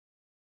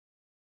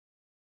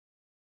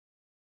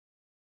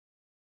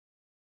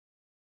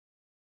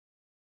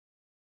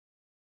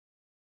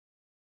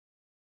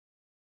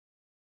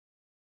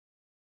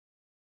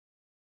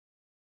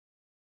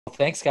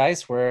thanks,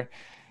 guys. We're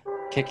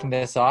kicking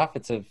this off.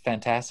 It's a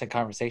fantastic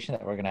conversation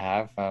that we're going to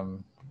have.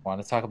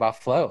 Want to talk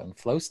about flow and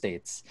flow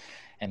states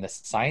and the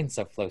science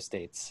of flow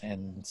states.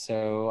 And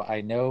so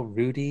I know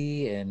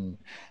Rudy and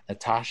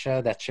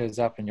Natasha, that shows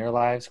up in your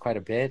lives quite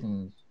a bit,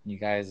 and you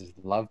guys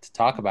love to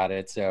talk about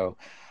it. So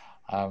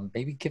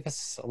maybe give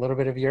us a little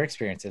bit of your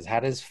experiences. How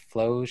does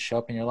flow show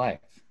up in your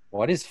life?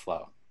 What is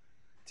flow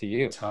to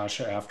you?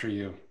 Tasha, after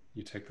you.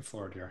 You take the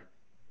floor, dear.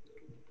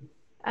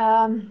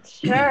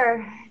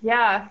 Sure.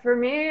 Yeah. For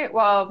me,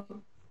 well,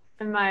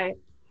 in my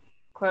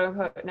quote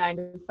unquote 9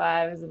 to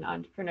 5 as an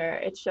entrepreneur,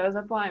 it shows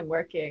up while I'm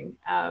working.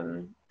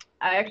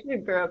 I actually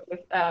grew up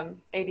with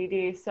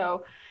ADD,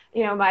 so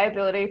my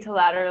ability to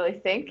laterally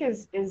think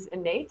is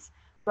innate.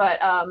 But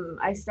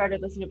I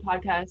started listening to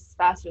podcasts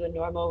faster than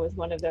normal was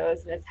one of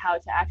those, and it's how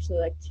to actually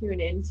like tune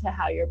into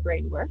how your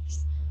brain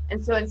works.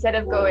 And so instead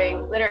of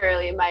going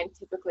literally, mine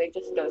typically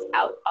just goes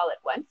out all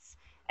at once.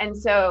 And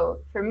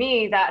so for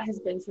me, that has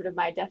been sort of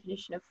my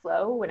definition of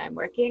flow. When I'm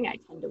working, I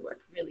tend to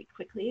work really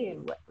quickly,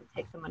 and what would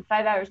take someone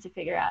 5 hours to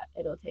figure out,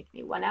 it'll take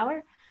me 1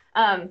 hour.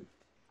 And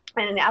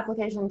the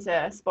application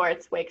to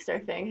sports, wake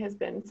surfing has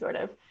been sort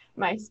of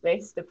my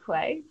space to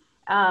play.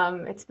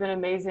 It's been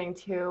amazing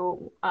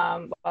too,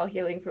 while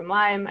healing from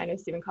Lyme. I know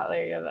Steven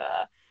Kotler, you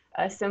have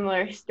a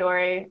similar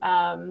story,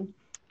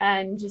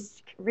 and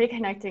just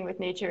reconnecting with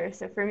nature.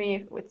 So for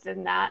me,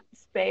 within that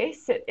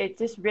space, it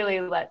just really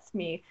lets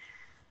me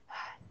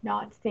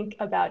not think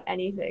about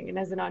anything. And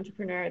as an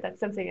entrepreneur,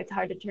 that's something it's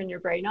hard to turn your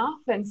brain off.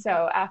 And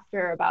so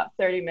after about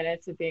 30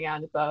 minutes of being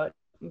on the boat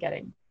and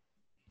getting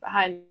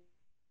behind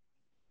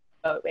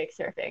the boat, wake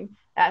surfing,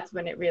 that's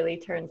when it really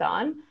turns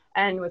on.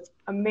 And what's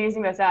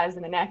amazing about that is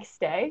in the next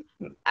day,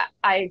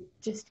 I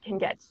just can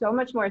get so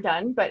much more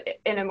done, but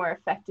in a more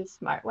effective,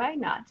 smart way,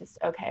 not just,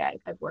 okay,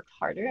 I've worked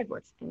harder, I've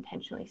worked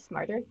intentionally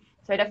smarter.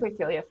 So I definitely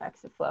feel the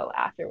effects of flow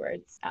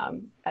afterwards,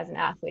 as an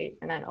athlete,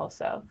 and then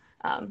also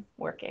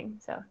working.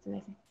 So it's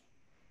amazing.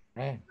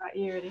 Right. How about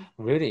you, Rudy?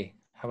 Rudy,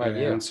 how about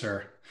Good you?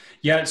 answer.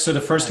 Yeah, so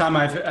the first time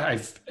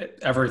I've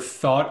ever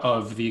thought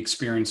of the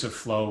experience of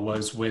flow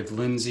was with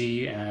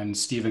Lynsey and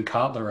Steven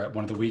Kotler at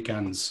one of the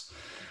weekends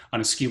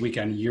on a ski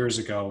weekend years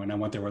ago. And I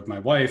went there with my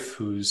wife,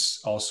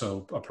 who's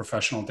also a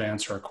professional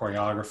dancer, a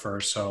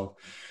choreographer. So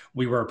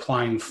we were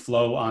applying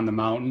flow on the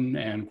mountain.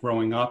 And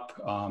growing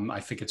up, I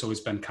think it's always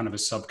been kind of a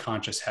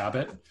subconscious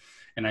habit.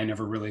 And I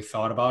never really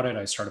thought about it.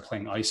 I started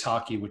playing ice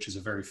hockey, which is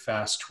a very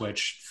fast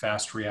twitch,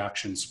 fast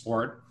reaction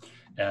sport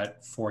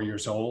at 4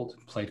 years old.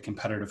 Played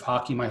competitive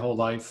hockey my whole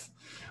life.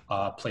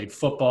 Played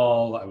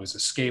football. I was a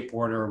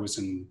skateboarder, was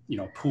in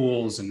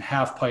pools and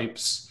half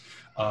pipes.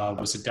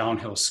 Was a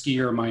downhill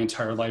skier my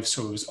entire life.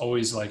 So it was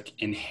always like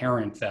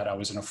inherent that I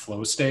was in a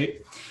flow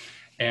state,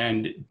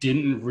 and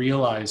didn't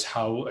realize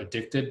how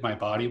addicted my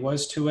body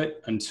was to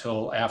it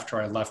until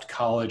after I left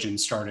college and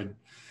started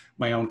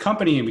my own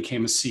company and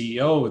became a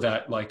CEO,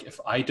 that like, if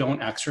I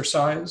don't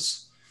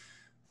exercise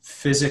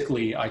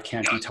physically, I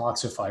can't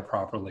detoxify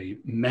properly.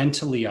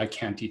 Mentally, I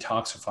can't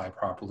detoxify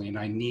properly. And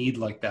I need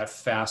like that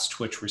fast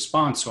twitch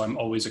response. So I'm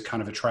always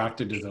kind of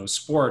attracted to those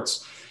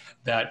sports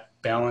that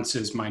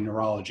balances my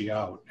neurology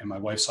out. And my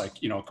wife's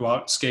like, go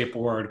out and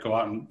skateboard, go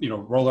out and,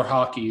 roller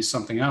hockey,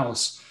 something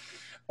else,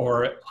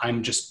 or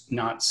I'm just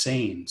not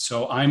sane.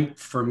 So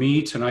for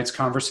me, tonight's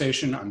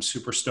conversation, I'm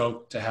super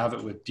stoked to have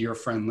it with dear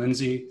friend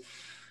Lynsey.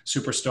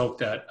 Super stoked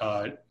that,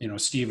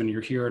 Steven,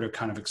 you're here to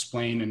kind of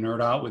explain and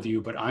nerd out with you,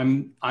 but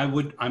I'm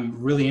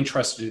really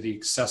interested in the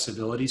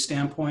accessibility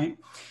standpoint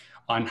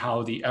on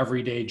how the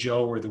everyday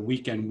Joe or the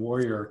weekend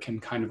warrior can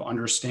kind of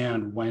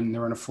understand when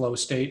they're in a flow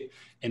state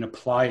and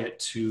apply it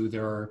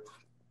to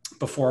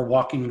before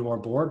walking into our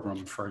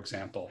boardroom, for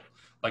example.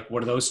 Like,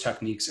 what are those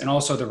techniques? And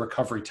also the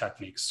recovery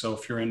techniques. So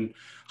if you're in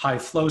high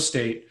flow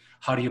state,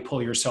 how do you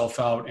pull yourself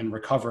out and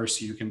recover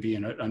so you can be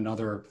in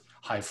another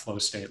high flow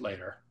state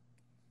later?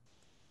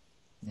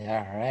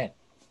 Yeah, all right.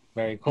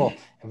 Very cool.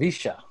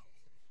 Avisha.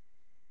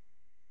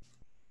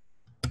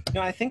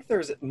 I think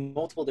there's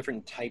multiple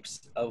different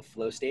types of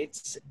flow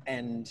states,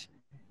 and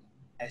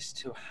as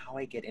to how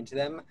I get into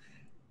them,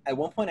 at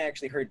one point I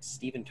actually heard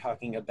Steven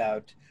talking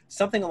about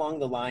something along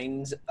the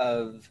lines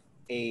of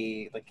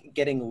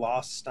getting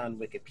lost on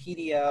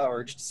Wikipedia,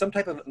 or just some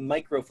type of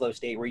micro flow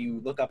state where you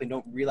look up and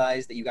don't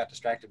realize that you got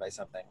distracted by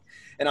something.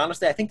 And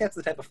honestly, I think that's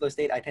the type of flow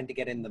state I tend to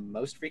get in the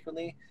most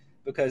frequently,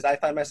 because I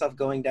find myself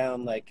going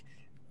down like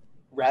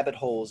rabbit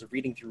holes of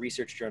reading through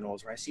research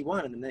journals where I see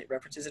one and then it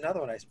references another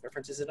one,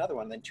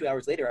 and then 2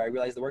 hours later I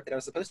realize the work that I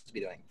was supposed to be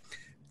doing.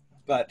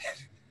 But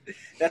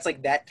that's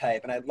like that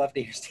type, and I'd love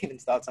to hear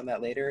Steven's thoughts on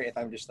that later, if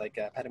I'm just like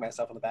patting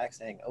myself on the back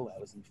saying, oh, I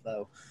was in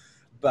flow.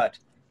 But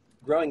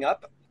growing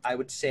up, I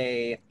would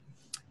say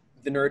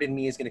the nerd in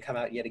me is going to come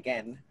out yet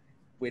again,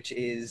 which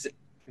is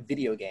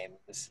video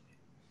games.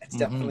 It's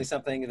definitely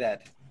something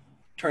that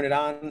turn it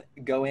on,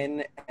 go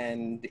in,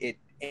 and it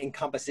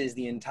encompasses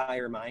the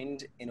entire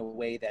mind in a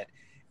way that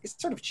is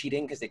sort of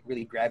cheating, because it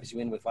really grabs you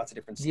in with lots of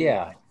different stimuli.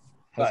 Yeah,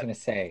 I was going to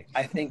say.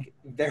 I think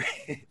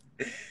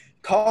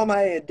call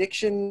my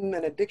addiction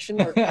an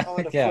addiction or call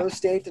it a Yeah. flow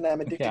state, and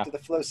I'm addicted Yeah. to the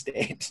flow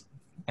state.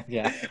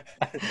 Yeah.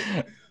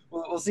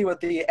 We'll see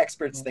what the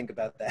experts think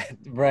about that.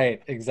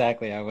 Right.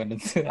 Exactly. I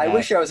wanted to I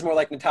wish ask. I was more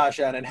like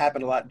Natasha, and it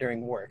happened a lot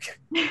during work.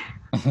 Yeah.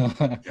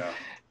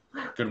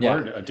 Good Yeah.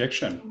 word,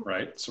 addiction,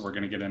 right? So we're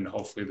going to get into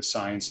hopefully the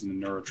science and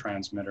the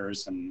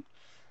neurotransmitters and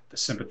the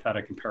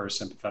sympathetic and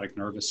parasympathetic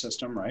nervous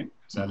system, right?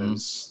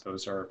 Because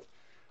those are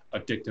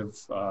addictive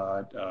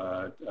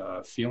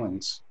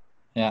feelings.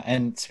 Yeah,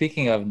 and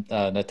speaking of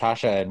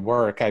Natasha and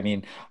work, I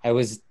mean, I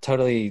was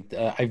totally,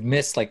 I've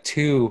missed like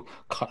two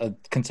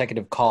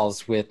consecutive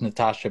calls with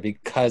Natasha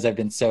because I've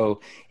been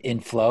so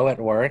in flow at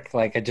work.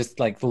 Like I just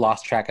like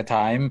lost track of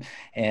time,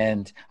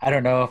 and I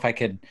don't know if I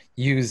could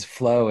use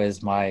flow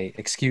as my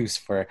excuse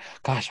for,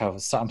 gosh,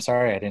 I'm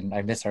sorry,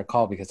 I missed our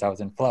call because I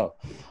was in flow.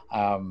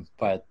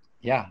 But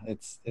yeah,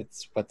 it's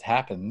what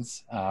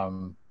happens.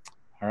 All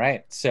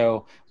right.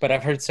 So, but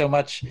I've heard so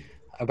much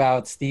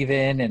about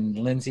Steven and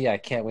Lynsey. I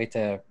can't wait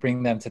to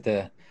bring them to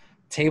the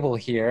table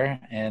here.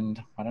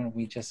 And why don't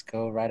we just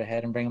go right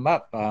ahead and bring them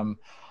up?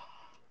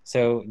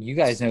 So you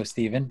guys know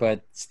Steven,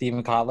 but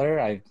Steven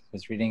Kotler, I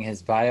was reading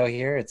his bio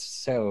here. It's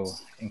so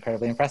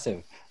incredibly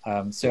impressive.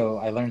 So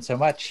I learned so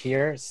much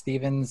here.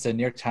 Steven's a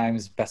New York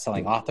Times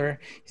bestselling author.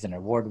 He's an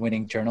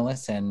award-winning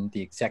journalist and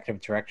the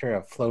executive director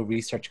of Flow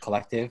Research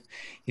Collective.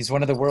 He's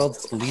one of the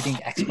world's leading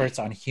experts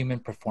on human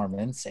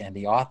performance and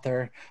the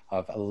author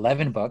of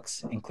 11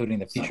 books, including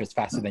The Future is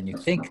Faster Than You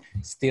Think,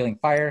 Stealing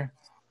Fire,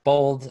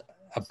 Bold,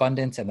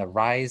 Abundance, and The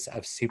Rise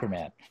of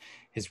Superman.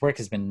 His work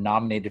has been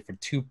nominated for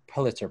 2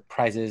 Pulitzer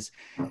Prizes,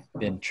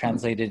 been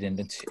translated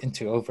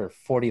into over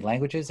 40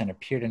 languages, and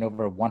appeared in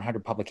over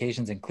 100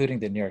 publications, including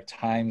the New York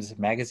Times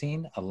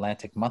Magazine,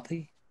 Atlantic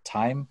Monthly,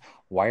 Time,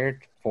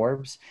 Wired,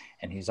 Forbes,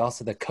 and he's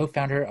also the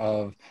co-founder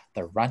of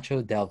the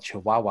Rancho del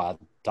Chihuahua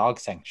Dog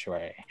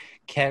Sanctuary.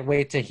 Can't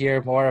wait to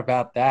hear more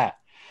about that.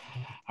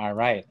 All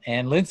right,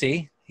 and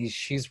Lynsey,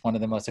 she's one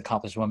of the most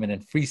accomplished women in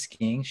free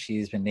skiing.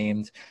 She's been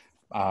named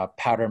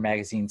Powder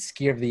Magazine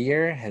Skier of the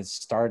Year, has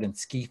starred in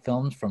ski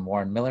films from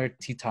Warren Miller,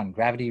 Teton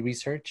Gravity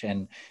Research,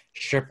 and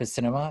Sherpas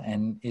Cinema,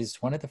 and is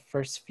one of the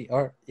first,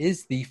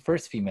 is the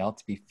first female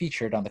to be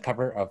featured on the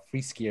cover of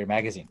Freeskier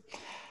Magazine.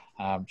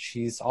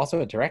 She's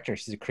also a director.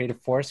 She's a creative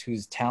force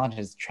whose talent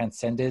has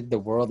transcended the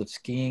world of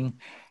skiing.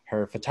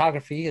 Her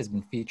photography has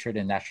been featured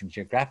in National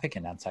Geographic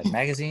and Outside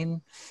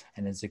Magazine,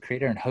 and is the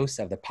creator and host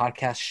of the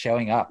podcast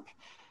Showing Up.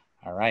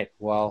 All right,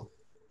 well,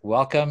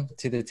 welcome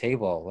to the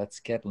table. Let's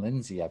get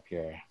Lynsey up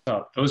here.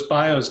 So those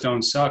bios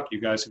don't suck.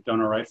 You guys have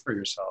done all right for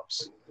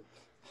yourselves.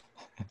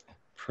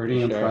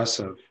 Pretty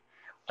impressive.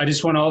 I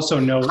just want to also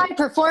note— high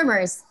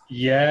performers.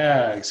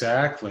 Yeah,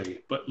 exactly.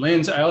 But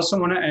Lyns, I also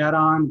want to add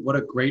on what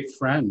a great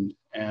friend,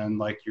 and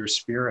like your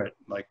spirit,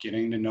 like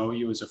getting to know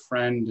you as a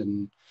friend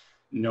and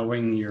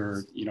knowing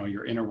your, you know,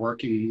 your inner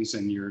workings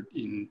and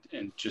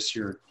and just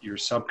your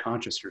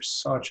subconscious. You're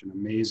such an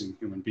amazing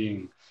human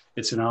being.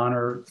 It's an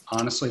honor,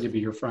 honestly, to be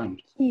your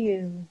friend.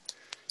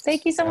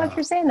 Thank you so much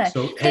for saying that.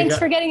 So, Thanks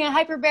for getting a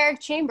hyperbaric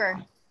chamber.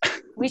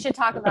 We should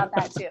talk about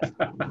that too.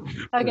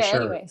 Okay,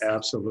 sure. anyways.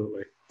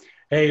 Absolutely.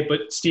 Hey,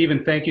 but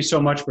Steven, thank you so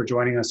much for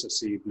joining us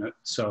this evening.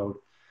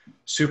 So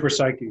super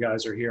psyched you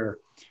guys are here.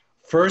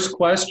 First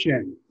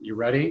question, you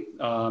ready?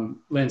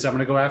 Lyns, I'm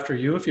gonna go after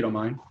you if you don't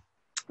mind.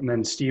 And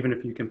then Steven,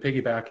 if you can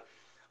piggyback.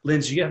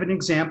 Lyns, do you have an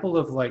example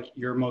of like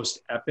your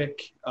most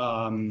epic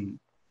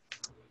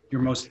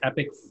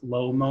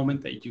flow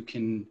moment that you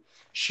can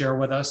share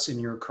with us in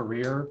your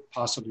career,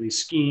 possibly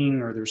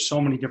skiing, or there's so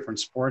many different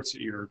sports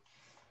that you're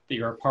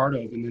a part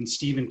of? And then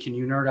Steven, can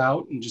you nerd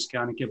out and just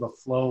kind of give a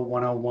flow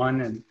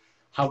 101 and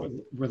how it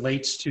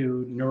relates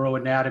to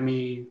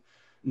neuroanatomy,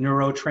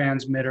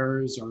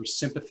 neurotransmitters, or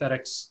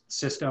sympathetic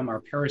system,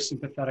 or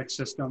parasympathetic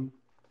system?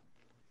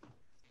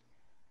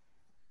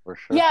 For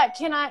sure. Yeah,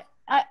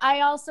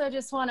 I also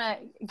just want to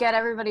get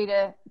everybody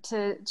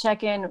to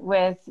check in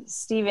with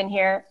Steven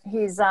here.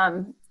 He's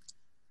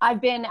I've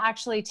been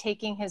actually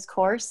taking his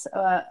course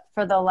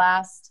for the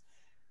last,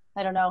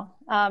 I don't know,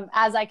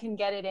 as I can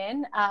get it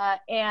in,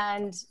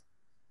 and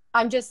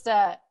I'm just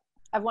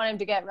I want him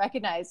to get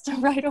recognized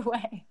right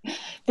away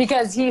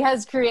because he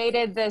has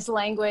created this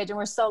language, and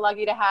we're so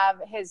lucky to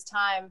have his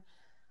time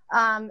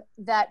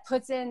that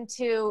puts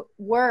into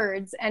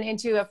words and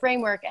into a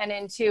framework and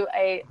into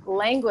a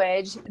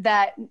language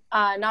that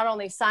not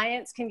only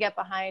science can get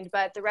behind,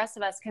 but the rest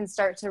of us can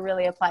start to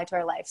really apply to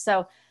our life.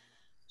 So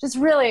just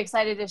really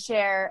excited to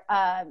share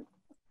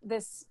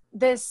this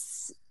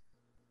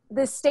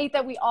state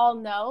that we all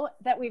know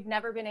that we've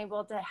never been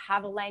able to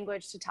have a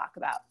language to talk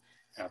about.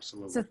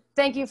 Absolutely. So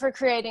thank you for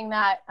creating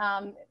that.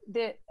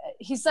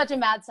 He's such a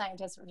mad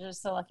scientist. We're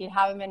just so lucky to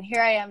have him. And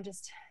here I am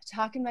just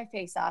talking my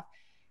face off.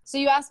 So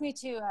you asked me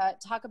to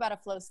talk about a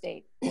flow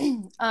state.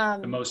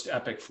 The most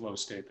epic flow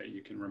state that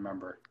you can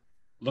remember.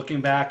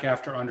 Looking back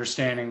after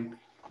understanding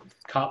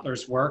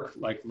Kotler's work,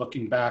 like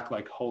looking back,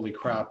 like, holy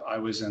crap, I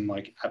was in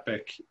like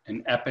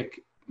an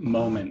epic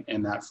moment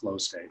in that flow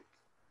state.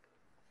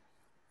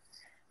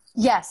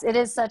 Yes, it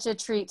is such a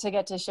treat to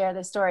get to share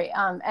this story.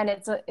 And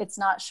it's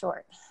not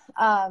short.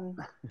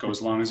 Go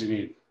as long as you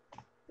need.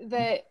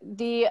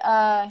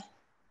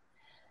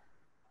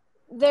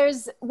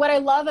 There's what I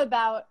love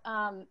about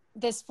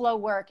this flow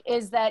work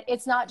is that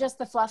it's not just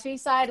the fluffy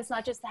side, it's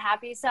not just the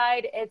happy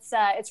side.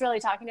 It's really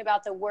talking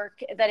about the work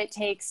that it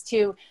takes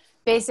to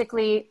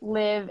basically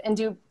live and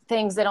do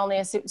things that only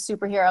a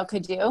superhero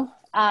could do.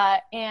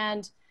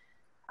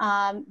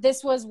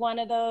 This was one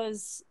of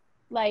those,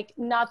 like,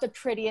 not the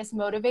prettiest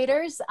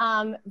motivators,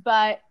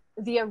 but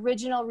the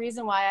original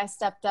reason why I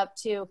stepped up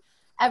to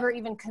ever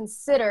even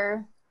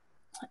consider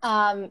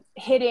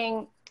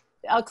hitting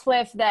a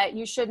cliff that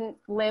you shouldn't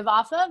live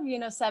off of,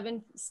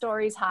 7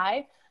 stories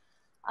high.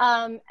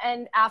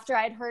 And after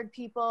I'd heard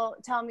people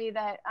tell me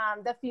that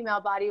the female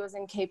body was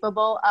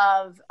incapable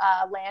of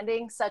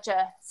landing such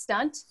a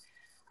stunt,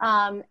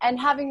 and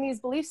having these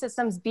belief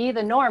systems be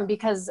the norm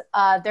because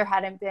there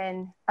hadn't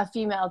been a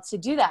female to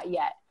do that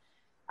yet.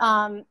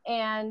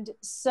 And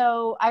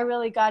so I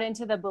really got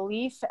into the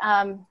belief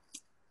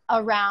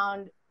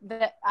around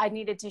that I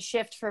needed to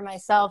shift for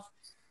myself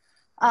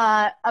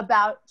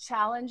about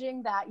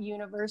challenging that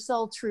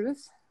universal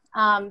truth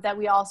that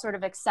we all sort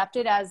of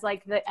accepted as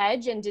like the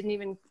edge and didn't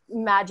even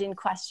imagine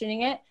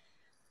questioning it.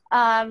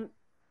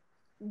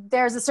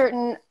 There's a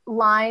certain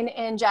line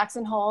in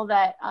Jackson Hole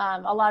that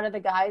a lot of the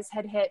guys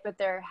had hit, but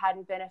there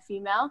hadn't been a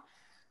female.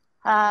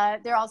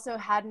 There also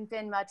hadn't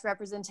been much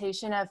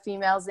representation of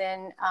females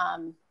in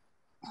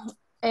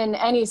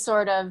any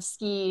sort of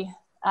ski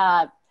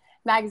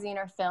magazine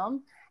or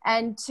film.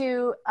 And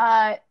you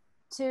had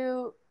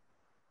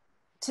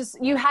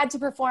to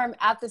perform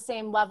at the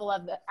same level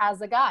as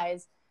the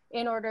guys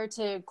in order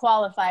to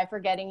qualify for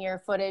getting your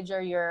footage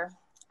or your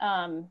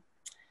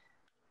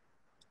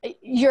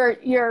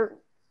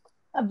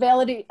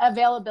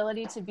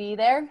availability to be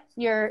there,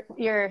 your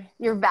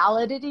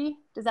validity.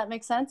 Does that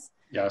make sense?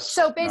 Yes.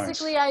 So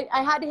basically, nice.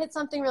 I had to hit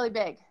something really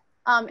big,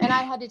 and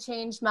I had to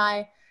change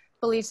my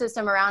belief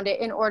system around it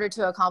in order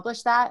to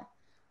accomplish that.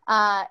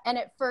 And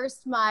at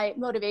first my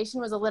motivation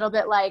was a little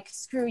bit like,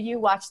 screw you,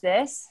 watch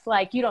this.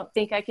 Like, you don't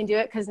think I can do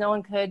it because no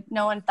one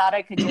thought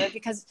I could do it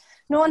because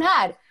no one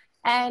had.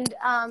 And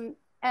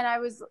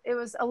it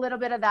was a little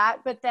bit of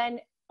that, but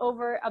then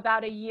over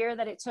about a year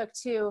that it took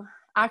to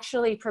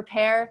actually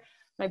prepare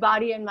my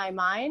body and my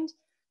mind,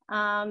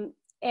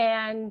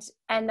 and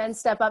then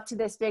step up to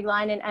this big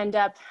line and end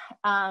up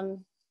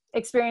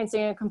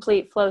experiencing a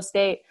complete flow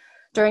state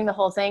during the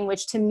whole thing,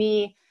 which to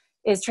me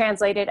is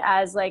translated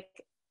as like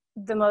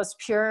the most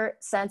pure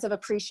sense of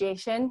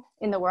appreciation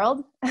in the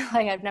world.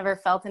 Like, I've never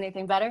felt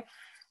anything better.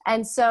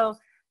 And so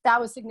that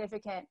was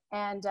significant,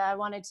 and I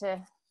wanted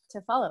to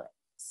follow it.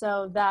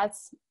 So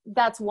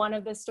that's one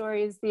of the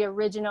stories. The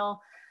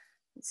original,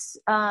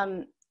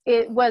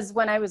 it was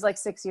when I was like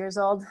 6 years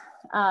old.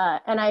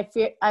 And I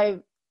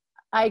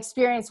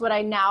experienced what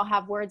I now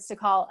have words to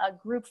call a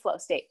group flow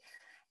state.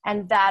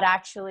 And that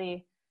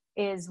actually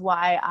is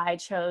why I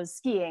chose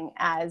skiing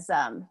as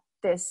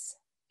this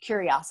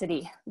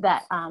curiosity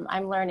that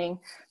I'm learning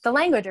the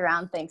language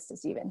around thanks to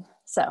Steven.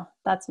 So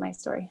that's my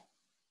story.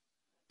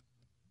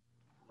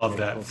 Love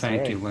that.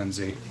 Thank you,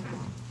 Lynsey.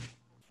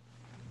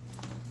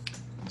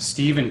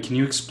 Steven, can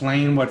you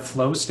explain what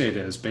flow state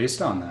is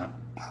based on that?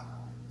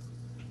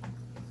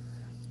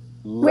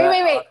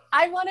 Wait.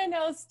 I want to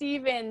know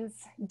Steven's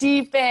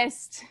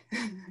deepest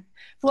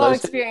flow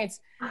experience.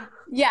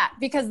 Yeah,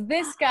 because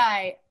this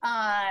guy,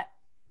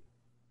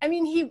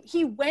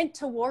 he went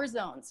to war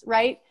zones,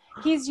 right?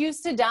 He's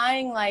used to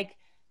dying like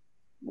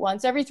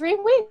once every 3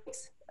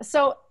 weeks.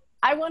 So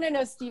I want to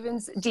know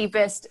Steven's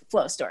deepest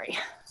flow story.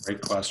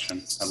 Great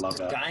question. I love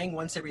that. Dying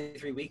once every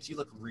 3 weeks, you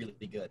look really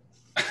good.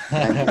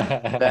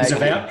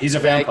 He's a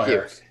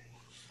vampire.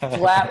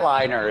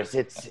 Flatliners.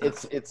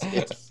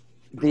 It's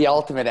the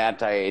ultimate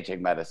anti-aging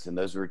medicine.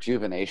 Those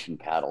rejuvenation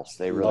paddles,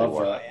 they really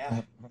work.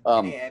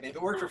 Oh, yeah. If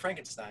it worked for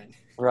Frankenstein.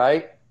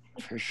 Right?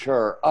 For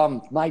sure.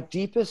 My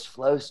deepest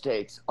flow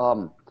states,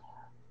 I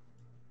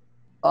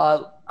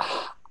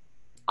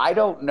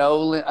don't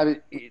know. I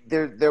mean,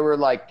 there were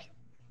like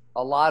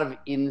a lot of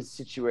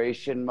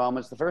in-situation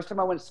moments. The first time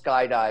I went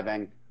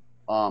skydiving,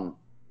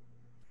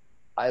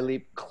 I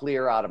leaped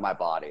clear out of my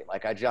body.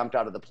 Like, I jumped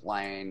out of the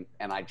plane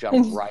and I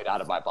jumped right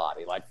out of my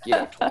body, like,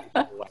 20 feet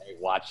away,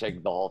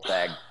 watching the whole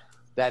thing.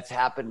 That's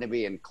happened to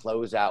me in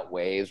closeout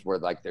waves where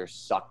like they're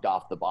sucked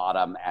off the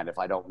bottom, and if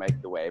I don't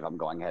make the wave, I'm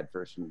going head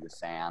first into the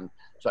sand.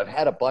 So I've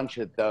had a bunch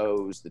of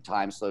those. The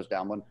time slows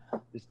down one.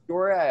 The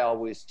story I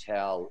always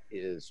tell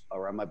is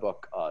around my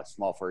book,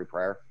 Small Furry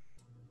Prayer.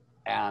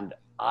 And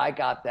I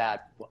got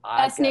that.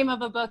 Best name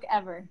of a book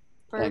ever.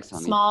 Thanks,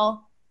 honey.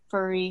 Small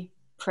Furry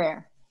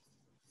Prayer.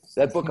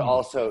 That book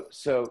also,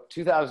 so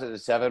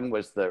 2007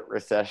 was the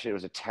recession. It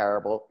was a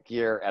terrible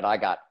year, and I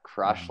got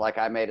crushed. Like,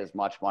 I made as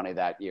much money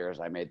that year as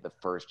I made the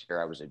first year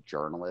I was a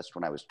journalist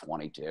when I was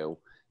 22.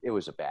 It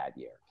was a bad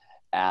year.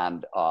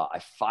 And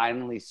I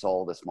finally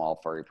sold A Small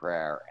Furry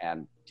Prayer,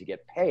 and to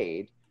get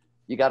paid,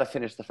 you got to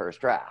finish the first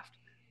draft.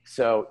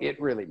 So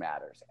it really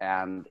matters.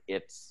 And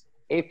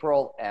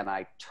April, and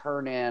I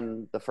turn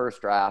in the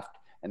first draft,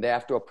 and they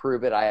have to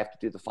approve it. I have to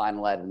do the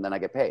final edit, and then I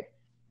get paid.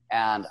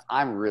 And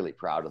I'm really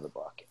proud of the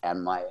book.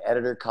 And my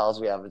editor calls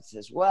me up and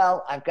says,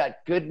 well, I've got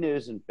good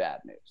news and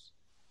bad news.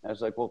 And I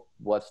was like, well,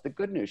 what's the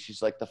good news?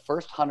 She's like, the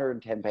first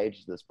 110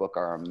 pages of this book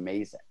are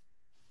amazing.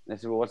 And I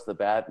said, well, what's the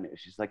bad news?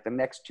 She's like, the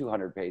next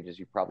 200 pages,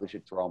 you probably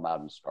should throw them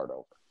out and start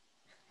over.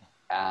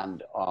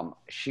 And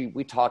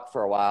we talked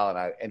for a while,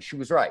 and she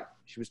was right.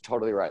 She was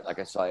totally right. Like,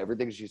 I saw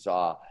everything she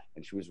saw,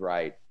 and she was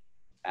right.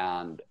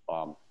 And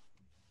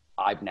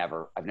I've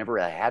never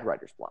really had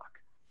writer's block,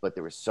 but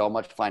there was so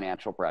much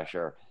financial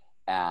pressure,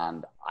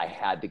 and I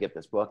had to get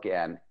this book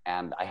in,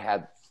 and I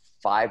had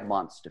 5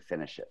 months to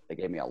finish it. They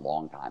gave me a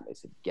long time. They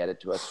said, get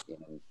it to us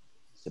in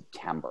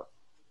September.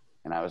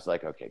 And I was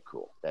like, okay,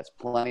 cool. That's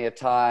plenty of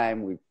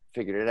time. We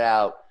figured it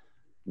out.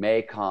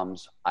 May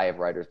comes. I have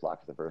writer's block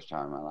for the first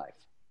time in my life.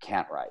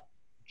 Can't write.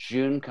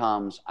 June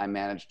comes. I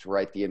managed to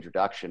write the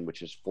introduction,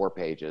 which is 4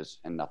 pages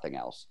and nothing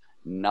else.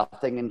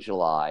 Nothing in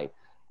July.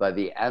 By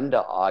the end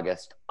of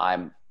August,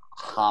 I'm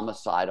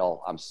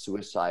homicidal. I'm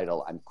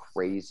suicidal. I'm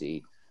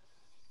crazy.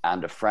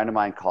 And a friend of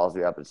mine calls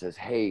me up and says,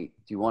 hey,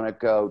 do you want to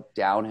go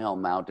downhill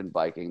mountain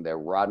biking? They're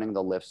running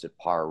the lifts at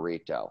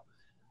Pararito.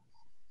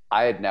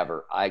 I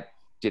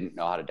didn't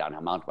know how to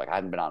downhill mountain bike. I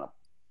hadn't been on a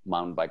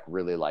mountain bike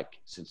really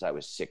since I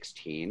was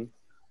 16.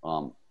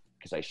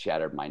 Because I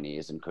shattered my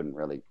knees and couldn't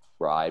really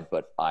ride,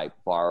 but I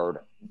borrowed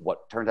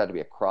what turned out to be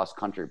a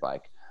cross-country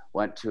bike,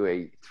 went to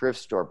a thrift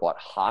store, bought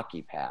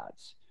hockey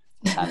pads,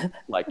 and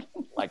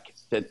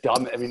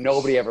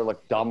nobody ever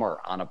looked dumber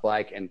on a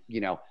bike, and,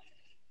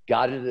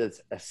 got into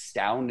this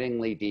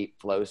astoundingly deep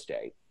flow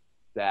state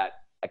that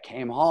I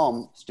came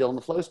home still in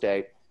the flow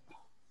state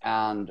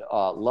and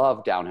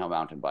loved downhill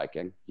mountain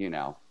biking,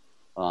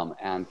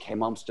 and came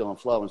home still in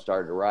flow and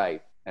started to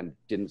write and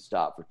didn't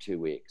stop for 2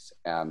 weeks.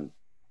 And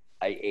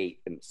I ate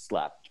and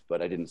slept,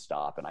 but I didn't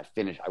stop. And I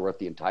wrote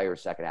the entire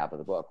second half of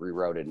the book,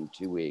 rewrote it in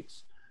 2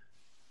 weeks,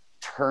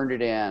 turned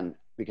it in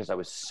because I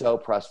was so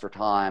pressed for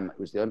time. It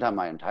was the only time in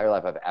my entire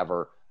life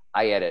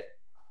I edit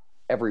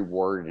every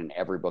word in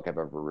every book I've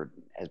ever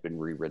written has been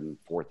rewritten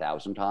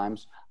 4,000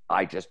 times.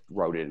 I just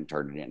wrote it and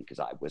turned it in because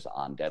I was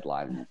on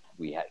deadline and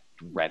we had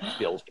rent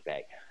bills to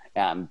pay.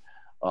 And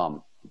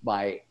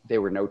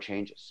there were no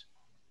changes.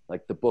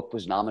 Like, the book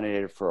was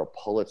nominated for a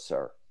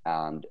Pulitzer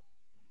and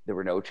there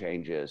were no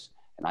changes,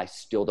 and I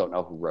still don't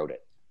know who wrote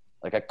it.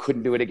 Like, I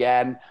couldn't do it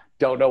again.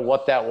 Don't know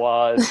what that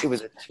was. It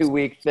was a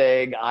 2-week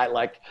thing.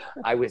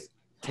 I was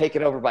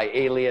taken over by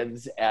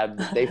aliens, and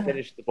they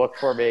finished the book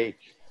for me.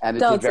 And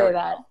don't say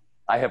that.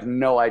 I have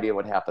no idea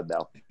what happened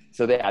though.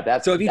 So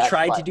that's. So have you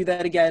tried to do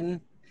that again?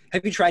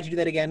 Have you tried to do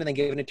that again and then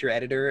given it to your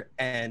editor,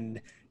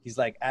 and he's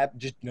like,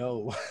 just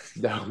no.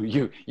 No,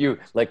 you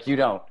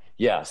don't.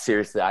 Yeah,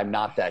 seriously, I'm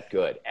not that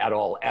good at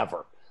all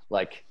ever.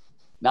 Like,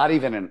 not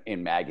even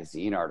in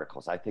magazine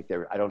articles. I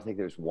don't think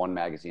there's one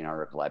magazine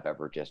article I've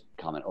ever just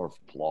comment, or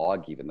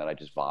blog even, that I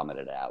just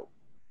vomited out.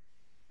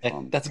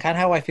 That's kind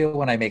of how I feel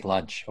when I make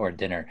lunch or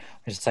dinner.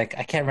 It's just like,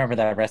 I can't remember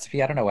that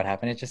recipe. I don't know what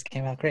happened. It just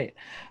came out great.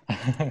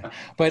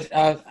 But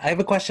I have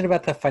a question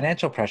about the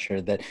financial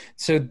pressure.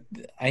 So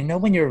I know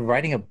when you're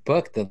writing a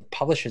book, the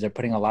publishers are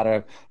putting a lot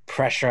of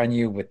pressure on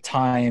you with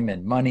time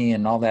and money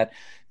and all that.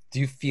 Do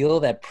you feel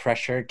that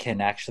pressure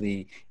can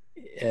actually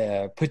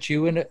put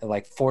you in,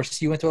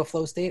 force you into a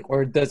flow state,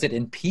 or does it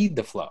impede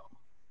the flow?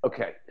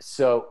 Okay,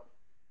 so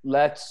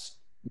let's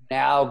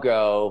now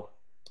go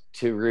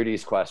to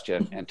Rudy's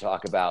question and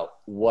talk about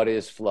what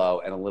is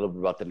flow and a little bit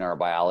about the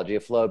neurobiology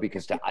of flow,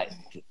 because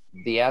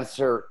the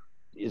answer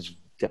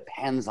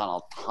depends on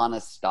a ton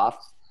of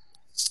stuff.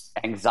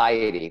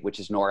 Anxiety, which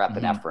is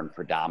norepinephrine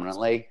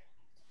predominantly,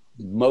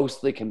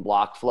 mostly can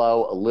block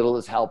flow. A little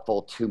is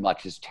helpful, too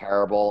much is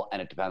terrible,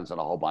 and it depends on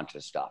a whole bunch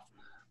of stuff.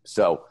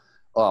 So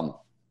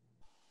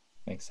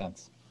makes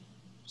sense.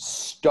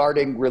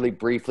 Starting really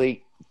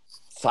briefly,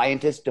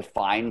 scientists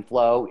define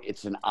flow.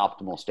 It's an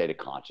optimal state of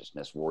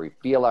consciousness where we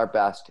feel our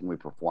best and we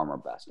perform our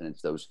best. And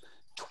it's those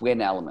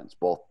twin elements,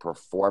 both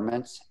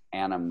performance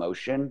and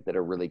emotion, that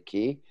are really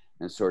key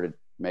and sort of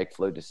make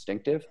flow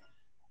distinctive.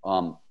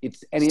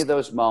 It's any of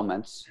those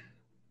moments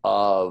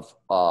of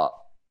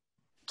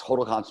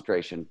total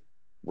concentration,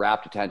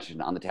 rapt attention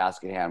on the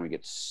task at hand. We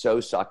get so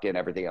sucked in,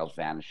 everything else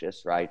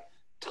vanishes, right?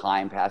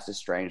 Time passes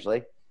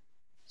strangely,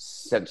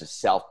 sense of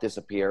self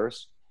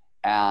disappears,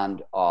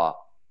 and all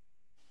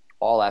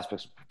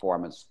aspects of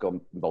performance,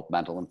 both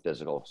mental and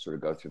physical, sort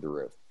of go through the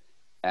roof.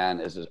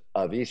 And as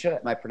Avisha,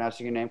 am I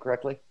pronouncing your name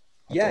correctly?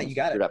 Yeah, you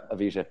got it.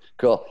 Avisha,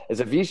 cool. As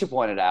Avisha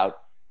pointed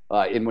out,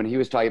 when he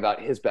was talking about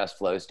his best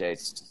flow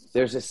states,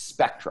 there's a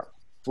spectrum.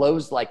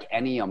 Flow's like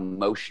any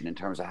emotion in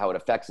terms of how it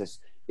affects us.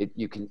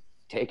 You can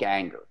take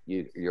anger.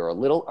 You're a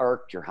little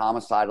irked, you're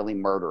homicidally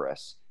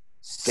murderous.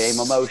 Same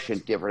emotion,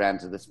 different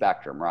ends of the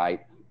spectrum, right?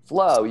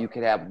 Flow, you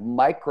can have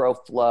micro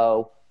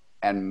flow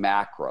and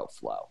macro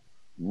flow.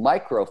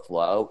 Micro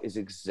flow is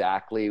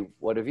exactly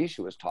what Avisha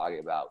was talking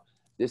about.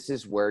 This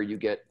is where you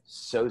get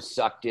so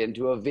sucked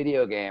into a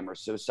video game or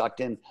so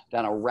sucked in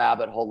down a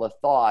rabbit hole of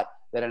thought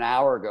that an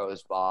hour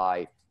goes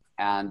by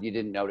and you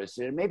didn't notice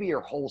it. And maybe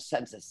your whole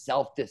sense of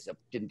self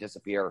didn't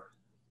disappear,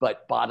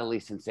 but bodily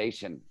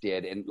sensation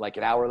did. And like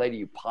an hour later,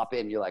 you pop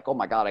in, you're like, oh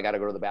my God, I got to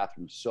go to the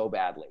bathroom so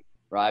badly,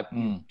 right?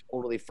 You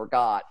totally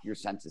forgot your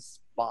sense of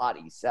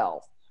body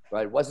self,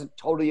 right? It wasn't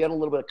totally, you had a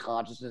little bit of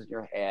consciousness in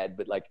your head,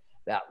 but like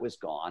that was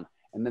gone.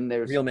 And then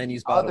there's real men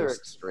use other bottles.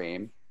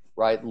 extreme,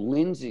 right?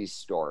 Lynsey's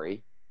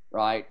story,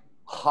 right?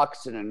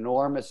 Hucks an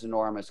enormous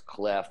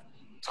cliff.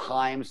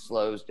 Time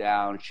slows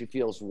down. She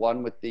feels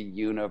one with the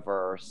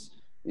universe,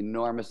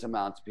 enormous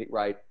amounts,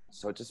 right?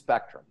 So it's a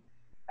spectrum.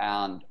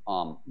 And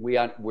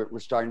we're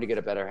starting to get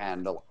a better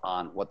handle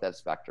on what that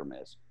spectrum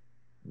is.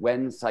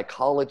 When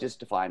psychologists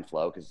define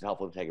flow, because it's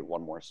helpful to take it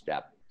one more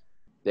step,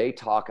 they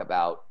talk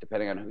about,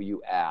 depending on who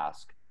you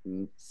ask,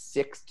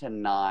 6 to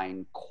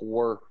 9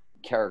 core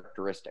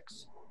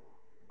characteristics.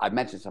 I've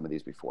mentioned some of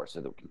these before.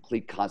 So the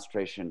complete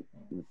concentration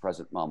in the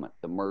present moment,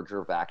 the merger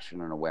of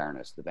action and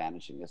awareness, the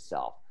vanishing of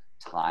self,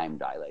 time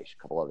dilation,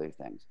 a couple other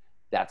things.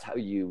 That's how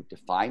you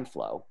define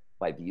flow,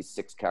 by these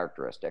 6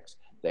 characteristics.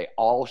 They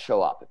all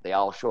show up. If they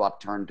all show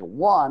up turned to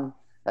 1,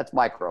 that's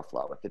micro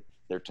flow. If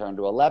they're turned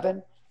to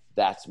 11,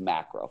 that's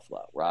macro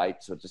flow, right?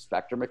 So it's a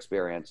spectrum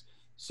experience.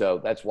 So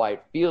that's why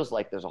it feels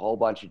like there's a whole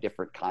bunch of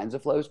different kinds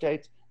of flow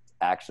states. It's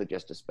actually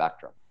just a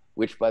spectrum,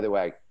 which, by the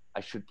way, I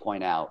should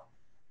point out,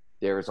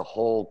 there is a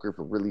whole group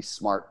of really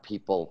smart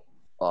people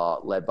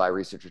led by a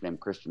researcher named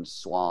Christian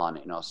Swan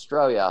in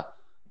Australia,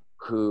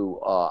 who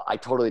I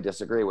totally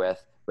disagree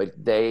with, but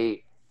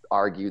they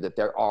argue that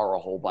there are a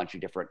whole bunch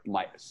of different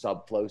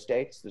sub-flow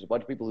states. There's a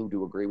bunch of people who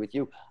do agree with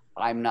you.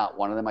 I'm not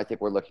one of them. I think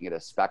we're looking at a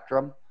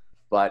spectrum,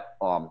 but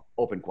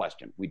open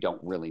question. We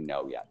don't really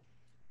know yet.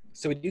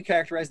 So would you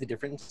characterize the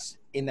difference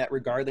in that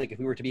regard? Like if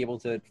we were to be able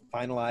to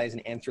finalize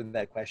and answer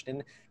that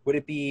question, would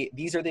it be,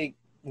 these are the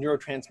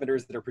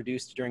neurotransmitters that are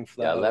produced during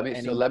flow?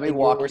 Yeah, let me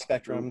walk you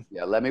spectrum.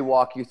 Through, let me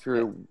walk you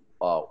through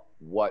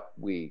what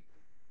we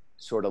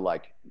sort of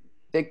like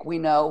think we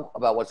know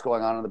about what's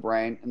going on in the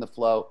brain in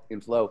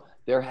flow.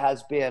 There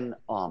has been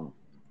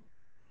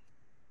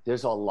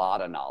there's a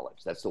lot of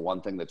knowledge. That's the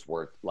one thing that's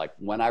worth, like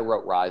when I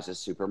wrote Rise as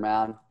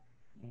Superman,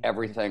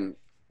 everything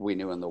we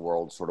knew in the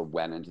world sort of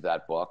went into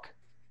that book.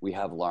 We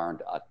have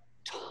learned a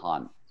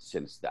ton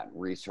since then.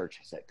 Research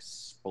has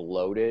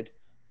exploded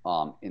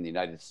in the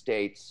United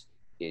States,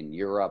 in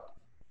Europe,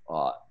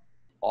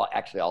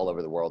 actually all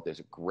over the world.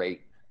 There's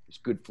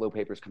good flow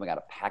papers coming out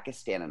of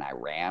Pakistan and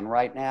Iran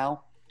right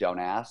now. Don't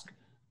ask.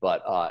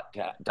 But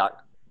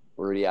Doc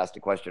Rudy asked a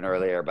question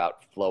earlier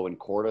about flow and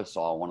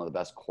cortisol. One of the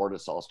best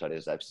cortisol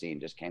studies I've seen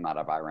just came out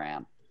of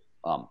Iran.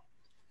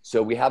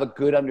 So we have a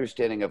good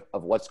understanding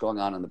of what's going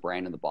on in the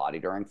brain and the body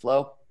during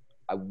flow.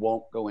 I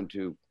won't go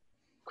into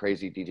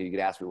crazy detail. You can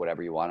ask me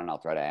whatever you want and I'll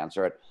try to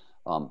answer it.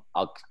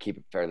 I'll keep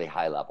it fairly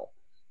high level.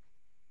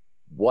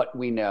 What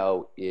we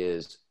know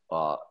is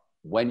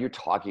when you're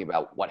talking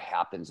about what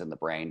happens in the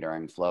brain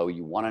during flow,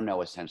 you want to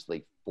know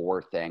essentially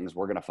 4 things.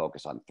 We're going to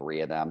focus on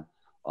 3 of them.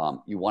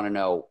 You want to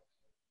know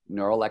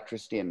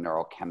neuroelectricity and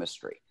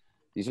neurochemistry.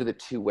 These are the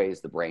 2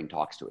 ways the brain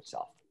talks to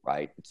itself,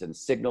 right? It sends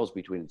signals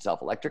between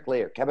itself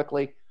electrically or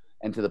chemically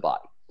and to the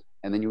body.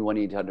 And then you will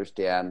need to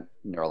understand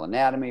neural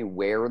anatomy,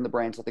 where in the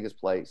brain something is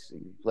placed,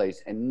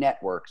 and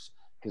networks,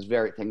 because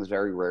things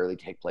very rarely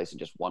take place in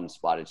just one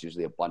spot. It's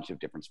usually a bunch of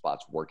different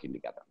spots working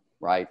together,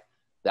 right?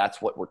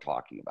 That's what we're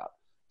talking about.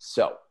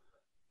 So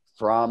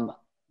from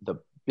the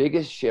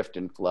biggest shift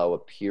in flow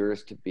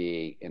appears to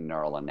be in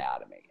neural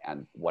anatomy.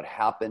 And what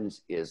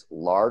happens is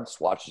large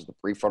swatches of the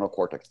prefrontal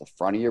cortex, the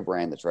front of your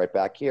brain that's right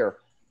back here,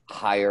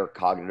 higher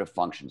cognitive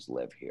functions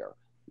live here.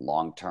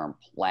 Long-term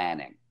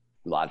planning,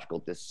 logical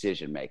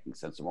decision-making,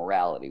 sense of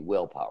morality,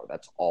 willpower,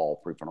 that's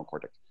all prefrontal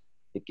cortex.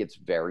 It gets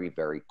very,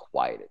 very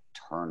quiet. It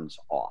turns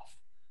off,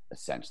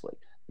 essentially.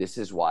 This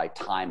is why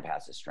time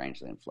passes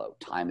strangely in flow.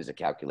 Time is a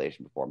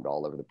calculation performed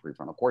all over the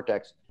prefrontal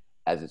cortex.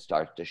 As it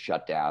starts to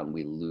shut down,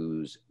 we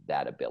lose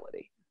that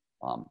ability.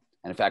 And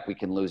in fact, we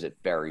can lose it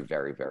very,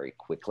 very, very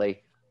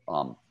quickly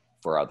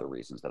for other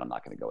reasons that I'm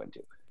not going to go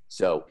into.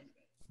 So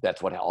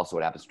that's what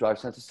happens to our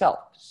sense of self.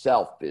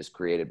 Self is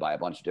created by a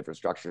bunch of different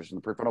structures in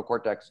the prefrontal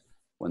cortex.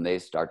 When they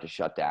start to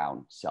shut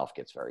down, self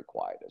gets very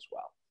quiet as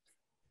well.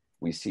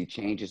 We see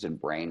changes in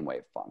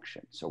brainwave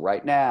function. So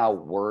right now,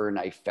 we're in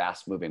a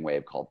fast-moving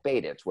wave called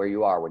beta. It's where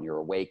you are when you're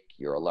awake,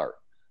 you're alert.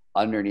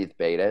 Underneath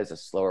beta is a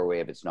slower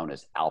wave. It's known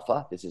as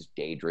alpha. This is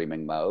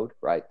daydreaming mode,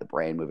 right? The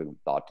brain moving from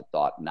thought to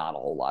thought, not a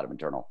whole lot of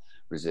internal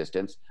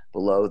resistance.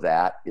 Below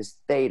that is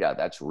theta.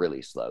 That's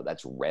really slow.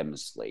 That's REM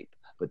sleep.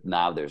 But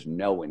now there's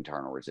no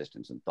internal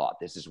resistance in thought.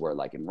 This is where,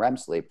 like in REM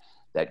sleep,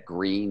 that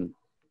green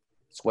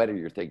sweater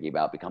you're thinking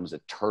about becomes a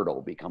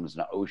turtle, becomes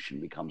an ocean,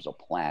 becomes a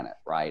planet,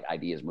 right?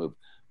 Ideas move,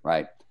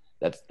 right?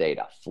 That's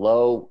theta.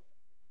 Flow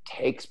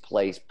takes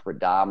place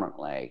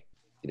predominantly,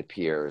 it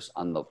appears,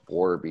 on the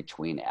border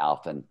between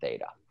alpha and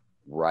theta,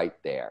 right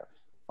there.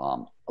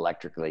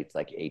 Electrically, it's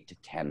like 8 to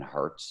 10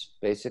 hertz,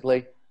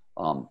 basically.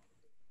 Okay.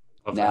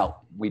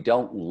 Now, we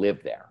don't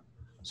live there.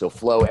 So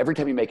flow, every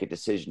time you make a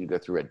decision, you go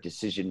through a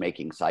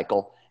decision-making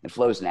cycle, and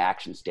flow is an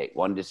action state.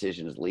 One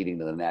decision is leading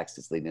to the next,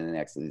 it's leading to the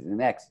next, leading to the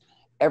next.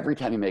 Every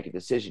time you make a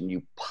decision,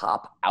 you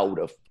pop out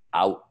of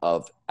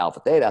alpha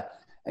theta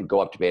and go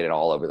up to beta and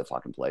all over the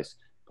fucking place.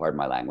 Pardon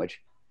my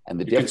language. And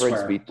the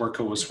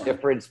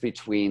difference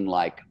between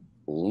like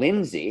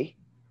Lynsey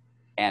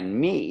and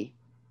me,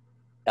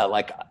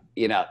 like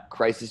in a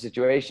crisis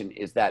situation,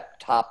 is that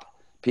top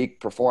peak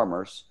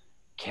performers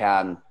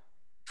can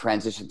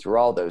transition through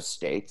all those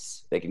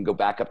states. They can go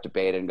back up to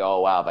beta and go, oh,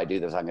 wow, if I do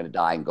this, I'm going to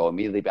die, and go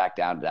immediately back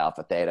down to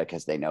alpha theta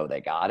because they know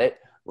they got it.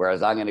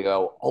 Whereas I'm going to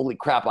go, holy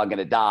crap, I'm going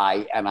to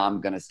die, and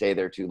I'm going to stay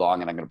there too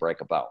long, and I'm going to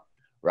break a bone,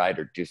 right?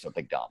 Or do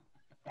something dumb.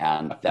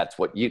 And that's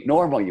what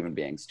normal human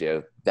beings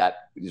do.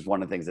 That is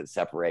one of the things that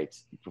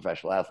separates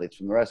professional athletes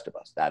from the rest of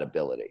us, that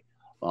ability.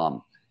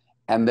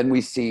 And then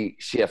we see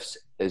shifts,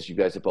 as you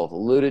guys have both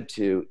alluded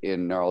to,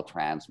 in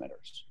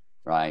neurotransmitters,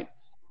 right?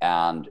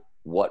 And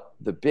what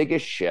the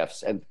biggest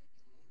shifts, and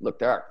look,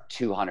 there are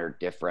 200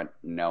 different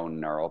known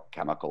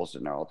neurochemicals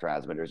and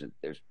neurotransmitters, and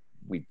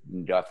we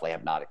definitely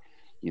have not,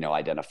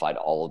 identified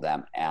all of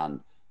them, and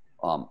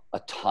a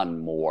ton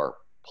more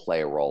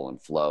play a role in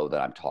flow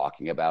that I'm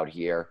talking about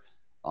here.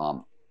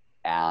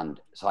 And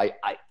so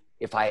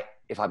if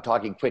I'm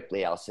talking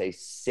quickly, I'll say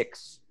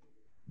 6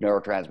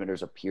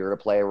 neurotransmitters appear to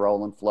play a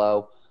role in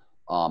flow.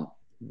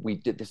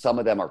 Some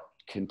of them are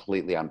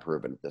completely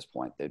unproven at this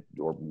point,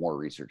 or more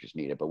research is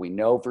needed, but we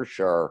know for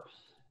sure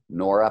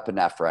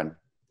norepinephrine,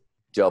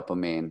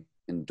 dopamine,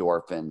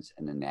 endorphins,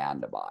 and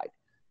anandamide.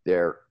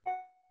 There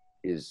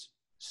is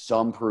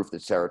some proof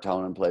that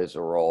serotonin plays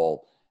a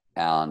role,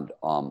 and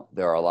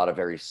there are a lot of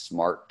very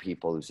smart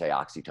people who say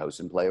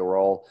oxytocin play a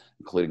role,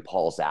 including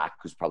Paul Zak,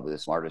 who's probably the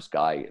smartest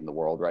guy in the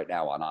world right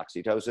now on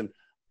oxytocin.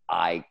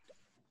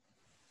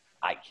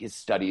 His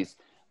studies,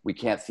 we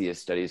can't see his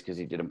studies because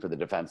he did them for the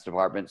Defense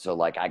Department. So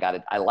like,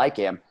 I like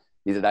him.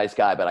 He's a nice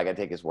guy, but I got to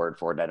take his word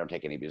for it. I don't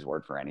take any of his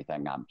word for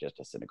anything. I'm just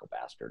a cynical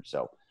bastard.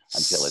 So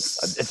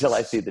until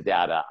I see the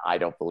data, I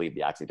don't believe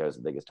the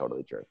oxytocin thing is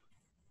totally true.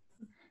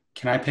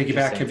 Can I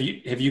piggyback?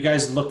 Have you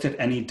guys looked at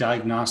any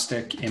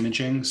diagnostic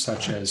imaging,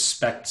 such as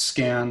SPECT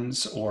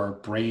scans or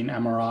brain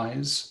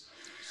MRIs?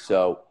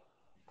 So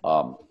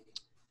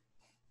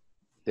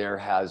there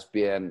has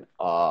been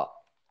 4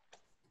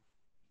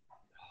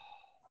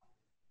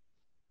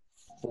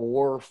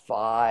 or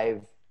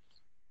 5,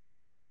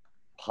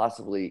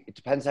 possibly, it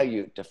depends how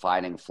you're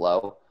defining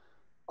flow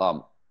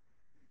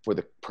for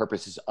the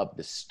purposes of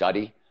the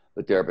study.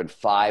 But there have been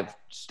 5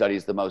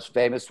 studies. The most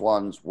famous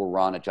ones were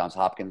run at Johns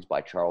Hopkins by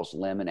Charles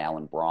Lim and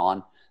Alan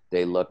Braun.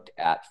 They looked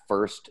at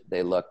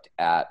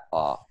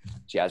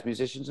jazz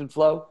musicians in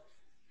flow.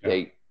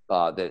 Yeah.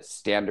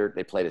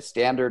 They played a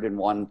standard in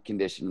one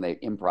condition, and they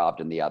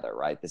improv'd in the other,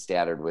 right? The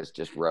standard was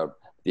just wrote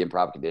the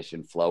improv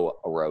condition, flow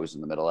arose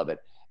in the middle of it.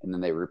 And then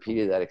they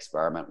repeated that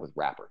experiment with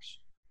rappers.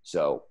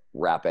 So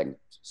rapping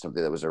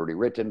something that was already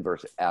written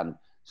and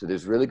so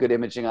there's really good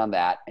imaging on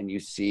that. And you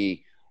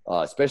see,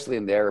 especially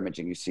in their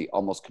imaging, you see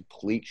almost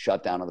complete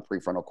shutdown of the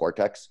prefrontal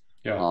cortex.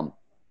 Yeah.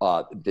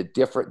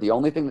 The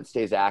only thing that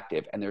stays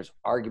active, and there's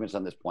arguments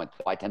on this point,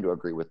 so I tend to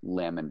agree with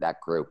Lim and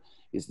that group,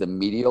 is the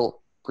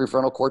medial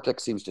prefrontal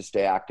cortex seems to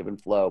stay active in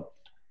flow,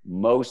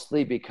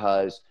 mostly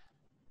because,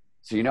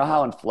 so you know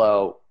how in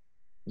flow,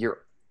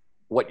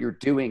 what you're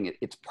doing,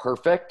 it's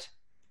perfect,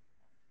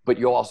 but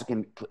you also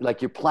can,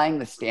 like, you're playing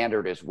the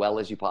standard as well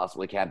as you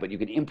possibly can, but you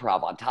can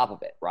improv on top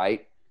of it,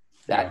 right?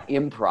 That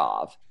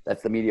improv,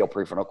 that's the medial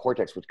prefrontal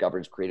cortex, which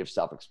governs creative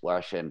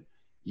self-expression.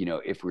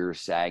 If we were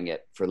saying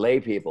it for lay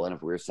people, and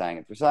if we were saying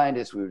it for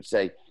scientists, we would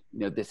say,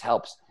 this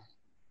helps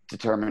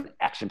determine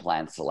action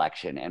plan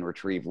selection and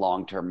retrieve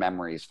long-term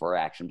memories for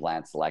action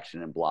plan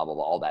selection and blah, blah,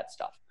 blah, all that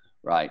stuff,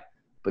 right?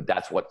 But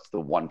that's what's the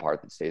one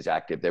part that stays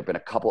active. There have been a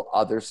couple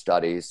other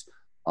studies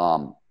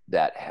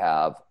that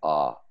have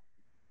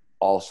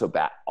also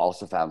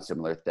found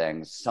similar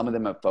things. Some of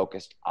them have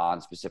focused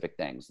on specific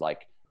things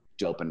like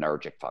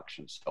dopaminergic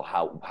functions. So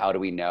how do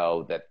we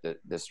know that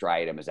the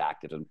striatum is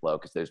active in flow?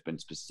 Because there's been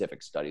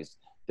specific studies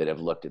that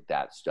have looked at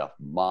that stuff.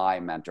 My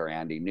mentor,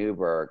 Andy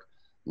Newberg,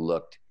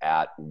 looked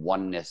at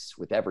oneness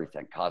with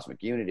everything,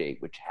 cosmic unity,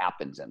 which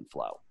happens in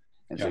flow.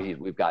 And so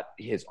we've got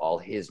all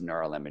his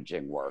neural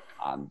imaging work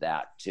on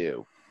that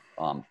too.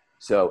 And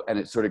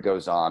it sort of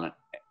goes on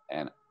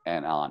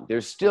and on.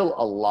 There's still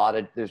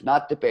there's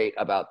not debate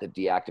about the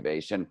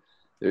deactivation.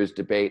 There's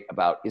debate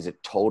about, is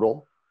it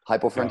total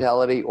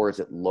hypofrontality or is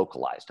it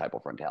localized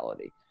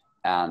hypofrontality?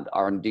 And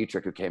Arne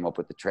Dietrich, who came up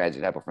with the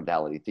transient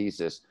hypofrontality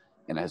thesis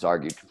and has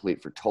argued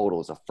complete for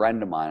total, is a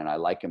friend of mine, and I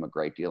like him a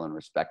great deal and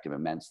respect him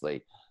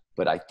immensely.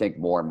 But I think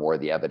more and more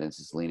the evidence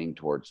is leaning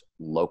towards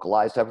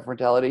localized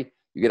hypofrontality.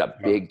 You get a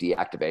big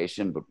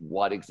deactivation, but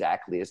what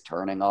exactly is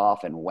turning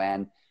off and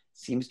when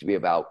seems to be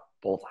about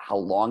both how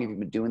long have you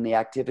been doing the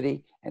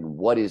activity and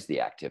what is the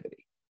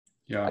activity.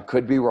 Yeah, I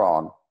could be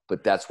wrong,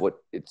 but that's what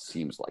it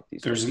seems like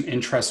these days. There's an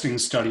interesting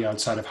study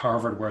outside of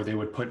Harvard where they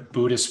would put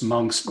Buddhist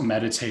monks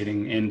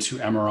meditating into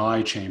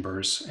MRI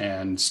chambers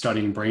and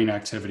studying brain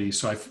activity.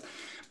 So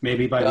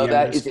maybe by No, the end of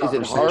that this is it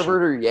conversation.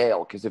 Harvard or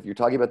Yale? Because if you're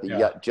talking about the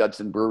Yeah.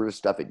 Judson Brewer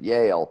stuff at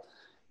Yale,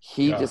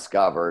 he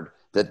discovered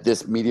that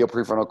this medial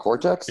prefrontal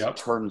cortex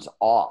turns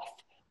off.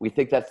 We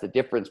think that's the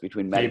difference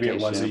between Maybe meditation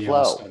it was a and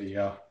Yale flow. study,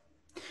 yeah.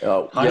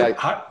 Oh,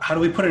 How do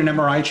we put an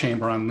MRI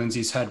chamber on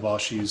Lynsey's head while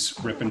she's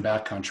ripping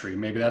backcountry?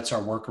 Maybe that's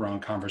our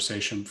workaround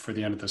conversation for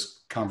the end of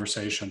this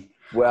conversation.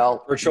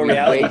 Well, Virtual we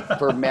reality. wait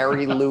for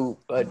Mary Lou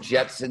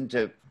Jetson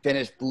to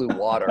finish Blue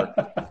Water.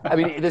 I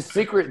mean,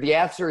 the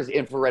answer is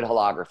infrared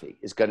holography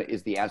is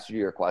the answer to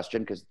your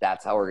question, because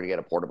that's how we're going to get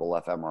a portable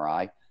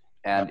fMRI,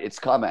 and it's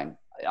coming.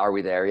 Are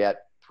we there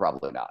yet?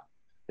 Probably not.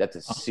 That's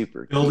a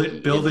super build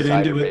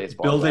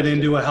it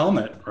into a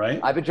helmet, right?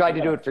 I've been trying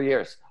to do it for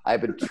years.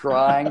 I've been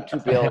trying to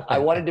build. I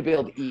wanted to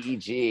build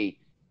EEG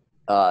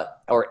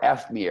or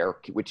FMIR,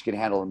 which can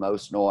handle the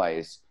most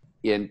noise,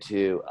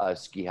 into a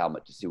ski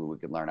helmet to see what we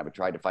can learn. I've been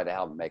trying to find a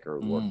helmet maker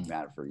who worked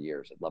on it for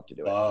years. I'd love to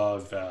do it.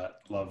 Love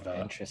that.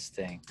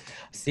 Interesting.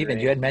 Steven,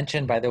 you had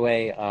mentioned, by the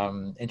way,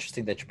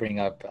 interesting that you bring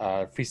up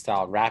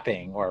freestyle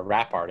rapping or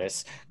rap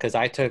artists, because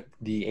I took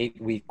the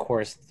 8-week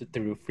course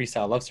through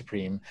Freestyle Love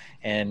Supreme,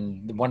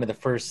 and on the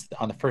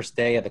first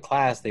day of the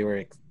class, they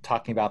were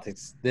talking about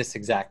this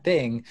exact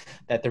thing,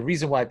 that the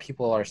reason why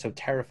people are so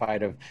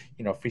terrified of,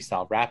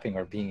 freestyle rapping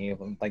or being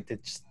able, like, they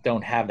just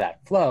don't have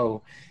that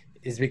flow,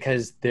 is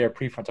because their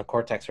prefrontal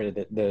cortex, or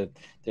the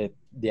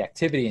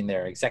activity in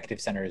their executive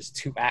center, is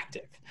too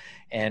active,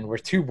 and we're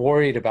too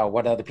worried about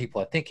what other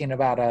people are thinking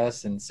about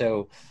us. And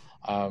so,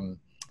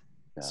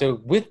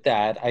 so with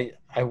that,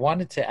 I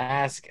wanted to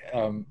ask,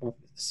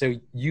 so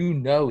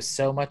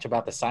so much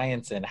about the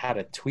science and how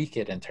to tweak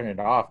it and turn it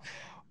off.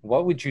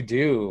 What would you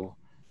do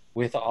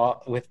with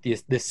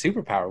this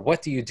superpower?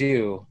 What do you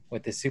do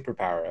with this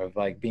superpower of,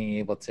 like, being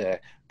able to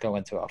go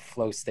into a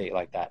flow state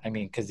like that? I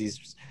mean, because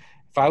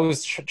if I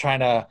was trying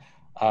to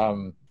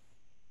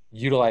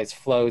utilize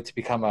flow to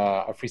become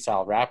a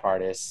freestyle rap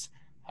artist,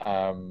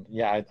 I'd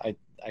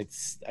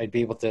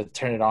be able to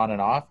turn it on and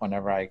off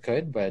whenever I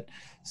could. But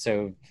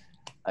so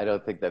I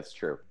don't think that's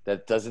true.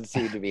 That doesn't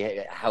seem to be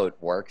how it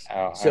works.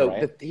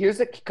 Here's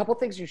a couple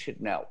things you should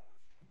know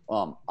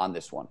on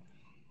this one.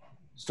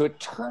 So it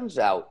turns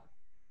out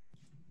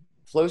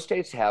flow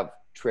states have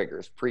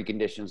triggers,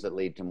 preconditions that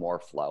lead to more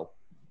flow.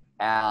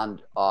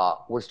 And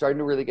we're starting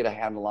to really get a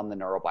handle on the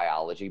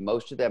neurobiology.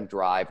 Most of them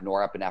drive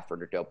norepinephrine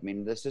or dopamine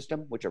in the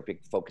system, which are big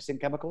focusing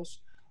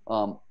chemicals,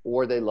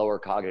 or they lower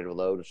cognitive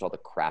load, which is all the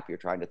crap you're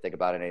trying to think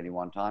about at any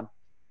one time.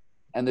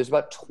 And there's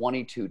about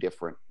 22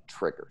 different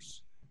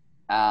triggers.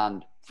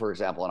 And for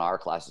example, in our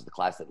classes, the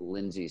class that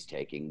Lynsey's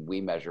taking,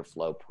 we measure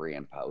flow pre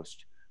and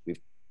post. We've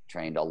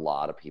trained a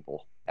lot of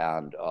people,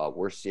 and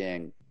we're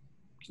seeing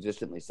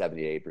consistently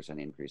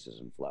 78% increases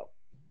in flow.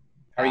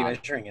 How are you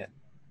measuring it?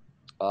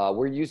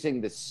 We're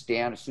using the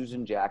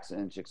Susan Jackson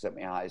and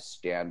Csikszentmihalyi's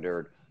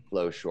standard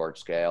flow short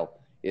scale.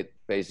 It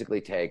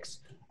basically takes,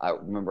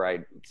 remember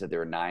I said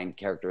there are 9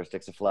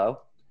 characteristics of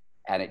flow,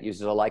 and it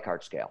uses a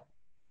Likert scale.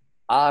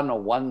 On a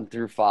 1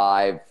 through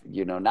 5,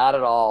 not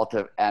at all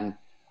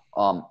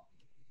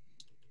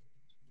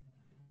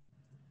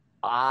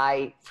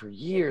for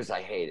years,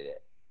 I hated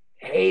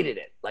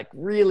it. Like,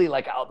 really,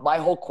 my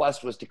whole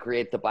quest was to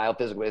create the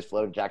biophysical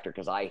flow detector,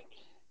 because I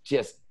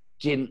just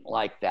didn't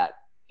like that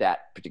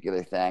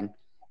particular thing.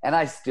 And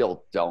I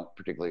still don't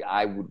particularly.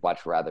 I would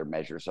much rather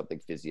measure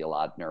something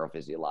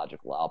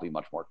neurophysiological. I'll be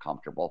much more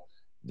comfortable.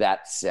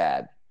 That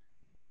said,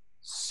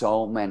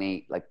 so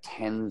many, like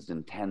tens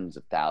and tens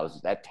of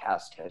thousands, that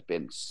test has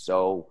been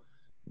so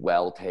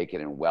well taken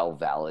and well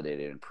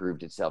validated and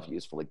proved itself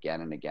useful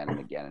again and again and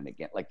again and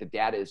again. Like, the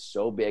data is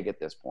so big at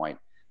this point,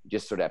 you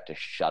just sort of have to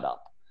shut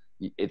up.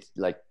 It's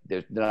like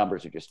the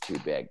numbers are just too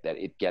big that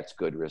it gets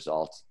good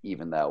results,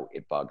 even though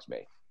it bugs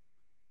me.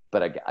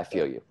 But I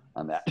feel you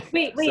on that.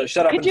 Wait. So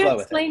shut up and flow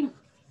with it.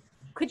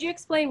 Could you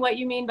explain what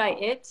you mean by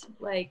it?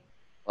 Like,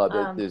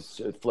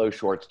 this flow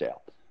short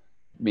scale,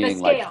 the meaning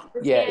scale.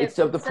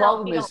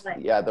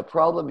 The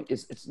problem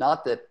is it's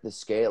not that the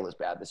scale is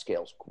bad. The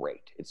scale's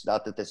great. It's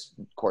not that this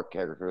core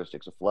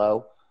characteristics of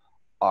flow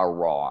are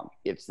wrong.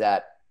 It's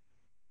that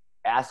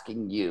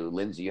asking you,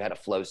 Lynsey, you had a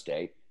flow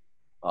state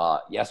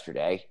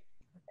yesterday,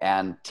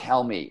 and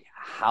tell me,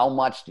 how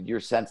much did your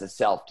sense of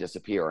self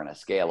disappear on a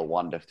scale of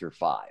 1 through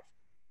 5?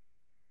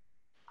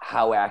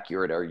 How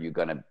accurate are you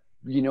going to,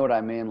 you know what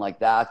I mean? Like,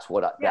 that's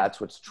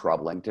what's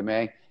troubling to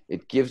me.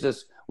 It gives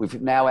us, we've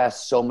now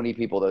asked so many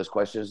people those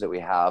questions that we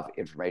have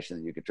information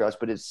that you could trust,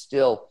 but it's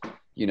still,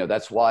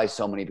 that's why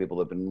so many people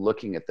have been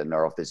looking at the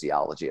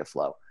neurophysiology of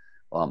flow.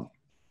 And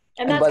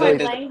that's why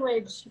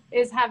language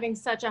is having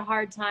such a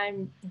hard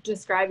time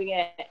describing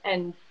it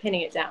and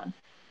pinning it down,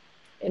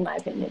 in my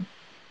opinion.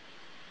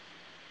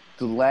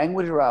 The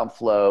language around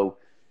flow,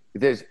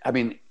 this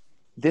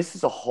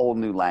is a whole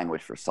new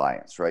language for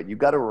science, right? You've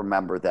got to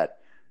remember that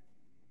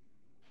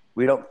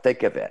we don't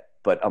think of it,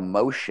 but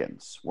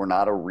emotions were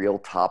not a real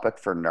topic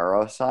for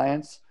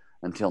neuroscience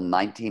until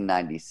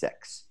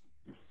 1996.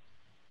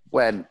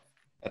 When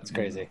that's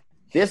crazy.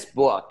 This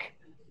book,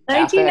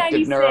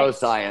 Affective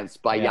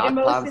Neuroscience by Yacht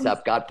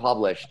Concept, got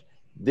published.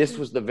 this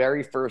was the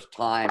very first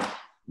time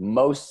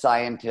most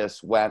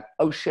scientists went,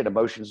 oh shit,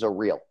 emotions are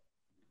real.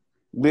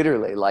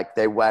 Literally, like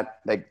they went,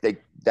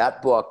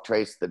 that book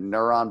traced the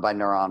neuron by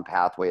neuron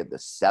pathway of the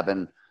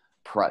 7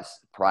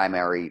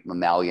 primary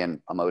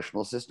mammalian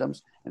emotional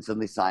systems. And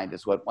suddenly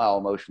scientists went, wow,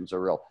 emotions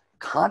are real.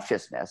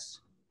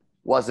 Consciousness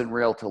wasn't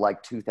real till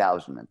like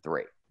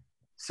 2003.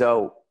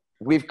 So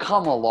we've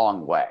come a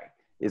long way,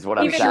 is what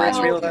I'm saying. Sure it's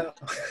real though?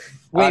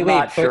 I'm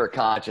not sure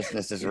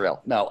consciousness is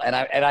real. No, and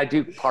I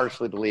do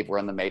partially believe we're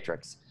in the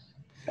Matrix.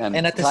 And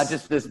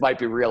consciousness might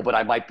be real, but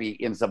I might be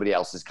in somebody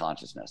else's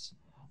consciousness.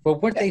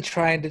 But weren't they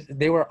trying to,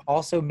 they were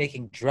also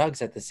making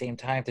drugs at the same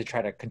time to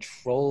try to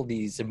control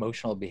these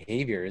emotional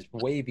behaviors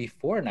way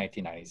before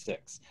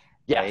 1996.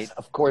 Yes, right?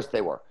 Of course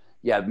they were.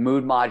 Yeah,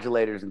 mood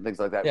modulators and things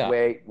like that. Yeah.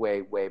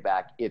 Way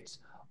back. It's,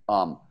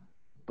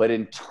 but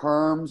in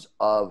terms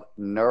of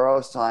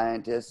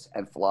neuroscientists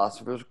and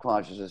philosophers of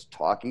consciousness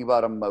talking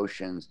about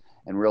emotions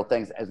and real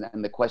things,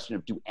 and the question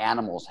of do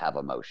animals have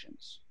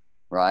emotions,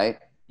 right?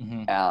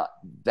 Mm-hmm.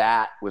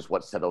 That was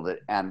what settled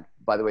it. And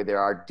by the way, there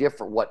are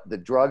different, what the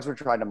drugs were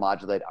trying to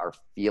modulate are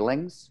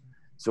feelings.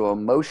 So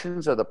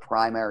emotions are the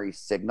primary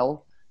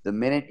signal. The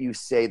minute you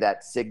say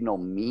that signal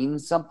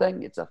means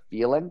something, it's a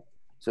feeling.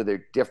 So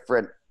they're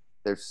different.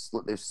 There's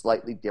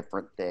slightly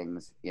different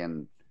things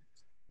in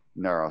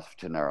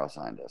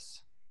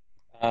neuroscientists.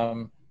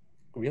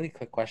 Really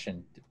quick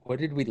question. What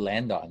did we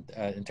land on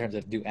in terms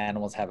of do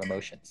animals have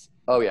emotions?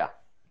 Oh yeah.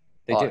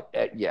 They do.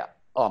 Yeah.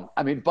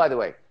 I mean, by the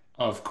way,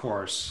 of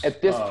course.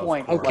 At this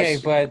point, okay,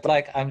 but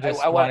like I'm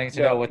just wanting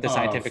to know what the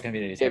scientific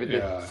community is.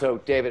 David, so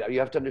David, you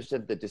have to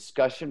understand the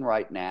discussion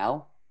right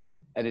now,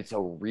 and it's a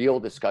real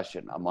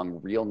discussion among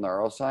real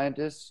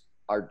neuroscientists.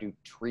 Do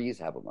trees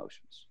have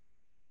emotions?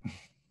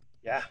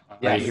 Yeah.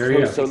 I hear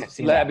you. So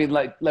let me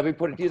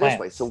put it to you this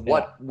way. So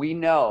what we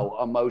know,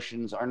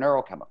 emotions are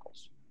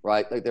neurochemicals,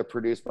 right? Like they're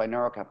produced by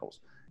neurochemicals.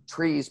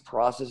 Trees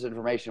process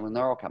information with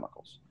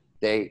neurochemicals.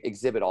 They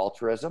exhibit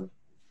altruism.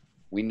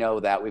 We know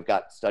that. We've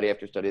got study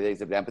after study. They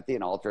exhibit empathy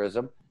and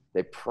altruism.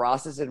 They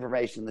process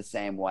information the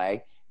same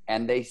way,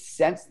 and they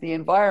sense the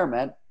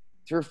environment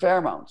through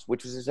pheromones,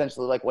 which is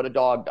essentially like what a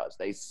dog does.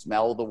 They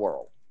smell the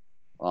world.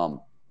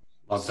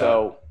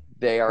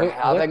 They are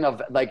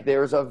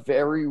there's a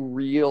very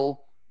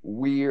real,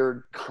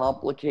 weird,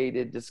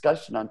 complicated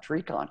discussion on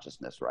tree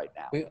consciousness right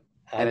now.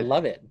 I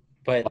love it.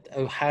 But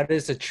how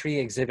does a tree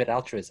exhibit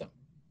altruism?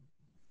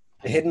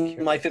 The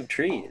hidden life of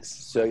trees.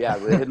 So yeah,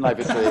 the hidden life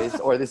of trees,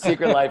 or the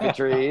secret life of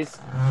trees.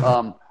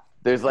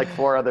 There's like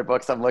 4 other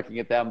books. I'm looking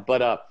at them.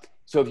 But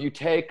so if you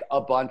take a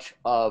bunch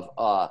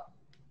of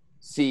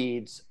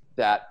seeds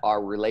that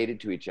are related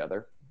to each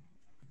other,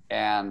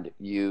 and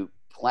you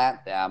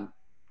plant them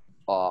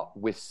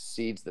with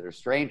seeds that are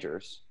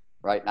strangers,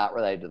 right, not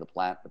related to the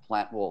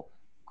plant will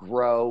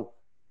grow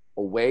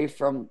away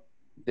from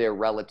their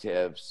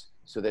relatives,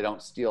 so they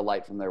don't steal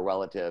light from their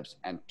relatives,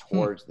 and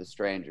towards the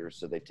strangers,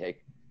 so they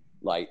take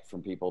light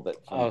from people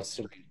that plants.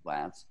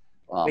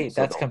 Wait,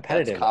 that's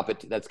competitive.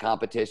 That's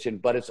competition,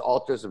 but it's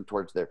altruism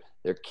towards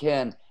their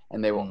kin,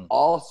 and they will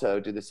also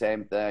do the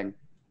same thing.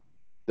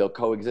 They'll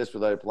coexist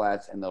with other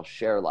plants, and they'll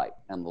share light,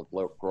 and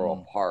they'll grow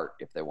apart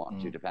if they want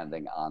to,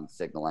 depending on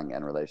signaling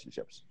and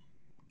relationships.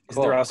 Is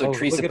there also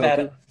tree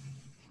seppuku?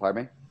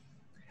 Pardon me?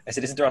 I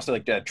said, isn't there also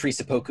like a tree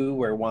seppuku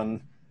where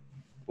one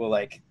will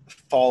like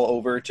fall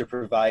over to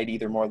provide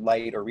either more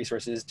light or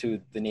resources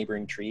to the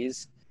neighboring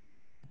trees?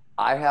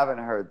 I haven't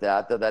heard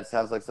that, though. That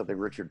sounds like something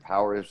Richard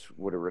Powers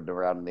would have written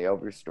around in the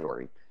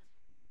Overstory.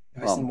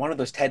 I was in one of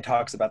those TED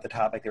Talks about the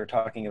topic. They were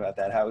talking about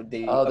that, how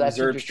they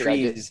observed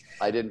trees.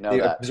 I didn't know they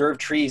that. Observed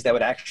trees that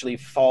would actually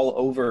fall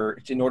over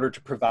in order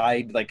to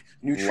provide like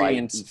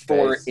nutrients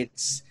for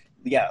its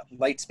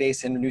light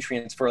space and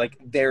nutrients for like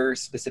their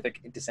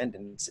specific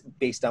descendants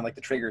based on like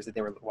the triggers that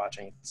they were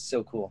watching. It's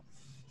so cool.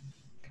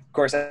 Of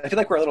course, I feel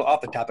like we're a little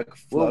off the topic.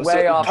 We're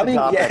way off the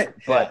topic,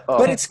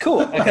 but it's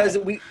cool because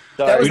we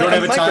don't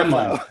have a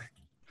timeline.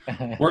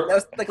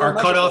 Our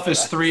cutoff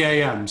is 3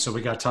 a.m., so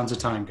we got tons of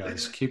time,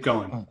 guys. Keep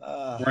going.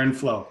 We're in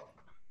flow.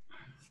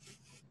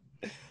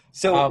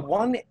 So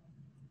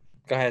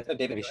go ahead,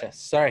 David.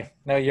 Sorry,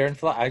 no, you're in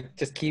flow. I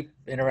just keep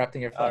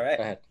interrupting your flow. All right.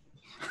 Go ahead.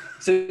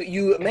 So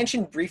you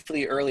mentioned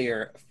briefly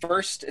earlier,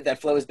 first, that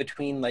flow is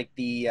between like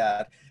the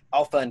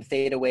alpha and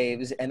theta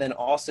waves, and then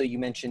also you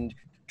mentioned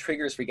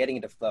triggers for getting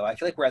into flow. I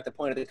feel like we're at the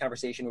point of the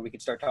conversation where we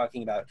could start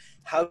talking about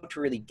how to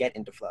really get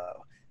into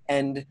flow.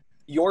 And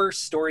your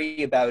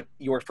story about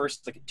your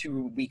first like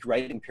 2-week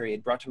writing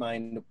period brought to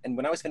mind, and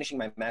when I was finishing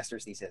my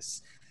master's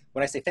thesis,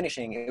 when I say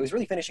finishing, it was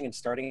really finishing and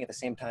starting at the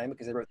same time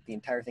because I wrote the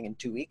entire thing in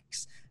 2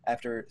 weeks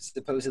after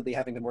supposedly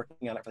having been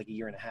working on it for like 1.5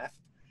 years.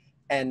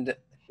 And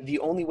the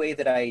only way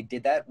that I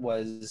did that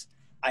was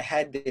I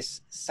had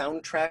this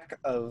soundtrack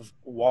of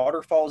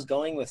waterfalls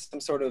going with some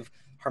sort of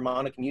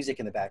harmonic music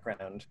in the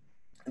background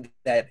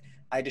that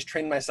I just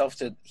trained myself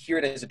to hear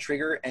it as a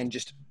trigger and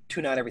just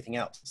tune out everything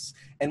else.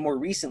 And more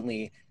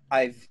recently,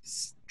 I've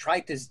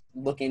tried to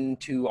look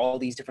into all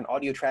these different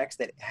audio tracks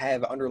that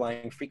have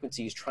underlying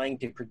frequencies trying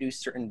to produce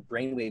certain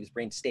brain waves,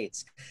 brain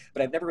states,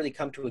 but I've never really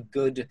come to a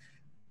good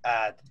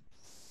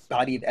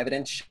body of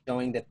evidence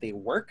showing that they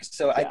work.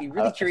 So I'd be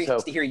really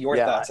curious to hear your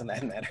thoughts on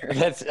that matter.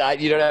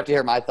 You don't have to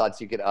hear my thoughts.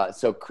 You could.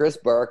 So Chris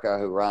Burka,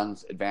 who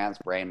runs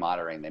Advanced Brain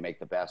Monitoring, they make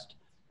the best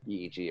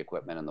EEG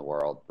equipment in the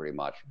world, pretty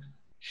much.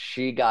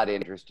 She got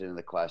interested in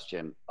the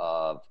question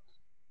of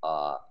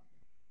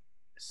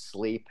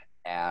sleep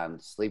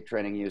and sleep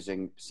training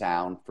using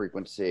sound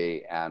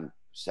frequency and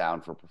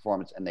sound for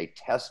performance. And they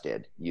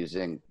tested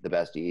using the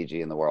best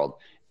EEG in the world,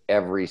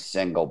 every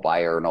single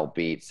binaural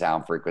beat,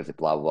 sound frequency,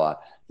 blah, blah, blah.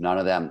 None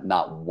of them,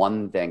 not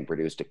one thing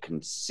produced a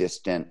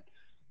consistent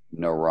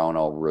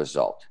neuronal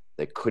result.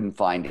 They couldn't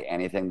find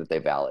anything that they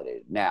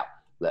validated. Now,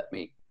 let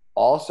me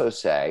also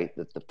say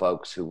that the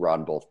folks who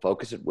run both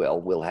Focus at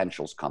Will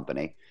Henschel's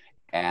company,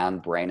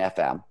 and Brain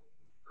FM,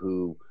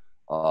 who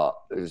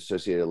is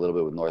associated a little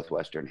bit with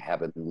Northwestern, have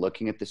been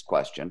looking at this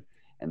question,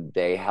 and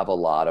they have a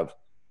lot of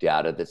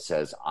data that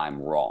says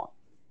I'm wrong,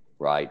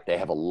 right? They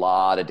have a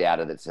lot of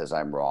data that says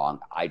I'm wrong.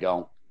 I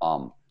don't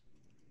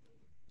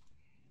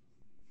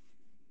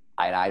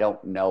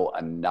know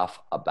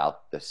enough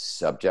about the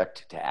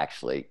subject to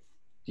actually,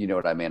 you know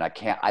what I mean? I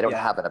don't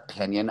have an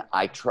opinion.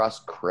 I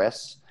trust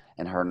Chris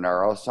and her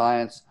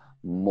neuroscience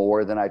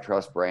more than I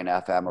trust Brain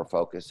FM or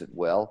Focus at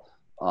Will.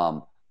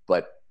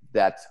 But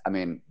that's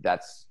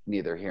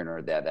neither here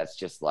nor there. That's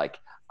just like,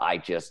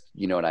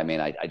 you know what I mean?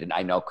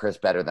 I know Chris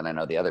better than I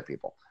know the other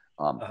people.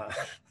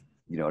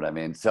 You know what I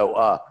mean?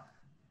 So,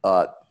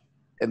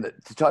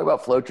 to talk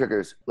about flow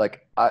triggers,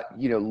 like, I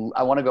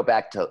want to go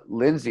back to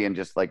Lynsey and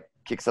just like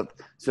kick something.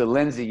 So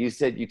Lynsey, you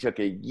said you took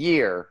a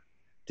year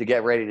to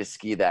get ready to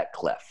ski that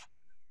cliff.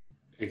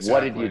 Exactly.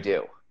 What did you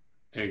do?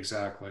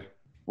 Exactly.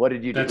 What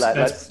did you do?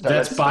 That's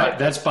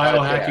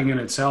biohacking in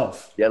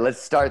itself. Yeah,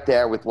 let's start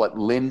there with what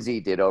Lynsey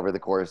did over the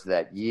course of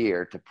that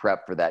year to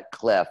prep for that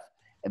cliff,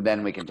 and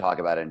then we can talk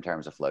about it in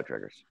terms of flow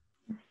triggers.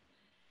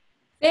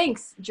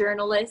 Thanks,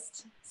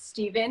 journalist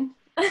Steven.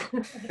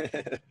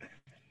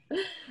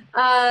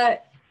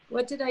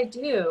 What did I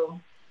do?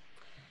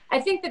 I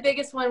think the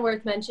biggest one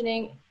worth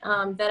mentioning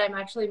that I'm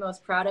actually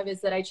most proud of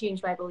is that I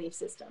changed my belief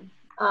system.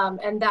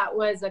 And that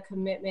was a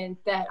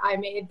commitment that I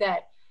made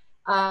that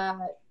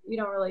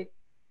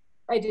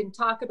I didn't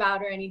talk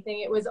about or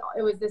anything. It was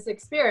this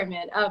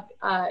experiment of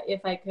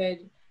if I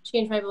could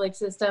change my belief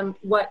system,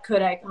 what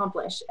could I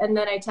accomplish? And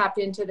then I tapped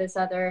into this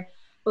other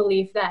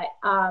belief that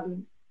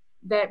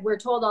that we're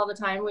told all the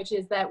time, which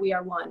is that we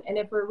are one. And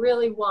if we're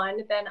really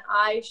one, then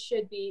I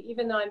should be,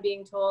 even though I'm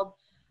being told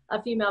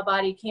a female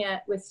body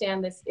can't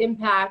withstand this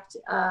impact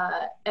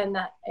and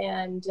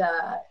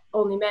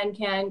only men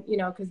can,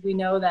 because we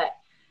know that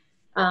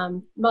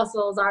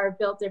muscles are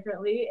built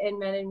differently in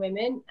men and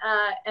women.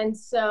 And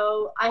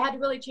so I had to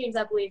really change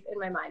that belief in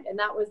my mind. And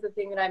that was the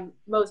thing that I'm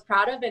most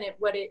proud of. And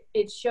what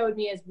it showed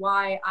me is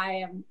why I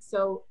am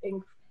so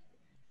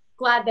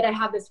glad that I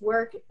have this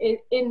work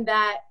in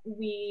that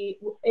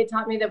it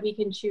taught me that we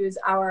can choose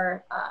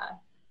our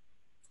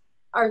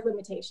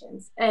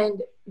limitations.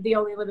 And the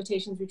only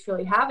limitations we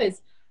truly have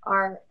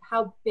are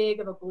how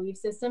big of a belief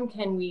system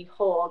can we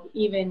hold,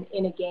 even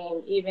in a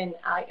game, even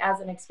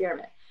as an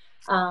experiment.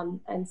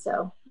 And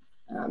so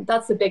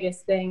that's the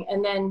biggest thing.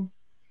 And then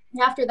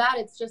after that,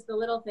 it's just the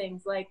little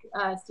things like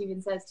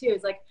Steven says too,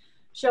 is like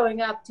showing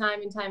up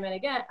time and time and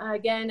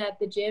again at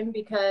the gym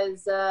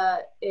because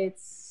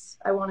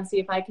I want to see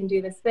if I can do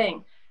this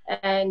thing,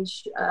 and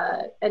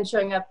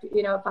showing up,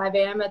 at 5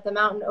 a.m. at the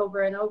mountain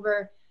over and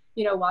over,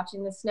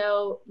 watching the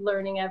snow,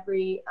 learning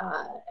every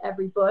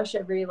bush,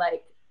 every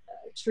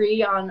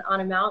tree on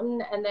a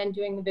mountain, and then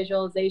doing the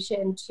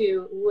visualization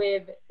to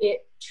live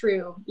it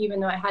true, even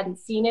though I hadn't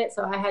seen it.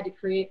 So I had to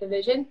create the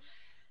vision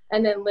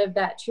and then live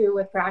that true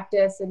with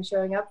practice and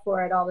showing up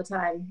for it all the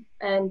time.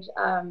 And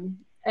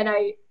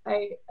I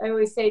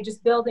always say,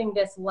 just building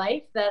this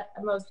life that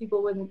most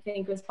people wouldn't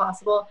think was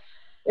possible.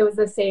 It was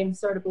the same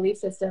sort of belief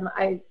system.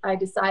 I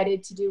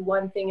decided to do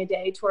one thing a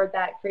day toward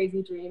that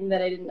crazy dream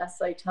that I didn't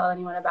necessarily tell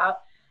anyone about.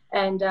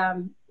 And,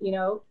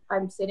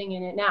 I'm sitting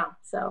in it now.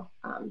 So,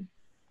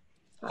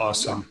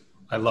 awesome. Yeah.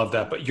 I love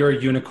that. But you're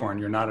a unicorn.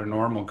 You're not a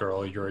normal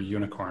girl. You're a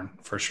unicorn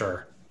for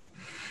sure.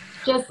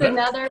 Just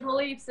another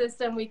belief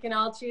system we can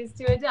all choose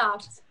to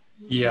adopt.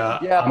 Yeah.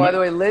 Yeah. By the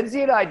way,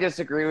 Lynsey and I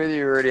disagree with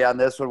you, Rudy, on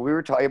this one. We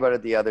were talking about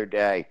it the other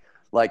day.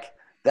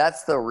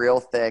 That's the real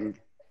thing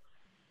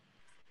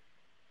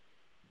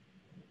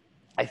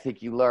I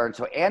think you learn.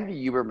 So Andrew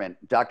Huberman,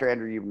 Dr.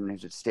 Andrew Huberman,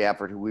 who's at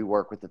Stanford, who we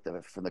work with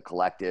from the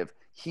collective,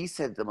 he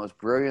said the most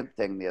brilliant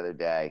thing the other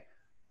day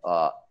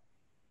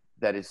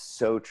that is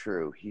so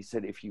true. He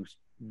said, if you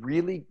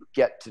really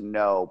get to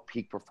know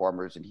peak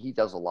performers, and he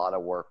does a lot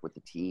of work with the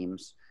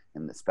teams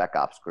and the spec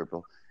ops group,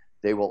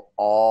 they will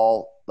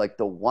all,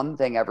 the one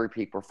thing every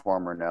peak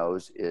performer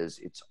knows is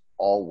it's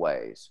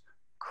always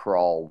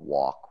crawl,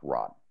 walk,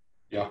 run.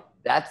 Yeah.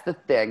 That's the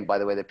thing, by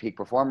the way, that peak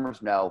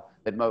performers know,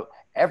 that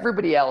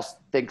everybody else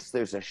thinks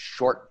there's a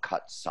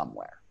shortcut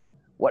somewhere.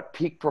 What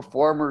peak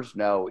performers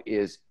know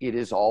is it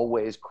is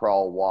always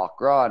crawl, walk,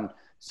 run.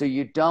 So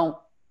you don't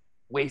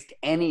waste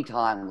any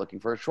time looking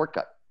for a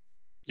shortcut.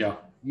 Yeah.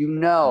 You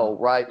know,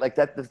 right? Like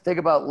that, the thing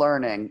about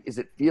learning is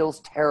it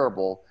feels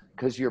terrible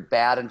because you're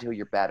bad until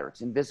you're better.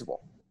 It's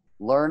invisible.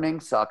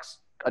 Learning sucks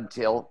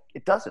until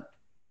it doesn't.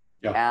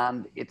 Yeah.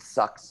 And it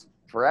sucks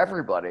for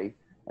everybody.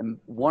 And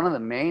one of the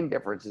main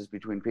differences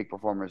between peak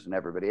performers and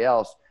everybody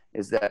else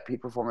is that peak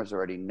performers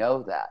already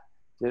know that.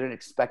 They don't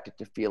expect it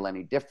to feel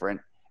any different.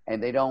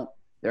 And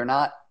they're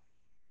not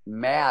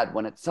mad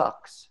when it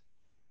sucks.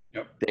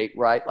 Yep.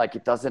 Right? Like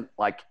it doesn't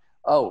like,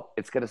 oh,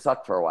 it's going to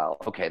suck for a while.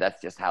 Okay. That's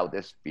just how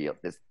this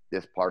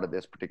part of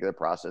this particular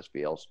process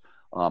feels.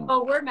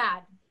 Oh, we're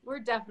mad. We're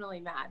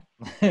definitely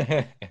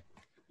mad.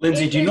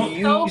 Lynsey, do you know?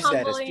 So use that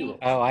as humbling. fuel.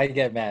 Oh, I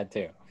get mad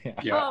too.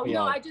 Yeah. Oh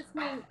no,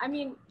 I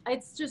mean,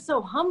 it's just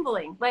so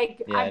humbling.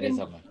 Like Yeah, it is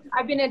humbling.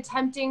 I've been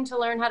attempting to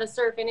learn how to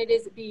surf, and it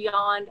is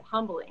beyond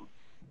humbling.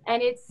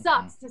 And it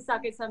sucks to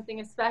suck at something,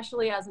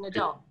 especially as an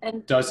adult.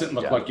 And Doesn't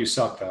look like you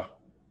suck though.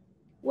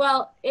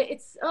 well,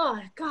 it's oh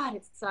god,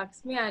 it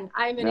sucks, man.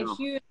 I'm in a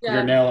huge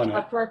You're nailing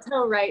it.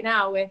 plateau right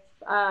now with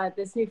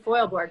this new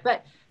foil board.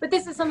 But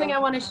this is something I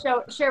want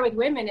to share with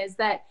women is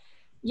that.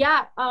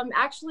 Yeah,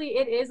 actually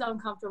it is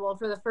uncomfortable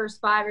for the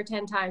first 5 or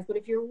 10 times, but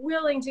if you're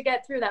willing to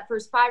get through that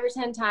first 5 or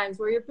 10 times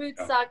where your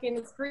boots suck and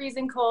it's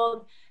freezing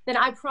cold, then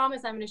I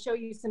promise I'm going to show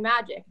you some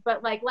magic,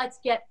 but like, let's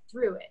get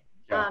through it.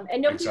 Yeah,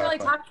 and nobody really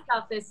exactly. talks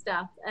about this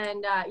stuff,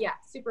 and yeah,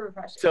 super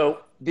refreshing. So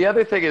the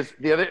other thing is,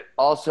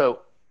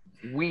 also,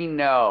 we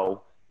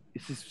know,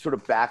 this is sort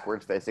of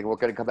backwards facing. We're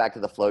going to come back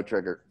to the flow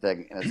trigger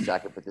thing in a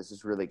second, but this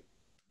is really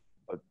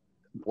an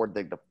important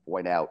thing to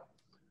point out.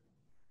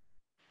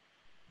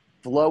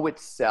 Flow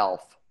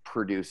itself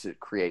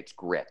creates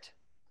grit.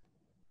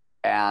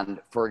 And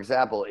for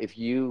example, if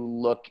you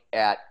look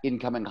at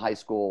incoming high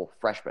school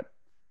freshmen,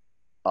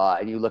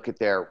 and you look at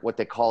what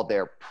they call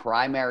their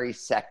primary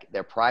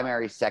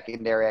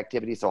secondary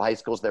activity. So high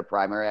school's their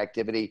primary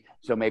activity.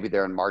 So maybe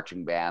they're in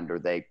marching band or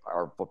they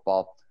are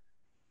football.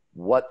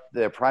 What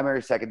their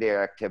primary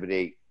secondary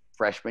activity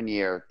freshman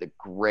year, the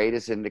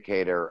greatest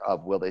indicator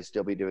of will they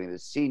still be doing it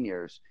as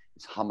seniors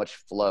is how much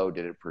flow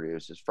did it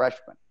produce as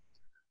freshmen.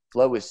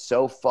 Flow is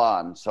so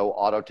fun, so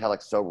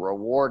autotelic, so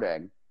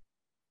rewarding.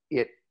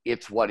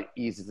 It's what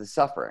eases the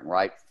suffering,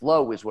 right?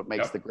 Flow is what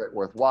makes the grit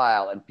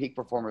worthwhile, and peak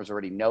performers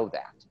already know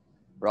that,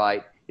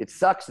 right? It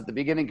sucks at the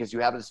beginning because you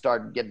haven't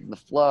started getting the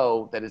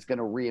flow that is going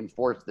to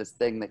reinforce this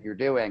thing that you're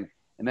doing,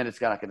 and then it's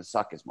not going to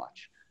suck as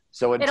much.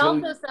 So it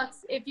also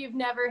sucks if you've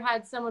never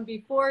had someone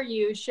before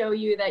you show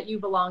you that you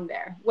belong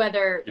there,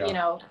 whether, you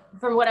know,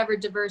 from whatever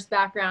diverse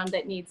background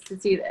that needs to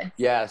see this.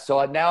 Yeah.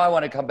 So now I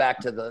want to come back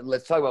to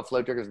let's talk about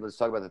flow triggers. Let's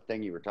talk about the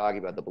thing you were talking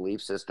about, the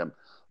belief system.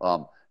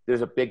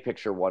 There's a big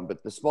picture one,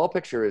 but the small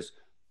picture is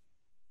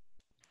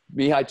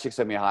Mihai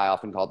Csikszentmihalyi,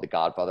 often called the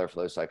godfather of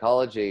flow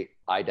psychology,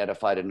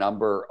 identified a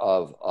number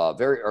of,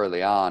 very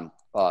early on,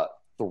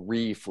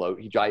 3 flow.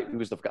 He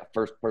was the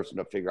first person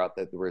to figure out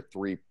that there were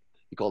 3,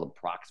 he called them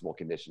proximal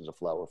conditions of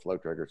flow or flow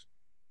triggers.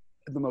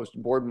 And the most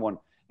important one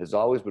has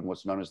always been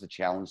what's known as the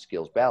challenge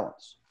skills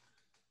balance.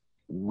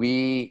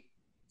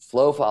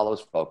 Flow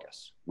follows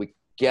focus. We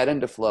get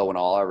into flow when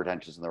all our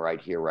attention is in the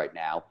right here, right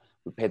now.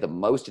 We pay the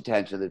most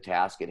attention to the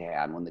task at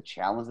hand when the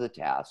challenge of the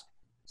task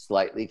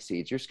slightly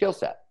exceeds your skill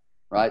set,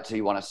 right? So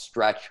you want to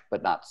stretch,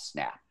 but not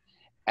snap.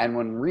 And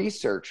when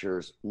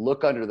researchers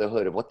look under the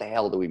hood of what the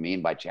hell do we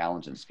mean by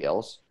challenge and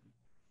skills,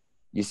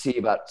 you see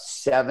about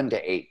 7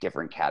 to 8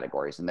 different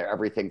categories. And they're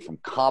everything from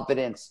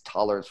confidence,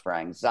 tolerance for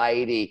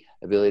anxiety,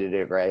 ability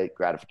to get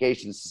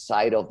gratification,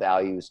 societal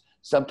values,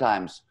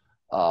 sometimes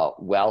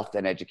wealth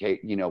and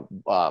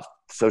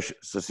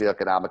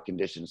socioeconomic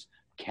conditions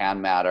can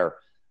matter.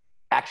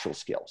 Actual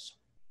skills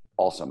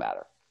also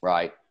matter,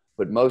 right?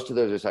 But most of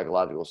those are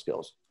psychological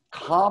skills.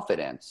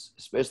 Confidence,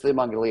 especially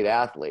among elite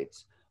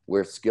athletes,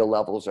 where skill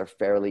levels are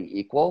fairly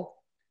equal,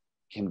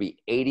 can be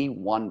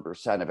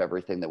 81% of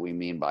everything that we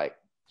mean by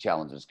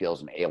challenge and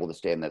skills and able to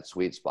stay in that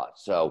sweet spot.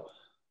 So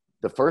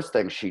the first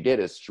thing she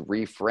did is to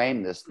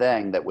reframe this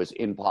thing that was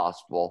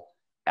impossible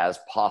as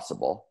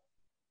possible,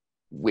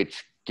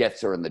 which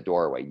gets her in the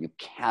doorway. You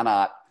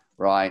cannot,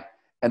 right?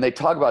 And they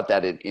talk about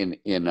that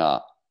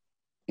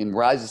in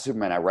Rise of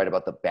Superman. I write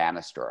about the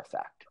banister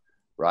effect,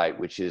 right?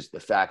 Which is the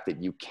fact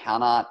that you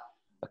cannot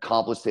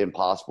accomplish the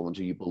impossible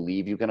until you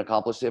believe you can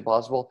accomplish the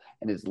impossible.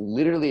 And it's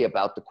literally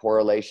about the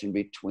correlation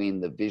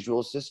between the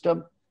visual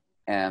system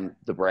and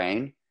the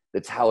brain.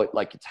 It's how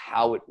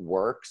it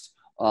works.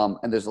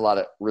 And there's a lot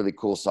of really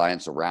cool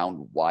science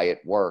around why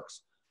it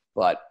works.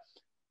 But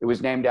it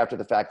was named after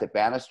the fact that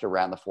Bannister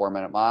ran the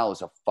 4-minute mile. It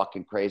was a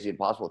fucking crazy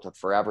impossible. It took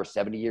forever,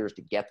 70 years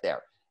to get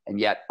there.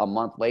 And yet a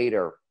month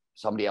later,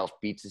 somebody else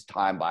beats his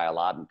time by a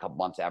lot. And a couple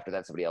months after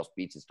that, somebody else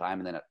beats his time.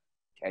 And then a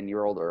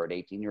 10-year-old or an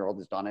 18-year-old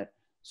has done it.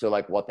 So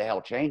like, what the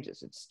hell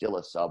changes? It's still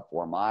a sub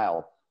 4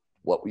 mile.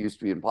 What used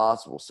to be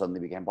impossible suddenly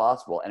became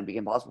possible, and it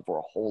became possible for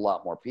a whole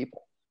lot more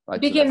people. Right?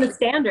 It became the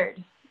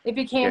standard. It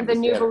became the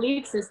new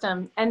belief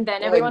system, and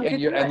then everyone could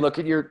do it. And look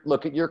at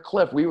your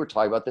cliff. We were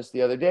talking about this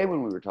the other day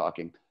when we were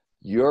talking.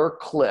 Your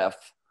cliff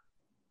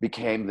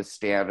became the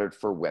standard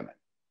for women,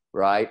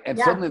 right? And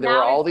suddenly there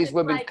were all these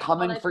women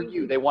coming for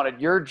you. They wanted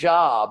your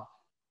job.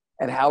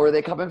 And how were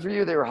they coming for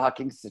you? They were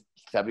hucking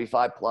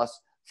 75 plus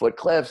foot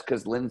cliffs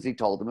because Lynsey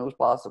told them it was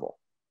possible.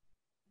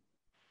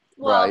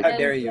 Well, right? How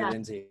dare you,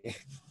 Lynsey?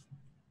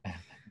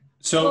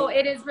 So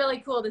it is really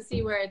cool to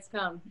see where it's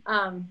come.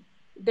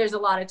 There's a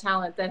lot of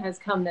talent that has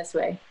come this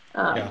way,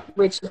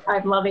 which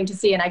I'm loving to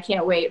see. And I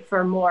can't wait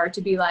for more to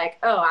be like,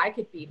 oh, I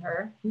could beat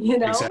her, you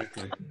know?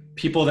 Exactly.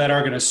 People that are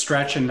going to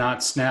stretch and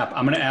not snap.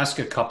 I'm going to ask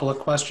a couple of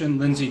questions.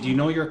 Lynsey, do you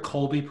know your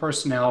Kolbe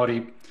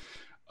personality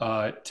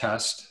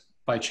test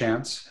by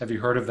chance? Have you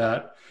heard of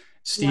that?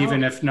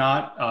 Steven, if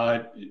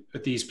not,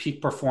 these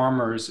peak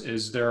performers,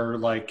 is there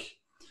like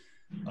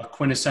a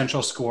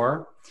quintessential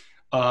score?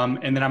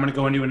 And then I'm going to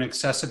go into an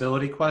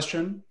accessibility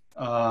question.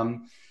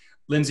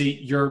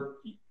 Lynsey,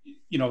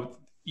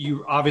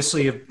 you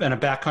obviously have been a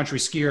backcountry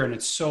skier, and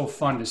it's so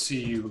fun to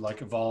see you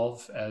like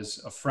evolve as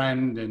a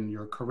friend in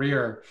your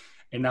career.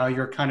 And now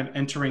you're kind of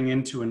entering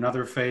into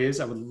another phase.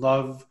 I would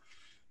love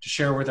to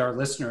share with our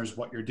listeners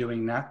what you're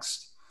doing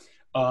next,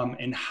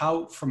 and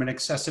how, from an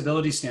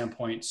accessibility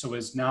standpoint, so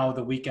as now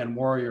the weekend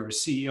warrior, a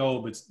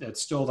CEO, but that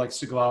still likes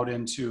to go out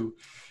into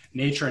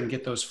nature and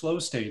get those flow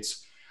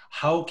states.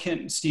 How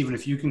can, Steven,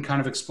 if you can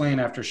kind of explain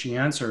after she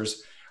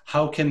answers,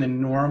 how can the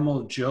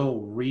normal Joe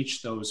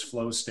reach those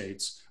flow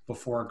states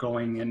before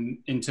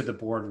going into the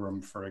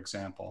boardroom, for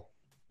example?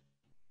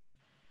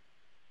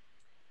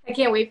 I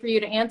can't wait for you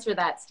to answer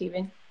that,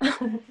 Steven.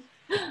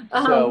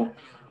 So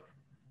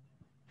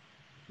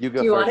you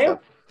go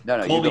first.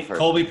 No, you go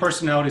first. Kolbe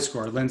personality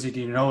score. Lynsey,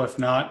 do you know? If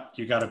not,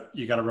 you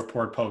gotta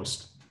report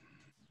post.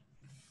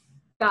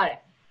 Got it.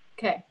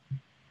 Okay.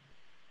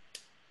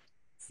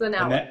 So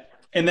now.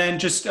 And then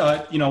just,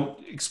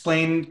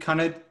 explain,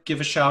 kind of give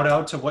a shout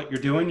out to what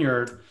you're doing.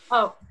 You're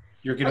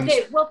getting.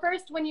 Okay. Well,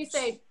 first, when you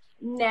say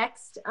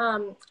next,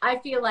 I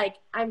feel like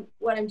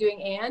what I'm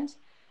doing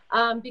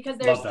because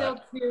there's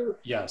still two.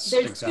 Yes,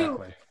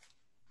 exactly.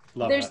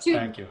 Love that.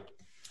 Thank you.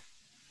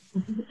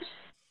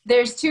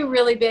 There's two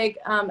really big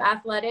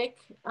athletic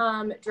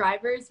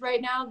drivers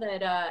right now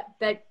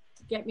that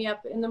get me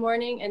up in the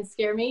morning and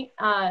scare me.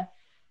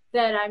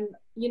 That I'm,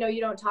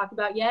 you don't talk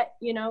about yet,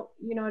 you know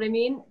what I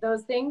mean?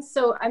 Those things.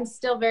 So I'm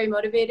still very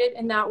motivated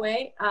in that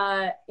way.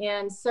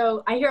 And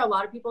so I hear a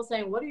lot of people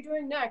saying, what are you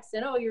doing next?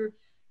 And, oh, you're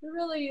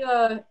really,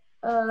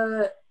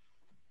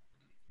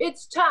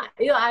 it's time.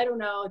 I don't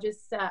know.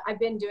 Just, I've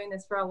been doing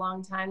this for a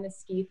long time, the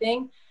ski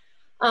thing.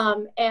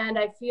 And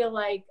I feel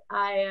like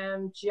I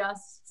am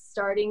just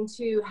starting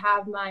to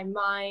have my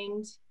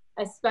mind,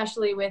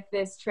 especially with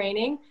this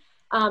training,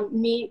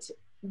 meet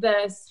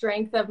the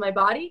strength of my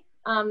body.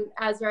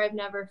 As where I've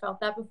never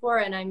felt that before,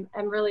 and I'm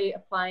really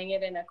applying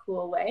it in a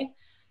cool way.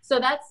 So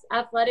that's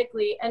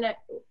athletically, and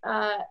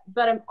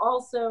but I'm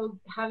also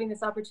having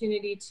this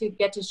opportunity to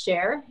get to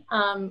share.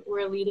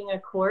 We're leading a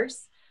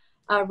course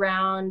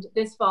around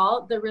this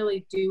fall, the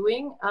really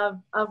doing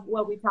of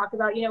what we talk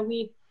about.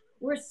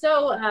 We're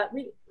so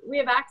we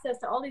have access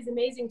to all these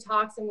amazing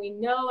talks, and we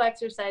know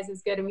exercise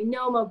is good, and we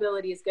know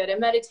mobility is good,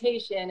 and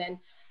meditation,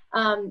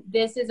 and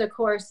this is a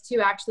course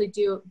to actually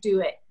do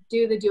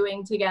the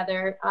doing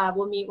together.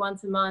 We'll meet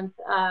once a month.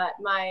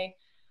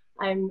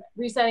 I'm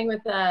resetting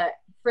with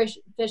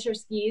Fisher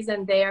Skis,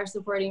 and they are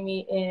supporting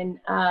me in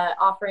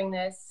offering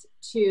this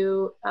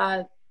to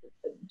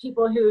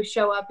people who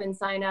show up and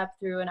sign up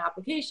through an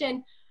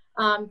application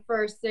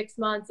for 6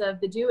 months of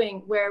the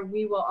doing, where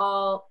we will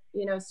all,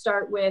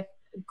 start with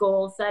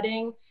goal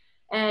setting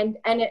and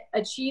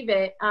achieve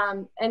it.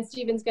 And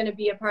Steven's going to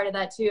be a part of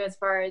that too, as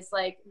far as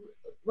like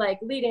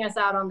leading us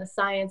out on the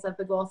science of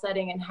the goal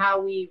setting and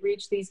how we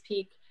reach these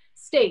peak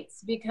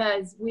states,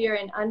 because we are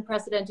in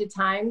unprecedented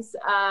times.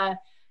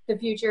 The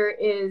future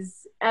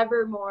is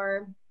ever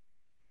more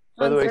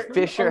By the way, uncertain.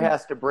 Fisher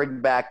has to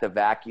bring back the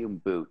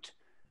vacuum boot.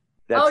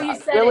 I'm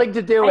said willing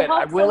to do it.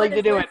 I'm willing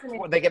to do it.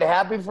 Listening. They can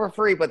have me for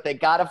free, but they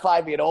got to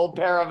find me an old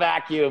pair of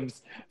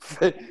vacuums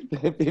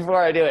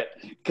before I do it,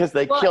 because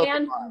they killed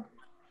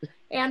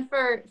and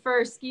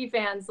for ski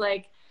fans,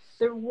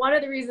 one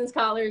of the reasons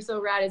Kotler is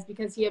so rad is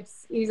because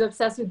he's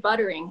obsessed with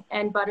buttering,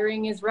 and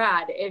buttering is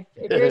rad. If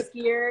you're a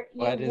skier,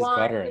 you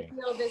want to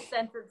feel this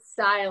sense of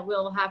style.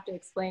 We'll have to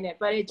explain it,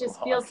 but it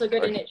just feels so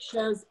good, and it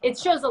shows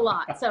a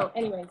lot. So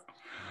anyways,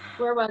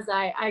 where was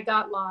I? I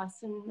got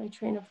lost in my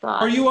train of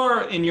thought. Or you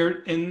are in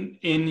your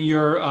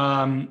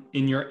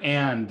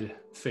and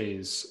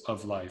phase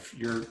of life.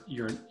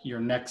 Your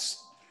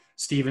next,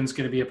 Steven's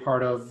going to be a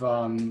part of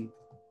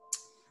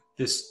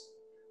this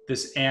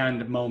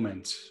and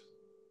moment.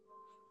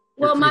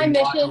 Well, my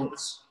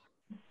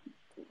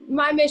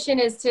mission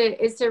is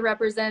to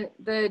represent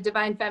the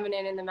divine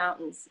feminine in the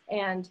mountains,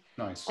 and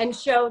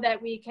show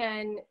that we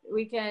can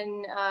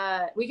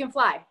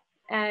fly,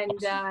 and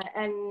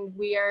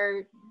we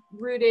are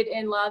rooted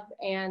in love,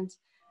 and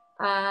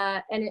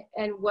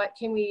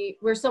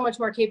we're so much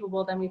more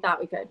capable than we thought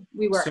we could.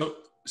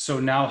 so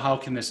now how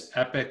can this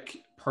epic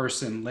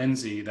person,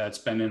 Lynsey, that's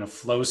been in a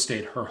flow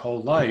state her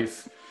whole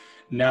life,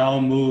 now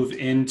move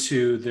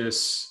into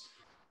this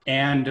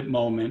and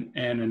moment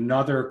and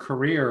another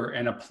career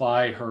and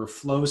apply her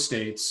flow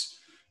states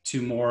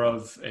to more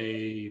of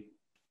a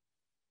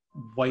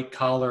white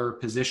collar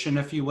position,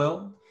 if you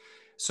will?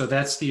 So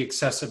that's the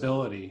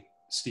accessibility,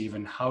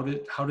 Stephen. How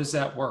does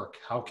that work?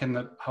 How can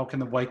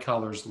the white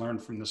collars learn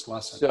from this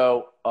lesson?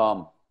 So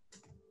I'm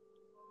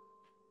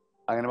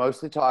going to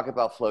mostly talk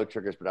about flow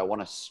triggers, but I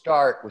want to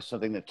start with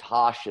something that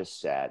Tasha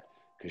said,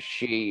 because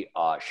she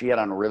had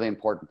on a really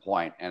important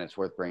point, and it's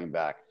worth bringing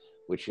back,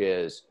 which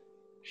is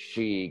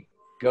she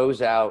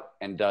goes out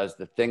and does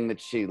the thing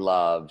that she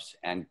loves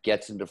and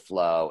gets into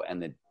flow,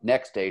 and the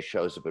next day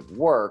shows up at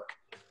work,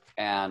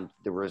 and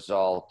the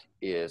result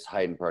is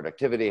heightened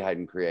productivity,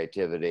 heightened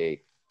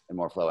creativity, and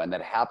more flow. And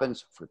that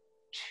happens for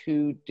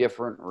two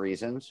different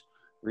reasons.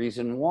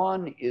 Reason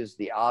one is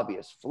the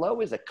obvious.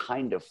 Flow is a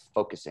kind of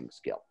focusing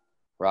skill,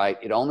 right?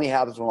 It only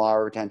happens when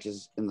our attention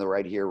is in the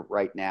right here,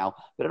 right now,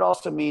 but it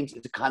also means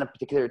it's a kind of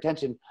particular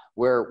attention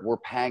where we're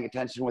paying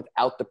attention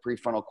without the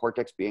prefrontal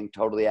cortex being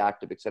totally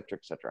active, et cetera,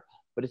 et cetera.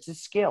 But it's a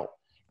skill.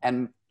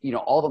 And, you know,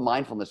 all the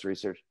mindfulness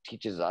research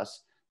teaches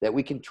us that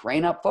we can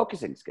train up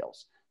focusing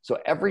skills. So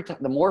every time,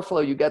 the more flow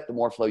you get, the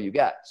more flow you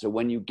get. So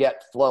when you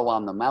get flow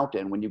on the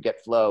mountain, when you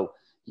get flow,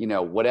 you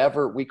know,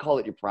 whatever, we call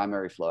it your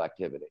primary flow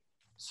activity.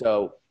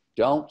 So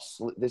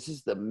this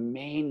is the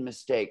main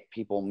mistake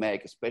people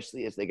make,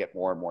 especially as they get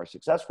more and more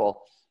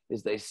successful,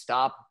 is they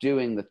stop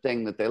doing the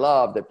thing that they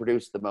love that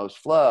produce the most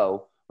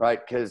flow,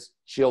 right? Because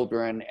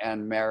children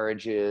and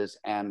marriages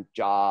and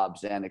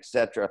jobs and et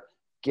cetera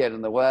get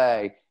in the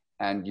way,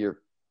 and you're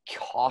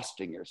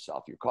costing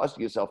yourself. You're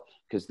costing yourself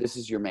because this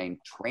is your main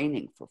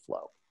training for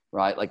flow,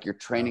 right? Like you're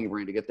training your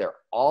brain to get there.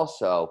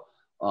 Also,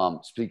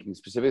 speaking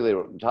specifically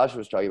what Natasha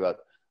was talking about,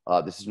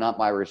 this is not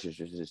my research,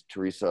 this is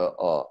Teresa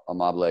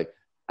Amable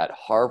at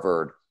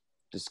Harvard,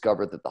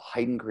 discovered that the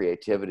heightened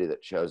creativity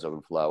that shows up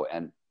in flow,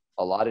 and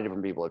a lot of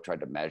different people have tried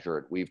to measure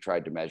it. We've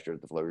tried to measure it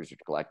at the Flow Research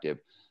Collective,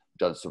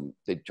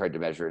 they tried to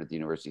measure it at the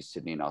University of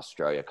Sydney in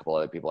Australia, a couple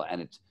other people,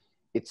 and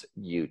it's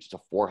huge. It's a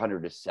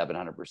 400 to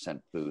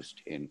 700%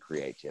 boost in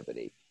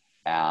creativity.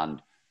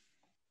 And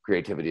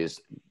creativity is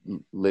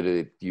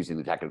literally, using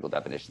the technical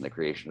definition, the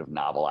creation of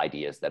novel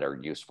ideas that are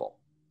useful.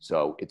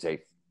 So it's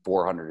a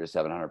 400 to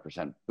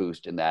 700%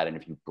 boost in that. And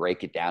if you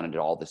break it down into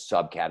all the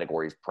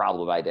subcategories,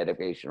 problem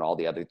identification, all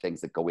the other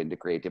things that go into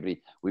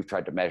creativity, we've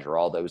tried to measure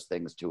all those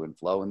things too in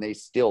flow, and they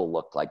still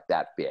look like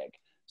that big.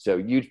 So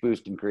huge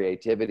boost in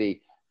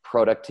creativity.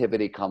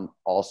 Productivity come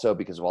also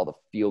because of all the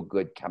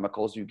feel-good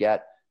chemicals you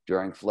get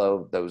during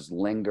flow. Those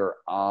linger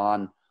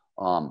on,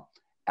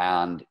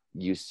 and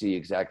you see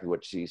exactly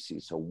what she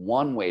sees. So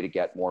one way to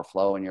get more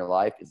flow in your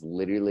life is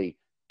literally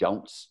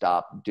don't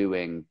stop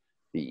doing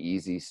the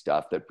easy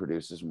stuff that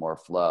produces more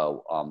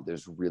flow.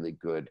 There's really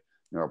good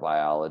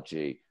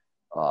neurobiology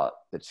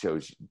that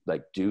shows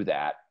like do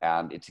that.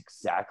 And it's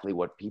exactly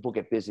what people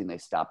get busy and they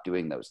stop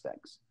doing those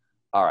things.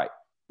 All right.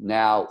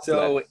 Now,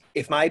 so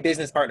if my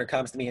business partner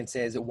comes to me and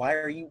says, "Why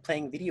are you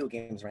playing video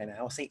games right now?"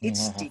 I'll say,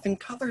 "It's Steven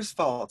Kotler's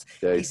fault.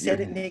 He said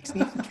it makes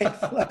me get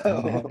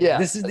flow." Yeah,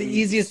 this is the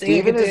easiest thing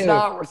I can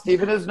do.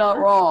 Steven is not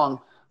wrong,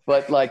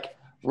 but like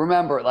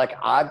remember, like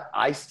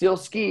I still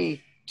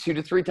ski 2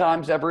 to 3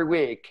 times every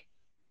week,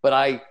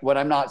 but when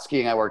I'm not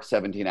skiing, I work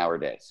 17-hour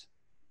days.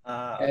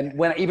 Okay.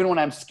 And even when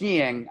I'm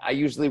skiing, I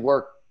usually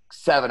work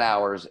 7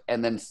 hours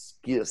and then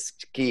ski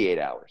 8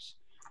 hours.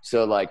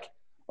 So like,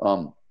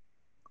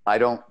 I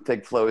don't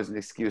think flow is an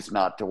excuse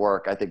not to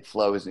work. I think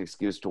flow is an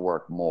excuse to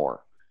work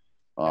more.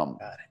 Got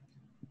it.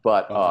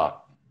 But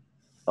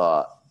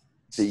so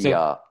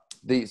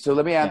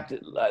let me ask.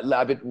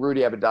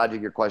 Rudy, I've been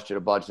dodging your question a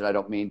bunch, and I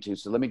don't mean to.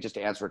 So let me just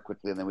answer it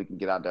quickly, and then we can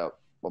get on to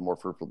a more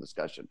fruitful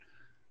discussion.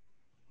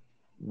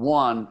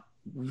 One,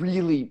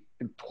 really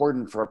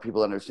important for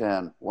people to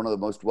understand, one of the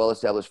most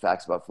well-established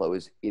facts about flow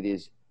is it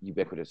is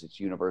ubiquitous. It's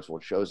universal.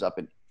 It shows up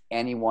in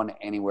anyone,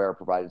 anywhere,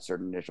 provided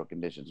certain initial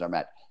conditions are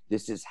met.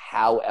 This is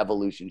how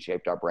evolution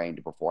shaped our brain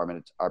to perform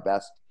at our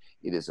best.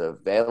 It is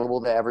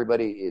available to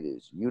everybody. It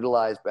is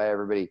utilized by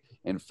everybody.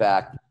 In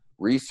fact,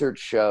 research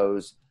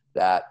shows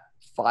that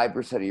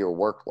 5% of your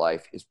work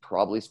life is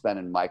probably spent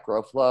in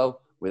microflow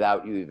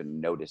without you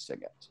even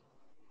noticing it.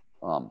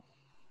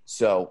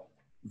 So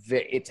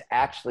it's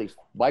actually,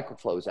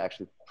 microflow is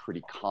actually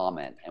pretty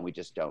common and we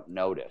just don't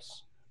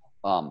notice.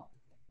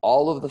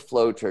 All of the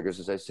flow triggers,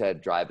 as I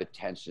said, drive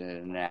attention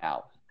in and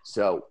out.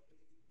 So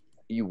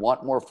you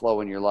want more flow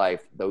in your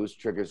life, those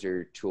triggers are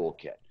your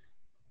toolkit.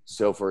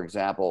 So for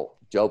example,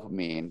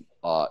 dopamine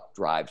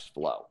drives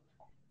flow.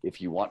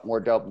 If you want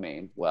more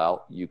dopamine,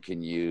 well, you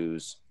can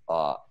use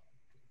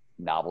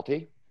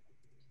novelty,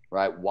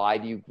 right?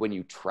 When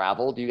you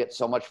travel, do you get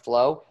so much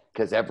flow?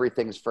 Because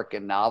everything's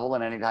freaking novel,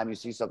 and anytime you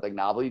see something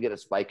novel, you get a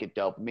spike at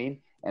dopamine,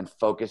 and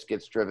focus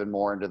gets driven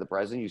more into the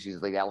present. You see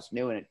something else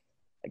new in it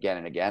again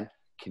and again.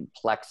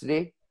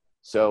 Complexity.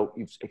 So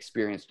you've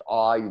experienced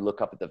awe. You look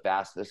up at the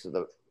vastness of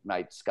the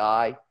night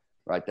sky,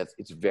 right?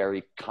 It's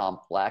very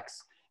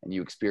complex. and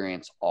you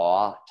experience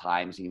awe,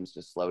 time seems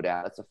to slow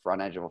down. That's the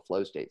front edge of a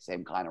flow state,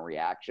 same kind of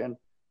reaction,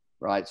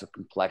 right? So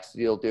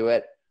complexity will do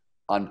it.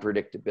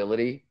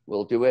 Unpredictability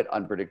will do it.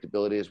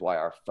 Unpredictability is why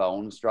our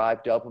phones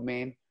drive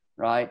dopamine,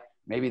 right?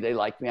 Maybe they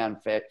liked me on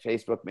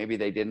Facebook, maybe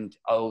they didn't.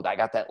 Oh, I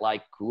got that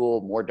like,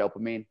 cool, more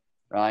dopamine,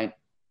 right?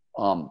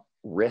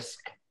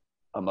 Risk,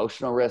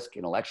 emotional risk,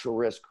 intellectual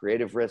risk,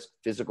 creative risk,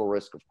 physical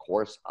risk, of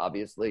course,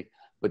 obviously,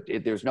 but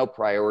there's no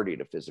priority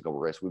to physical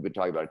risk. We've been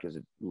talking about it because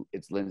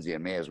it's Lynsey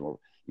and me as well.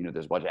 You know,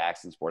 there's a bunch of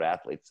accident sport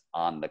athletes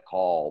on the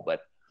call,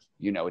 but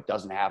you know, it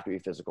doesn't have to be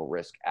physical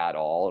risk at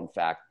all. In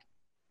fact,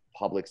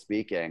 public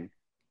speaking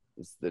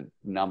is the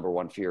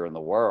 #1 fear in the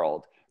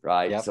world,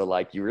 right? Yep. So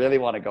like, you really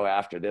want to go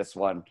after this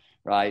one,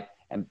 right?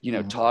 And, you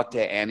know, talk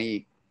to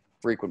any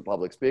frequent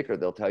public speaker.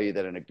 They'll tell you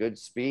that in a good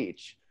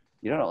speech,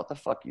 you don't know what the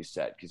fuck you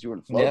said because you were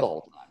in flow the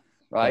whole time,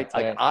 right?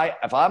 That's like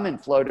if I'm in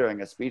flow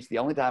during a speech, the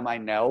only time I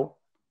know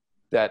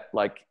that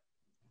like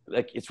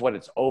it's when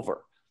it's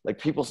over. Like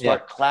people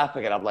start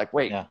clapping and I'm like,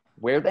 wait,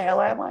 where the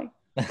hell am I?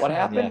 What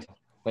happened?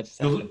 What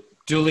just happened?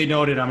 Duly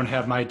noted. I'm going to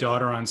have my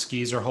daughter on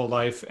skis her whole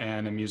life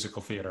and a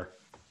musical theater.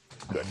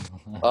 Good.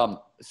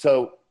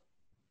 So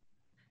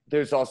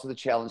there's also the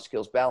challenge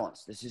skills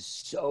balance. This is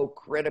so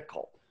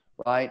critical,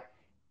 right?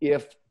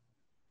 If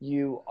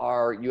you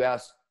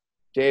asked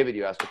David,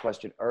 you asked a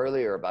question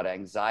earlier about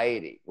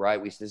anxiety,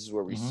 right? This is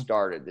where we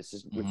started.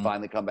 We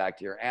finally come back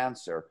to your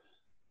answer,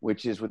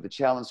 which is with the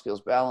challenge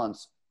skills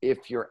balance.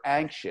 If you're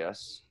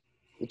anxious,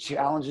 the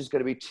challenge is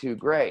going to be too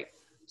great.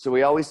 So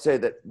we always say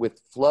that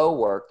with flow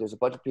work, there's a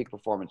bunch of peak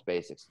performance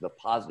basics, the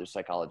positive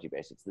psychology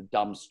basics, the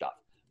dumb stuff,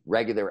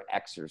 regular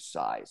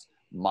exercise,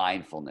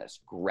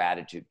 mindfulness,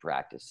 gratitude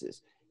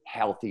practices,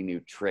 healthy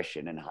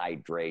nutrition and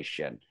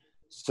hydration,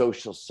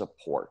 social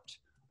support,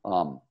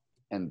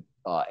 and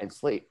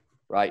sleep,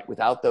 right?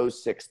 Without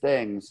those 6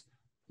 things,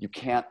 you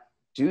can't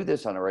do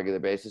this on a regular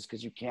basis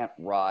because you can't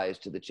rise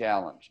to the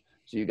challenge.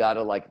 So you got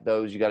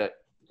to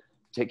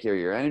take care of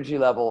your energy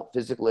level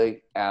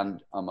physically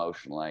and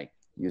emotionally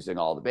using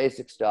all the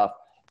basic stuff.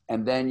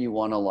 And then you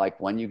want to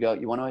when you go,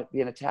 you want to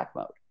be in attack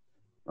mode,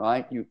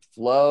 right? You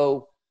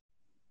flow.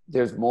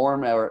 There's more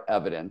and more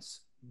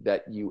evidence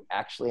that you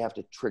actually have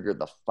to trigger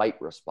the fight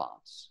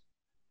response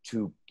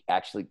to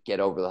actually get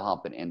over the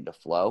hump and into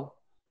flow.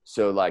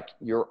 So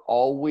you're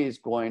always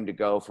going to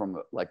go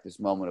from this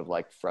moment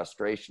of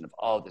frustration of,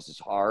 oh, this is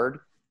hard,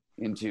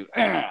 into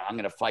I'm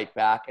going to fight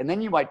back. And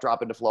then you might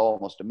drop into flow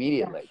almost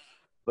immediately.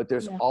 But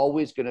there's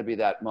always going to be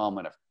that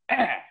moment of,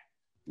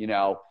 you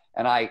know,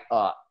 and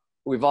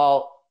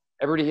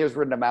everybody here has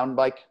ridden a mountain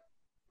bike?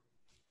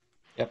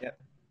 Yep.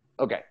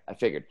 Okay, I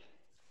figured.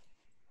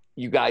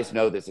 You guys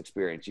know this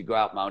experience. You go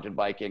out mountain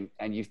biking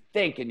and you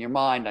think in your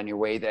mind on your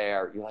way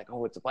there, you're like,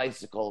 oh, it's a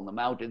bicycle in the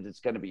mountains. It's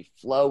going to be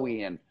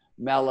flowy and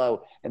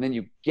mellow. And then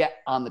you get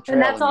on the trail.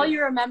 And that's all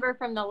you remember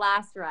from the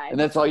last ride. And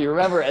that's all you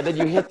remember. And then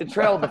you hit the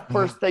trail. The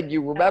first thing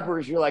you remember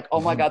is you're like,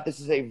 oh my God, this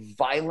is a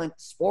violent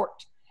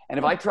sport. And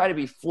if I try to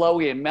be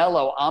flowy and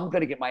mellow, I'm going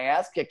to get my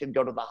ass kicked and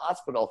go to the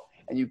hospital.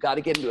 And you've got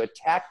to get into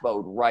attack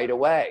mode right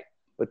away.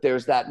 But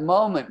there's that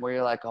moment where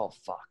you're like, oh,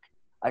 fuck,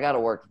 I got to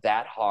work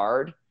that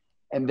hard.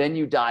 And then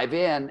you dive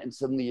in and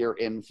suddenly you're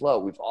in flow.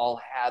 We've all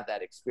had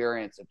that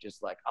experience of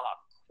just like, oh,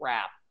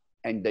 crap.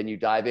 And then you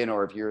dive in.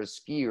 Or if you're a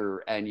skier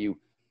and you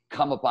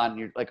come upon,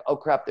 you're like, oh,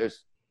 crap,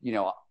 there's,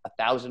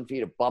 1,000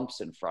 feet of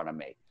bumps in front of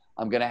me.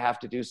 I'm going to have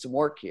to do some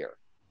work here,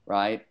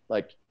 right?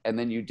 And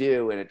then you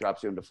do, and it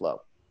drops you into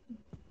flow.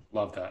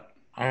 Love that.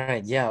 All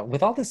right. Yeah.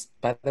 With all this,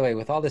 by the way,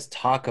 with all this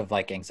talk of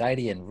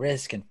anxiety and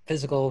risk and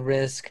physical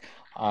risk,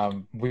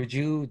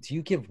 do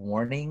you give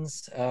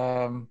warnings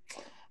when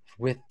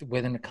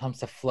it comes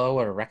to flow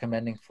or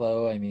recommending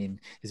flow? I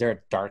mean, is there a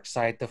dark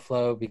side to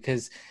flow?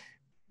 Because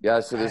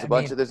so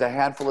there's a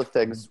handful of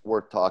things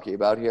worth talking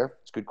about here.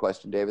 It's a good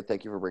question, David.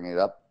 Thank you for bringing it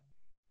up.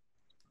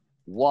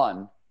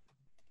 One,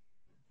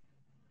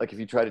 if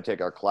you try to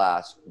take our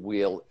class,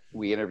 we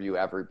interview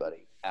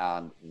everybody.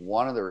 And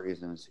one of the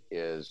reasons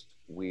is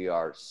we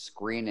are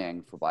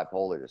screening for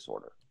bipolar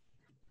disorder,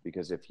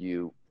 because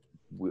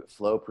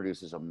flow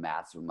produces a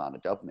massive amount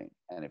of dopamine.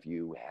 And if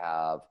you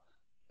have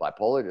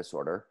bipolar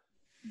disorder,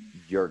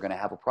 you're going to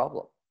have a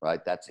problem,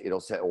 right? It'll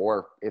say,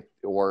 or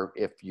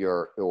if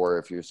you're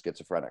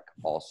schizophrenic,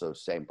 also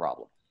same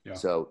problem. Yeah.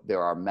 So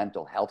there are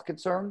mental health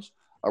concerns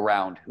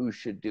around who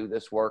should do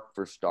this work,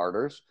 for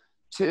starters.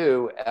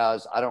 Two,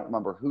 as I don't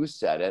remember who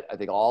said it, I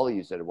think all of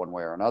you said it one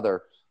way or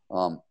another.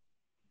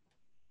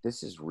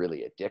 This is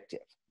really addictive,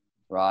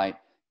 right?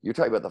 You're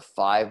talking about the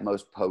 5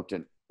 most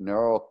potent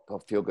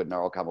feel-good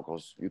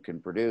neurochemicals you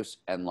can produce.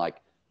 And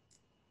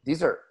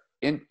these are,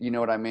 you know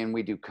what I mean?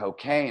 We do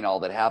cocaine. All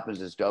that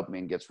happens is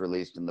dopamine gets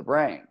released in the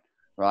brain,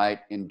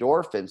 right?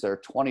 Endorphins, there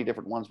are 20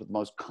 different ones, but the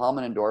most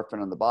common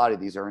endorphin in the body,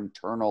 these are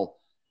internal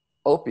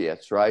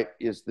opiates, right?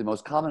 Is the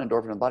most common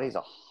endorphin in the body is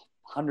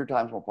 100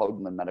 times more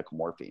potent than medical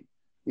morphine.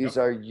 These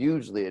are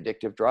hugely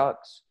addictive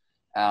drugs.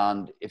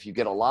 And if you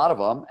get a lot of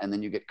them and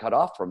then you get cut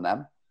off from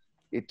them,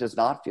 it does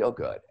not feel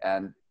good.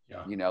 And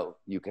Yeah. You know,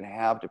 you can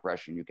have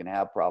depression, you can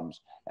have problems.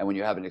 And when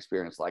you have an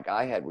experience like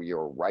I had, where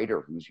you're a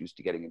writer who's used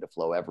to getting into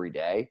flow every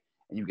day,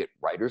 and you get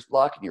writer's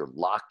block and you're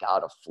locked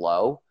out of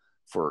flow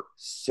for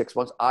 6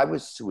 months. I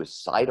was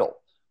suicidal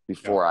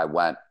before I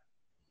went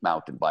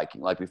mountain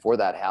biking. Like before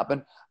that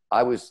happened,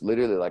 I was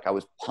literally like, I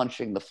was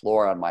punching the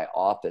floor on my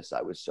office.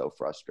 I was so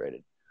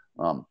frustrated.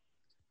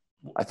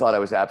 I thought I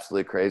was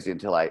absolutely crazy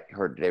until I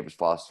heard David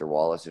Foster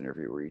Wallace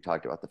interview where he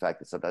talked about the fact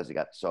that sometimes he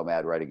got so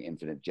mad writing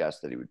Infinite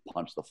Jest that he would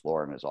punch the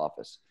floor in his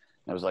office.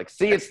 And I was like,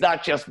 see, it's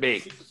not just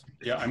me.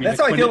 Yeah, I mean, that's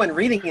how I feel when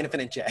reading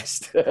Infinite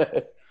Jest.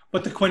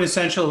 But the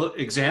quintessential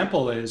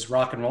example is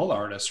rock and roll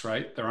artists,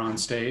 right? They're on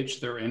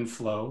stage, they're in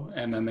flow,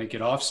 and then they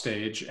get off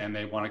stage and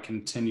they want to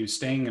continue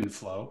staying in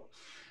flow.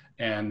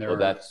 And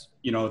they're,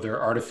 you know,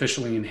 they're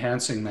artificially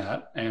enhancing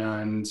that.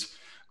 And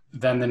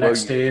then the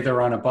next day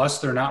they're on a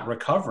bus, they're not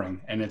recovering.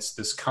 And it's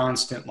this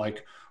constant,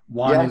 like,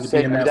 wanting to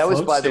be in that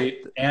flow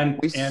state. And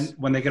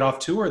when they get off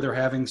tour, they're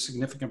having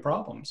significant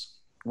problems.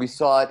 We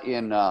saw it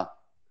in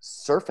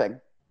surfing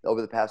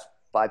over the past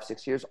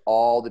 5-6 years,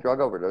 all the drug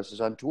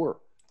overdoses on tour.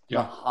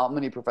 Yeah. How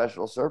many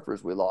professional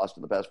surfers we lost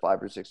in the past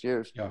 5 or 6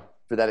 years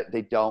for that?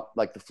 They don't,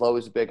 like, the flow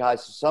is a big high.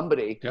 So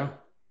somebody. Yeah.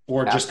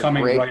 Or just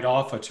coming right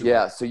off a tour.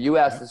 Yeah. So you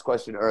asked this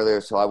question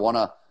earlier. So I want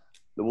to,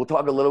 we'll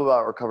talk a little bit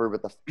about recovery,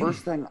 but the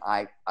first thing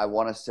I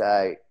want to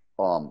say,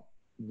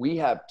 we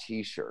have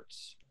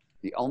t-shirts.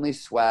 The only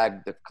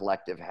swag the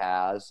collective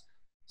has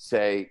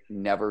say,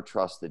 never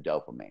trust the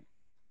dopamine.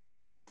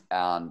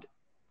 And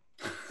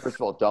first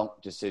of all, don't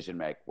decision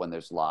make when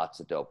there's lots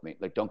of dopamine.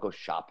 Like, don't go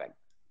shopping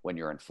when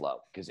you're in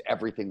flow, because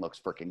everything looks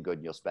freaking good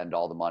and you'll spend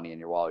all the money in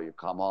your wallet. You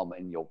come home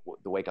and you'll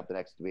wake up the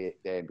next day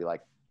and be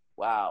like,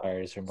 wow,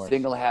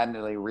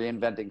 single-handedly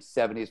reinventing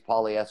 70s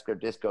polyester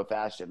disco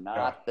fashion,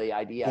 not the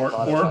idea I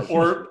thought it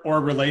was. Or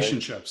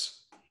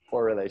relationships.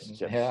 Or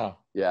relationships. Yeah.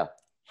 Yeah.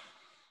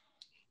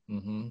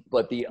 Mm-hmm.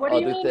 But the what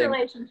other do you mean thing,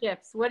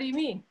 relationships? What do you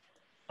mean?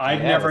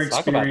 I've never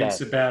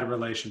experienced a bad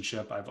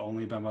relationship. I've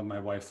only been with my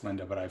wife,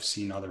 Linda, but I've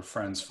seen other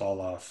friends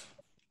fall off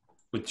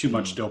with too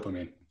much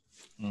dopamine.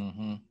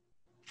 Mm-hmm.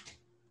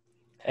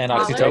 And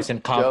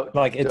oxytocin,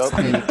 like it's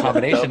the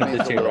combination of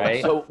the two,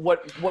 right? So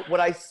what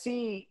I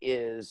see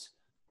is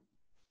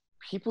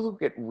people who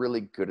get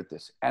really good at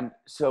this. And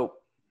so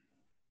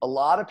a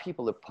lot of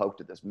people have poked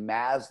at this.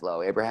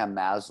 Abraham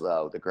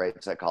Maslow, the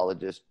great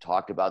psychologist,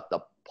 talked about the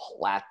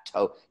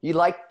plateau. He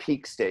liked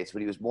peak states,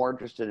 but he was more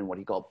interested in what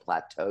he called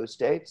plateau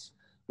states,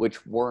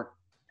 which weren't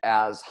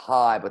as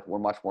high, but were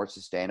much more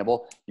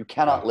sustainable. You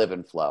cannot live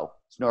in flow.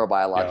 It's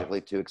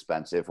neurobiologically too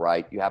expensive,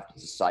 right? You have to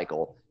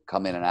cycle,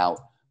 come in and out.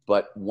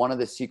 But one of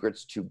the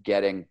secrets to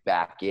getting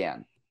back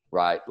in,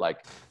 right?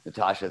 Like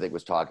Natasha, I think,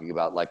 was talking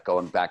about, like,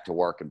 going back to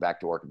work and back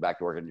to work and back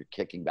to work, and you're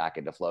kicking back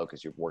into flow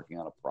because you're working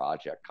on a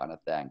project kind of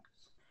thing.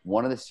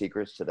 One of the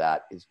secrets to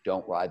that is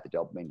don't ride the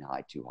dopamine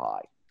high too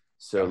high.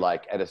 So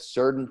like at a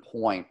certain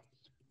point,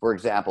 for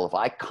example, if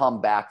I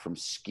come back from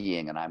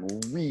skiing and I'm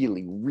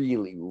really,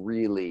 really,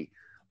 really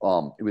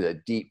with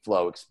a deep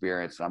flow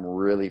experience and I'm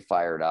really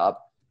fired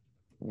up,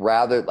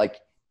 rather like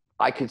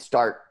I could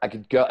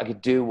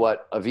do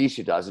what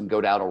Avisha does and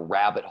go down a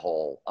rabbit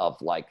hole of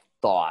like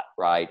thought,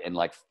 right? And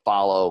like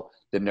follow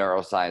the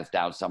neuroscience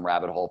down some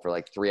rabbit hole for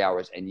like 3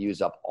 hours and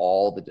use up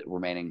all the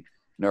remaining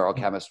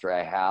neurochemistry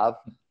I have.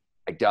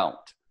 I don't.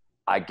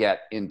 I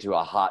get into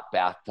a hot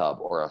bathtub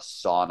or a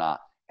sauna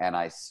and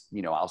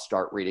I'll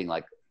start reading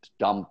like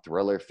dumb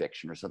thriller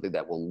fiction or something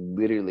that will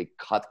literally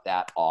cut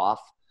that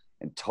off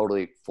and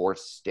totally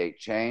force state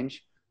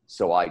change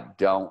so I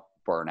don't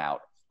burn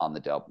out on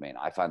the dopamine.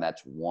 I find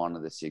that's one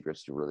of the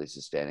secrets to really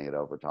sustaining it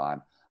over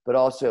time. But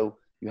also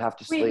you have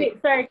to sleep.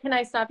 Wait, sorry, can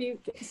I stop you?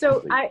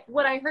 So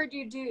what I heard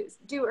you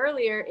do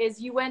earlier is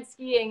you went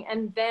skiing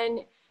and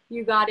then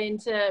you got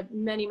into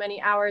many,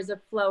 many hours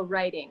of flow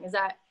writing. Is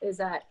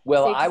that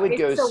well, I would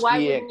go skiing. So why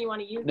wouldn't you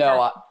want to use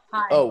that?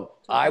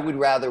 I would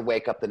rather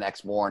wake up the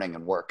next morning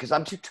and work because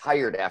I'm too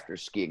tired after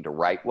skiing to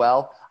write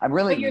well. I'm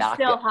really but you're not.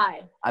 Still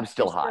high. I'm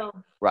still high.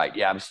 Right.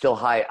 Yeah. I'm still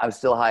high. I'm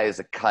still high as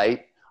a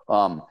kite.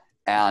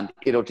 And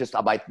it'll just,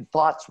 my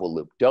thoughts will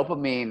loop.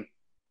 Dopamine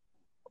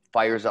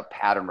fires up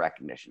pattern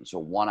recognition. So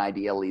one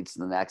idea leads to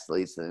the next,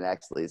 leads to the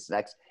next, leads to the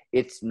next.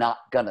 It's not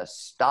going to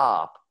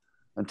stop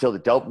until the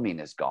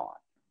dopamine is gone.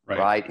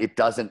 Right. It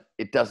doesn't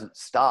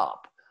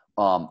stop.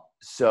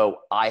 So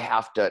I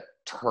have to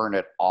turn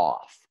it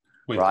off.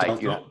 With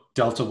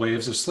delta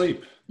waves of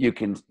sleep. You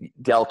can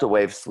delta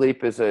wave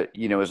sleep is a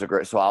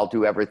great, so I'll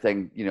do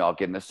everything, I'll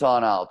get in the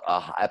sauna,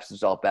 Epsom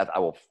salt bath. I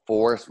will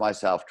force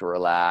myself to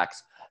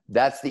relax.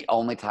 That's the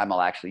only time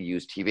I'll actually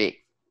use TV.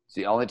 It's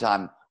the only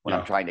time when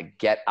I'm trying to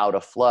get out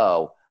of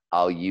flow,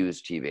 I'll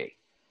use TV.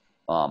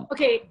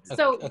 Okay.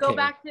 So go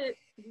back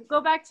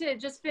to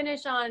just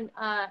finish on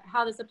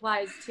how this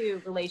applies to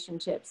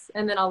relationships,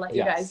 and then I'll let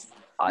you guys.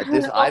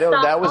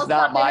 That was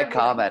not my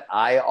comment.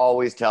 I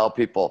always tell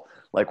people,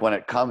 like, when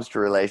it comes to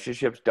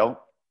relationships, don't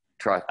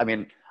trust. I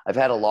mean, I've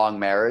had a long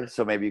marriage,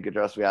 so maybe you could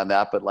trust me on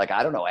that. But like,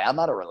 I don't know. I'm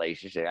not a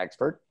relationship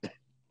expert.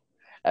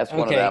 That's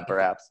one of them,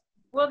 perhaps.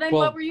 Well, then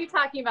what were you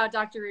talking about,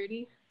 Dr.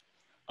 Rudy?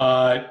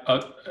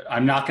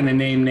 I'm not going to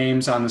name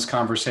names on this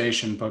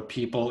conversation, but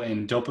people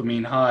in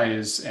dopamine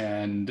highs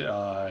and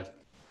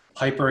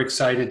hyper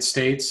excited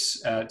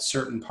states at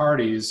certain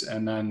parties,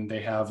 and then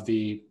they have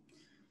the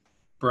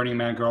Burning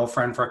Man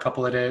girlfriend for a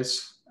couple of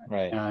days.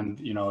 Right. And,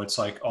 you know, it's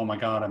like, oh my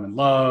God, I'm in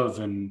love.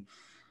 And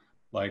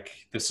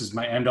like, this is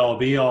my end all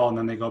be all. And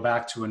then they go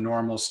back to a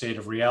normal state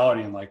of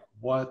reality and like,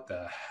 what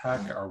the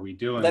heck are we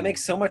doing? That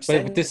makes so much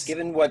sense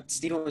given what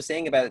Stephen was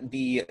saying about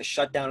the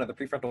shutdown of the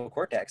prefrontal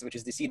cortex, which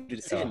is the seat of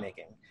decision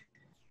making.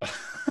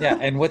 Yeah,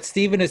 and what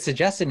Stephen is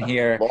suggesting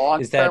here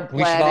is that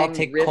we should all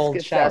take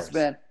cold showers.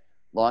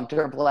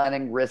 Long-term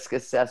planning, risk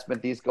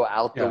assessment, these go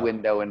out the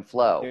window in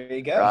flow. There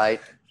you go.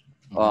 Right?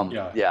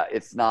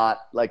 It's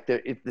not like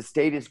the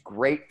state is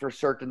great for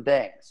certain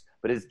things,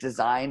 but it's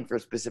designed for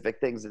specific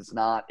things. It's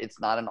not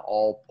an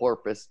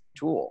all-purpose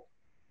tool.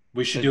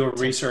 We should do a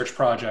research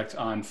project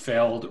on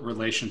failed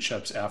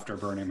relationships after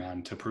Burning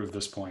Man to prove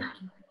this point.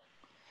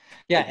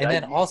 Yeah, and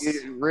then also,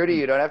 Rudy,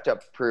 you don't have to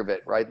prove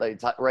it, right? Like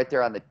it's right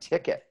there on the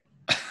ticket.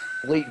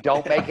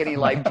 Don't make any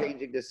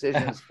life-changing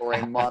decisions for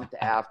a month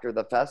after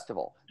the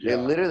festival.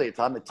 It's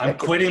on the ticket. I'm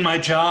quitting my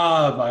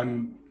job.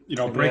 I'm,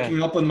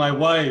 breaking up with my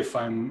wife.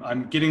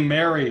 I'm getting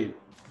married.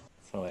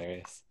 It's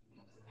hilarious.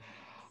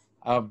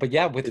 But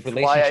yeah, with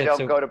relationships. Why I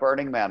don't go to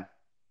Burning Man.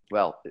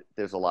 Well,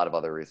 there's a lot of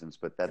other reasons,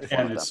 but that's one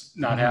of them. It's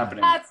not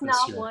happening. That's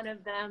not one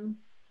of them.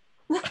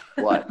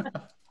 What?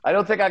 I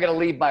don't think I'm going to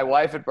leave my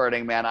wife at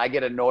Burning Man. I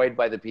get annoyed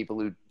by the people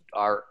who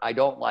are, I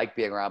don't like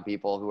being around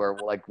people who are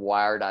like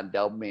wired on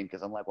dopamine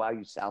because I'm like, wow,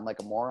 you sound like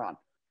a moron.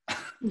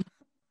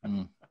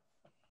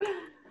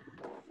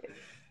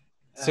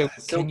 So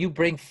can you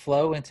bring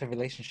flow into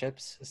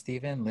relationships,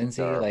 Stephen,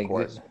 Lynsey? Of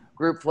course.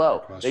 Group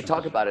flow. They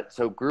talk about it.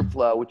 So group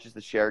flow, which is the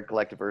shared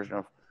collective version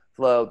of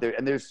flow,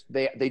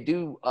 they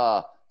do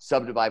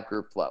subdivide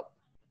group flow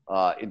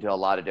into a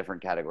lot of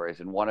different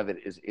categories. And one of it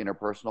is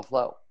interpersonal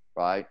flow,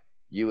 right?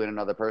 You and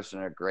another person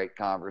in a great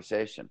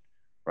conversation,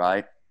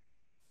 right?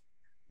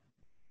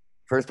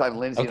 First time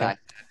Lynsey and I sat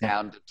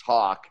down to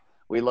talk,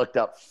 we looked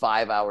up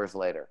 5 hours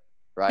later,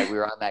 right? We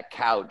were on that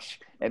couch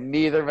and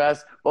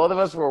both of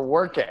us were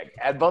working.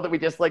 And we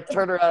just like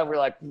turned around and we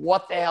were like,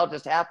 what the hell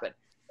just happened?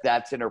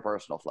 That's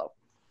interpersonal flow.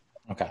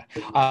 Okay.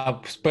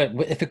 But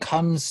if it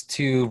comes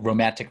to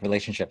romantic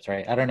relationships,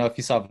 right? I don't know if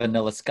you saw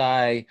Vanilla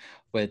Sky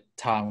with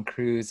Tom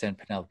Cruise and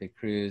Penelope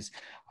Cruz,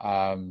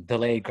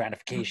 delayed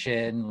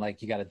gratification,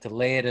 like you got to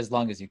delay it as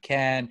long as you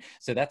can.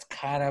 So that's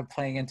kind of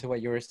playing into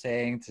what you were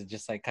saying to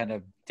just like kind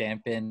of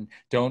dampen,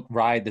 don't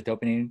ride the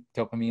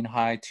dopamine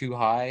high too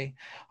high.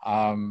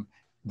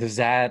 Does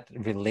that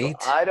relate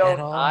at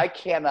all? I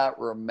cannot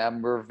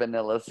remember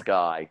Vanilla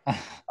Sky.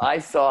 I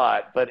saw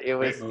it, but it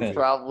was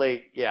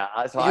probably, you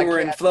were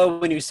in flow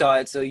when you saw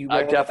it, so you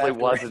I definitely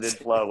wasn't in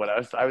flow when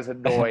I was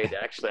annoyed,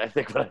 actually, I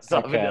think, when I saw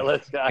Vanilla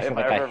Sky, if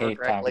I remember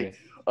correctly.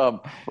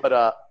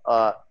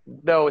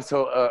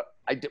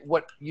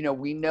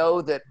 We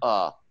know that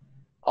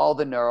all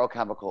the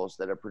neurochemicals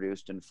that are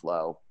produced in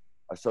flow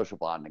are social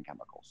bonding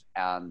chemicals.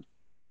 And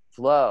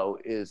flow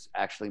is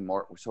actually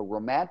more, so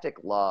romantic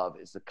love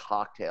is a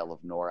cocktail of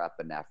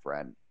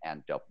norepinephrine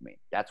and dopamine.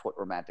 That's what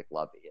romantic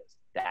love is.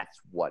 That's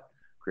what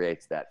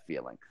creates that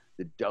feeling.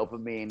 The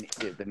dopamine,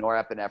 the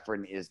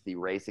norepinephrine is the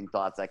racing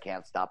thoughts. I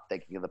can't stop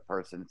thinking of the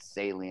person,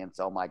 salience,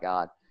 oh my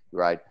God,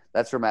 right?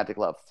 That's romantic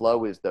love.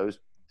 Flow is those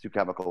two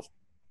chemicals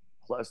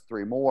plus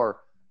three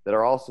more that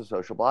are also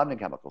social bonding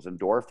chemicals.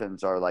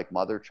 Endorphins are like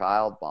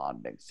mother-child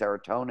bonding.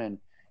 Serotonin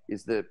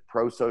is the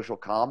pro-social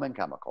calming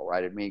chemical,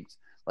 right? It means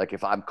like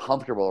if I'm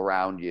comfortable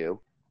around you,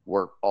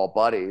 we're all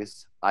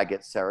buddies, I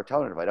get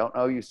serotonin. If I don't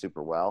know you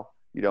super well,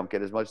 you don't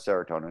get as much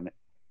serotonin.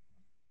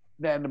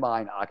 Then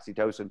mine,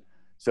 oxytocin.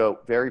 So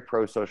very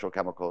pro-social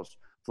chemicals.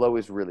 Flow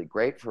is really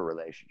great for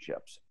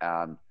relationships.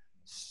 And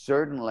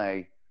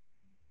certainly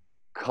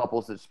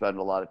couples that spend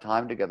a lot of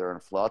time together in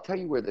flow, I'll tell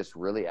you where this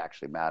really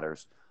actually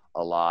matters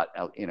a lot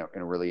in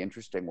a really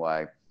interesting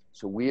way.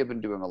 So we have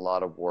been doing a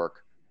lot of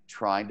work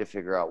trying to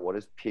figure out what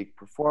does peak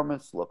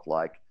performance look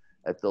like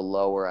at the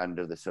lower end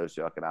of the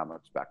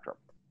socioeconomic spectrum.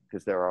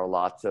 Because there are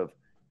lots of,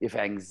 if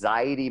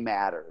anxiety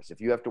matters,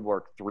 if you have to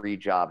work 3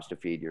 jobs to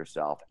feed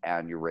yourself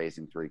and you're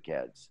raising 3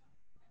 kids,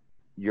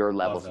 your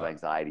levels of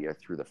anxiety are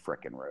through the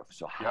frickin' roof.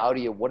 So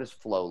what does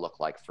flow look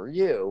like for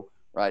you,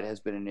 right, has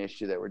been an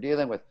issue that we're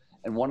dealing with.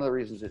 And one of the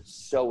reasons it's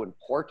so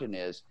important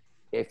is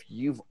if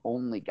you've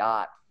only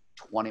got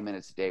 20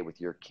 minutes a day with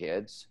your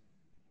kids,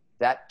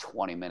 that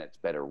 20 minutes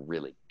better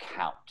really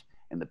count.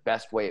 And the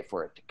best way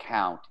for it to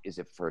count is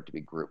for it to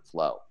be group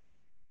flow.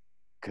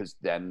 Because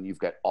then you've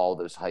got all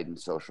those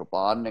heightened social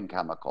bonding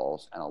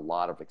chemicals and a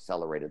lot of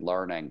accelerated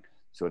learning.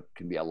 So it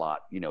can be a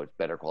lot, it's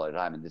better quality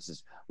time. And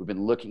we've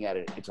been looking at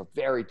it. It's a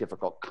very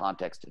difficult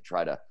context to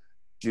try to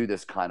do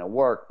this kind of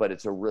work, but I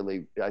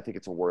think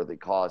it's a worthy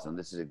cause. And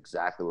this is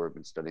exactly where we've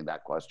been studying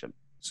that question.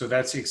 So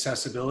that's the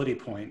accessibility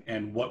point.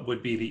 And what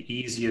would be the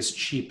easiest,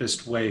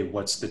 cheapest way?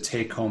 What's the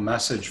take-home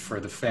message for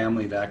the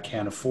family that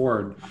can't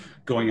afford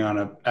going on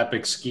an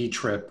epic ski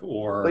trip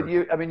or... But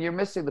you're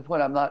missing the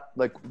point.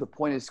 The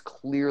point is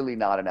clearly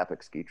not an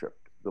epic ski trip.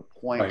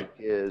 point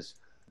is,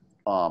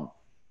 I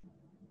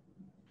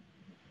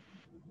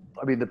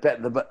mean,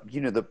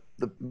 the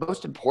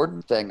most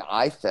important thing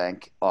I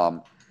think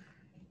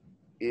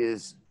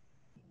is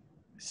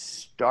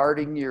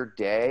starting your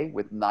day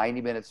with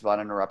 90 minutes of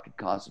uninterrupted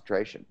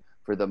concentration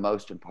for the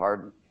most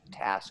important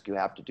task you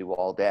have to do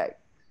all day,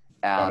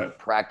 and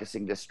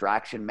practicing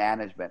distraction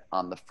management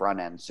on the front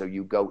end. So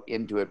you go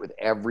into it with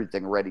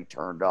everything ready,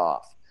 turned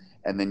off.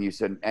 And then you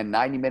said, and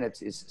 90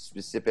 minutes is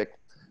specific.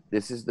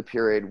 This is the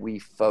period we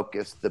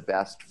focus the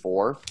best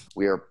for.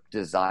 We are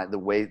designed the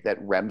way that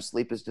REM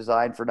sleep is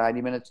designed for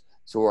 90 minutes.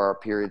 So our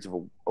periods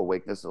of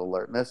awakeness and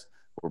alertness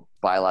were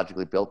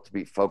biologically built to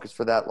be focused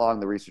for that long.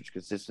 The research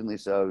consistently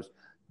shows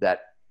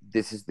that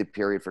this is the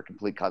period for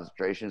complete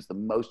concentration. It's the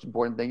most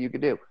important thing you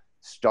can do.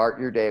 Start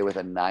your day with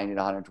a 90 to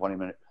 120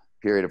 minute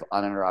period of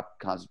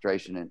uninterrupted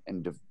concentration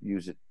and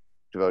use it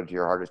devoted to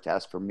your hardest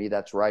task. For me,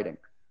 that's writing,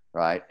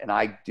 right? And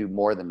I do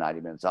more than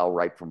 90 minutes. I'll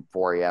write from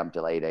 4 a.m.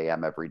 till 8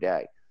 a.m. every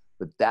day.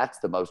 But that's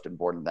the most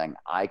important thing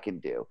I can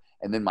do.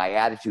 And then my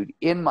attitude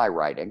in my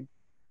writing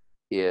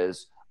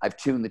is I've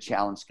tuned the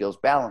challenge skills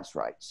balance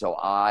right. So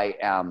I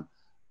am,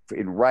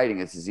 in writing,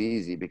 this is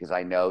easy because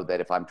I know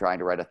that if I'm trying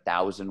to write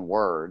 1,000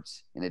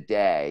 words in a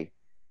day,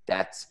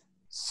 that's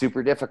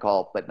super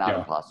difficult, but not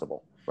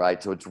impossible,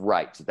 right? So it's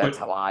right. So that's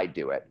how I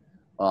do it.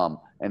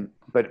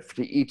 But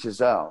to each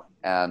his own.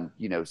 And,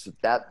 you know, so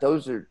that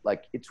those are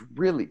like, it's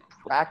really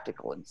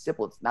practical and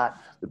simple. It's not,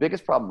 the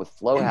biggest problem with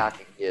flow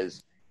hacking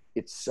is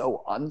it's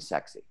so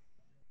unsexy.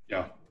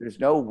 Yeah. There's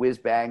no whiz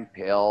bang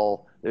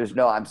pill. There's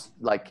no,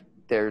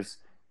 there's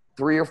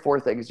 3 or 4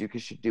 things you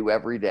should do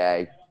every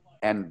day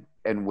and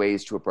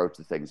ways to approach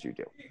the things you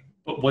do.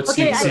 But what's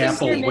the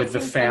example with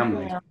the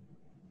family?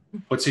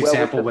 What's the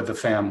example with the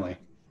family?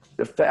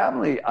 The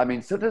family, I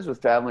mean, sometimes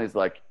with families,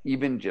 like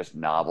even just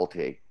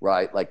novelty,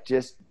 right? Like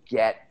just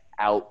get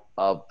out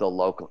of the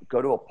local,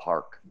 go to a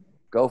park,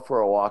 go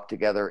for a walk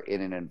together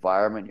in an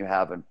environment you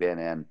haven't been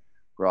in,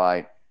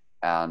 right?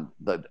 And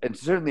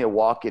certainly a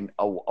walk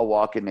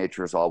in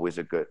nature is always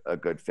a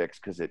good fix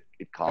because it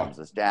calms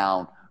us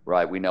down,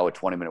 right? We know a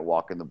 20-minute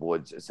walk in the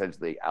woods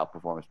essentially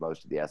outperforms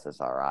most of the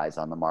SSRIs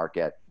on the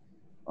market.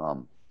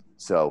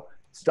 So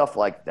stuff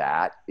like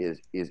that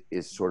is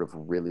sort of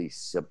really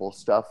simple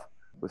stuff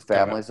with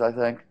families, I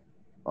think.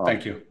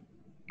 Thank you.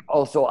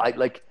 Also, I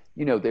like,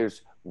 you know,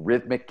 there's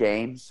rhythmic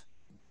games.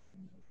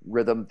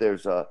 Rhythm,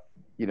 there's a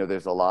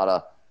lot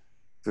of,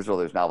 first of all,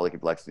 there's novelty,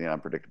 complexity,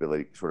 and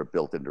unpredictability sort of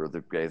built into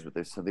rhythmic games, but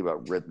there's something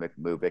about rhythmic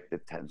moving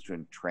that tends to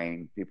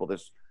entrain people.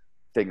 There's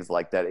things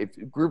like that.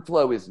 If group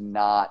flow is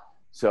not,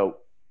 so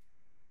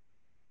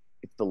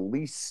it's the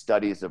least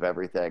studies of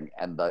everything.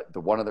 And the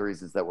one of the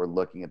reasons that we're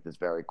looking at this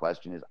very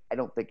question is I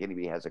don't think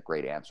anybody has a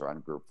great answer on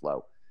group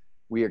flow.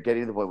 We are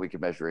getting to the point we can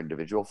measure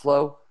individual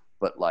flow,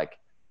 but like,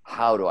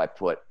 how do I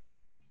put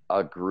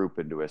a group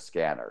into a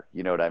scanner?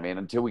 You know what I mean?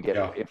 Until we get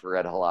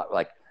infrared a lot,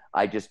 like,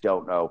 I just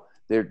don't know.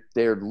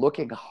 They're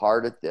looking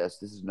hard at this.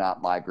 This is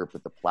not my group,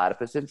 but the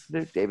Platypus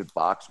Institute, David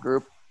Bach's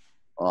group,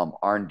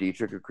 Arne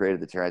Dietrich, who created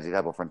the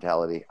transcendental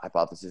frontality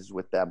hypothesis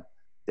with them.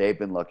 They've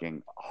been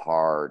looking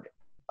hard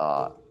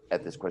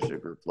at this question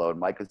of group flow. And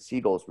Michael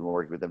Siegel has been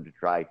working with them to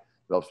try to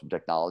develop some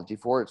technology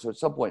for it. So at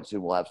some point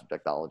soon, we'll have some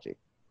technology.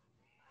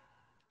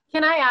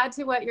 Can I add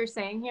to what you're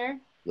saying here?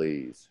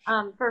 Please.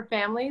 For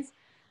families,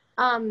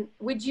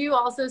 would you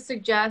also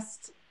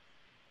suggest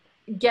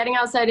getting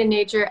outside in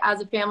nature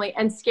as a family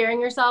and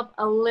scaring yourself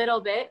a little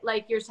bit,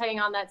 like you're saying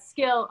on that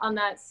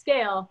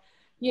scale,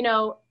 you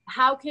know,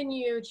 how can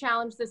you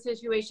challenge the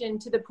situation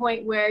to the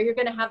point where you're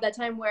going to have that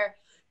time where,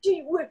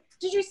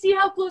 did you see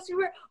how close you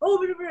were?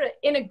 Oh,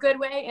 in a good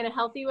way, in a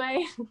healthy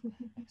way.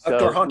 So,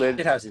 outdoor haunted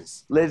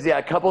houses. Lynsey,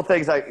 a couple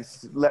things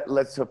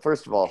so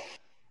first of all,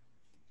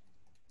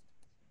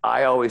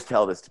 I always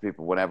tell this to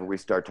people whenever we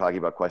start talking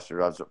about questions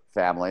around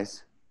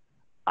families.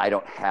 I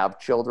don't have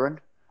children.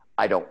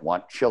 I don't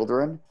want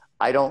children.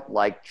 I don't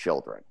like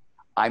children.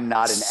 I'm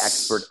not an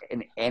expert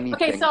in anything.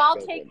 Okay, so I'll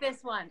take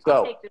this one.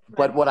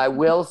 But what I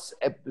will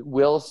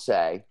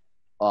say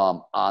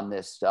on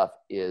this stuff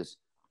is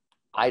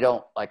I'm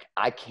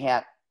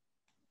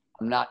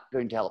not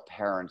going to tell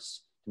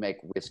parents to make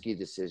risky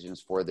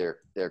decisions for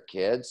their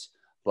kids.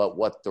 But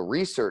what the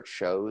research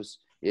shows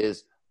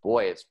is,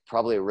 boy, it's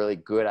probably a really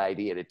good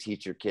idea to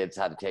teach your kids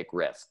how to take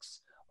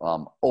risks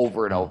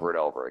over and over and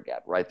over again,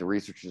 right? The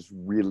research is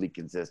really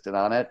consistent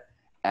on it.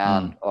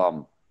 And,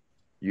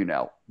 you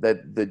know,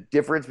 the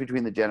difference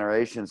between the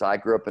generations, I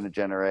grew up in a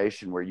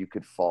generation where you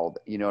could fall,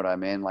 you know what I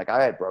mean? Like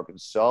I had broken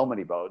so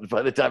many bones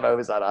by the time I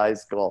was out of high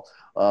school.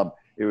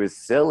 It was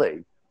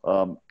silly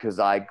because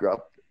I grew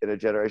up in a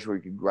generation where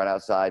you could run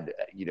outside,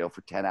 you know,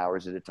 for 10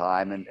 hours at a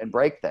time and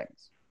break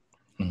things.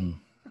 Mm-hmm.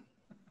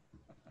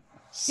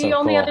 The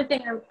only other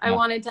thing I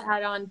wanted to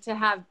add on to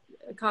have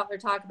Kotler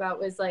talk about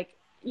was like,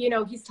 you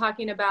know, he's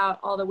talking about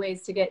all the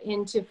ways to get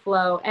into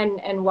flow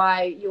and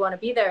why you want to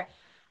be there.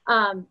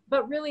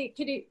 But really,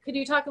 could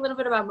you talk a little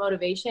bit about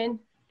motivation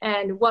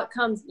and what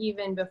comes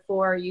even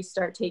before you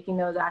start taking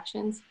those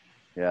actions?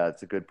 Yeah,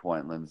 it's a good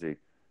point, Lynsey.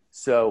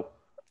 So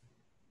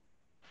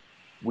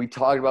we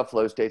talked about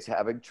flow states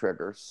having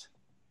triggers.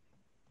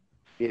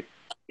 It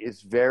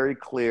is very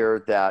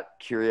clear that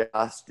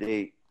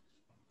curiosity,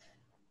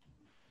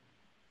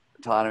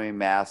 autonomy,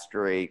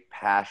 mastery,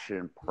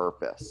 passion,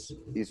 purpose,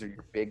 these are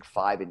your big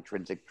 5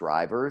 intrinsic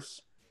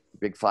drivers,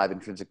 big 5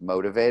 intrinsic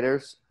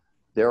motivators.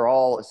 They're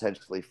all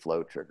essentially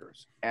flow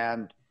triggers,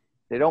 and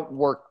they don't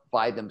work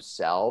by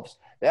themselves.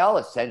 They all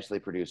essentially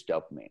produce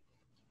dopamine,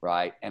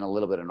 right? And a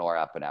little bit of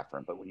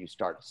norepinephrine. But when you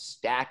start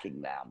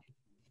stacking them,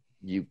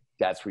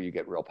 that's where you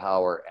get real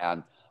power.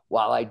 And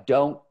while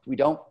we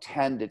don't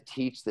tend to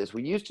teach this,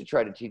 we used to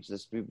try to teach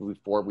this to people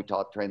before we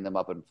train them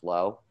up in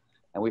flow.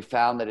 And we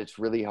found that it's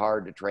really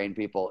hard to train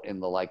people in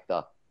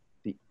the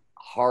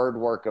hard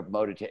work of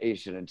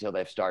meditation until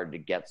they've started to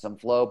get some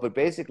flow. But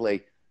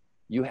basically,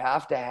 you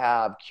have to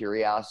have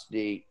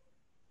curiosity,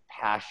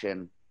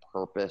 passion,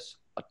 purpose,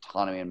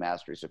 autonomy, and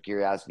mastery. So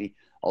curiosity,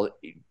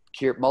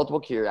 multiple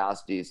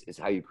curiosities is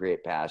how you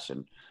create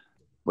passion.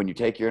 When you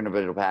take your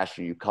individual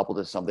passion, you couple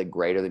it to something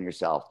greater than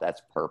yourself.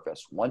 That's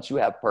purpose. Once you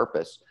have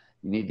purpose,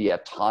 you need the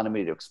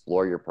autonomy to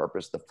explore your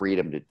purpose, the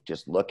freedom to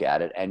just look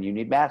at it, and you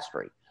need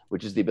mastery,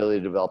 which is the ability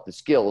to develop the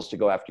skills to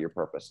go after your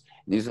purpose.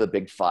 And these are the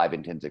big 5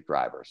 intrinsic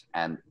drivers,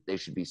 and they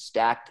should be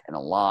stacked and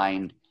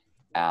aligned.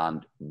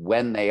 And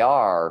when they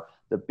are,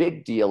 the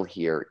big deal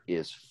here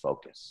is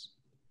focus.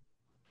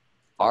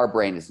 Our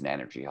brain is an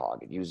energy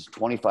hog. It uses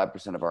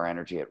 25% of our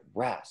energy at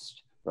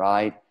rest,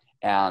 right?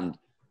 And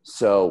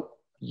so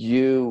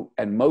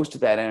most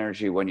of that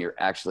energy when you're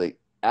actually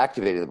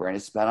activating the brain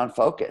is spent on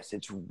focus.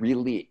 It's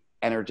really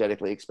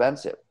energetically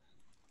expensive.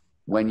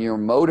 When you're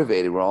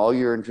motivated, when all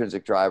your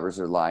intrinsic drivers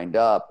are lined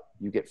up,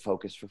 you get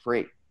focus for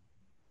free.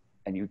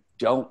 And you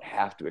don't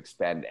have to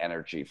expend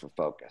energy for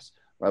focus,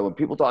 right? When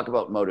people talk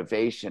about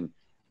motivation,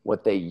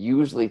 what they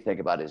usually think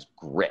about is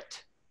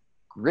grit.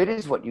 Grit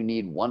is what you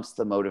need once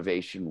the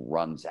motivation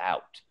runs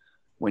out.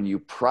 When you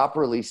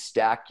properly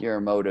stack your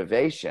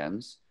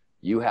motivations,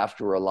 you have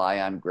to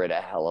rely on grit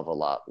a hell of a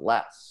lot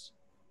less,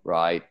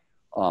 right?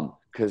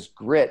 Because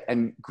grit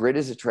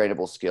is a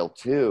trainable skill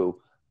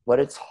too, but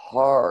it's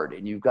hard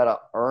and you've got to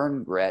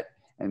earn grit,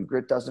 and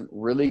grit doesn't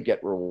really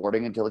get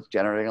rewarding until it's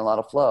generating a lot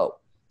of flow.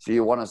 So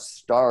you want to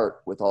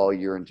start with all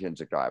your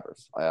intrinsic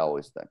drivers, I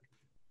always think.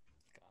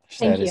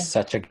 That is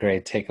such a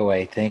great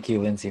takeaway. Thank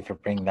you, Lynsey, for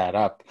bringing that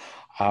up.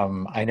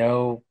 I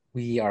know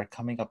we are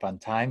coming up on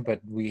time,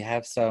 but we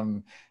have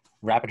some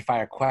rapid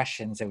fire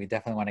questions that we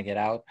definitely want to get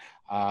out.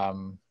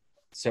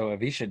 So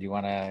Avisha, do you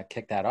want to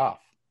kick that off?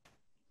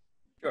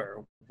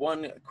 Sure.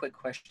 One quick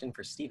question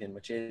for Steven,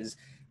 which is,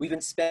 we've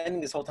been spending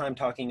this whole time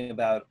talking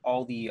about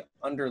all the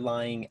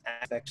underlying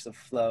aspects of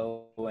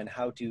flow and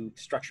how to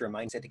structure a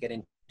mindset to get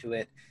into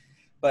it.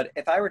 But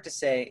if I were to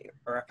say,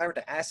 or if I were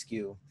to ask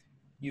you,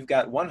 you've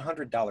got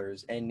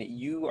 $100 and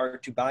you are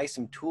to buy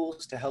some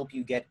tools to help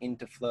you get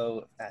into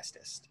flow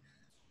fastest,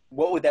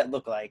 what would that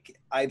look like?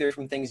 Either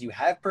from things you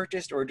have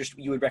purchased or just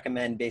you would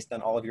recommend based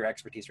on all of your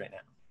expertise right now?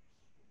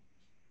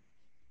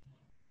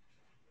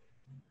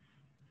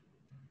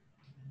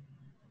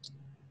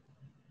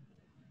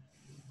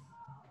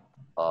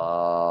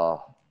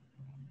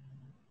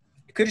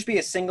 It could just be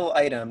a single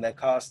item that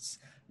costs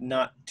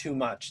not too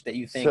much that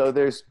you think. So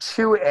there's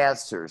 2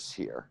 answers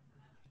here.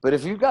 But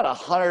if you've got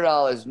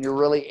 $100 and you're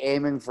really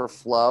aiming for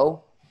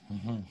flow,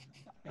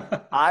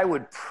 I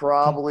would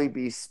probably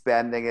be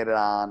spending it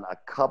on a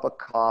cup of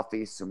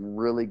coffee, some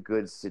really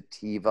good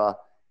sativa,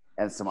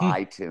 and some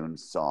iTunes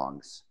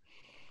songs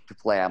to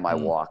play on my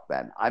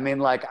Walkman. I mean,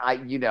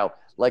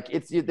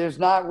 there's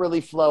not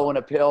really flow in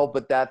a pill,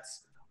 but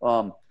that's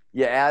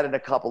you add in a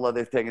couple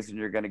other things and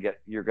you're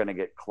gonna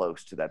get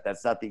close to that.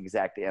 That's not the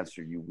exact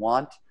answer you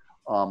want.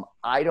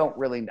 I don't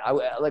really.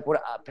 A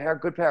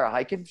good pair of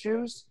hiking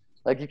shoes.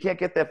 Like, you can't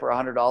get that for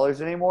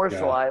 $100 anymore. Yeah.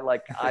 So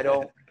I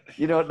don't,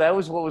 that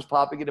was what was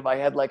popping into my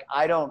head.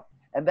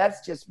 And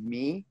that's just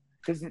me.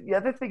 Because the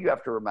other thing you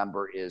have to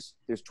remember is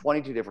there's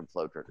 22 different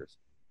flow triggers.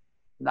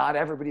 Not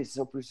everybody is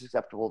super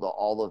susceptible to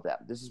all of them.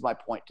 This is my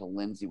point to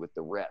Lynsey with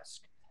the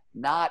risk.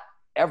 Not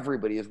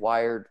everybody is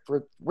wired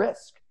for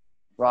risk,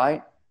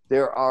 right?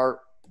 For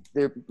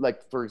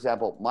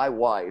example, my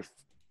wife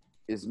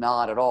is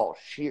not at all.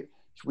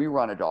 We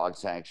run a dog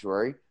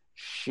sanctuary.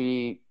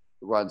 She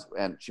runs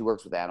and she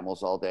works with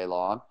animals all day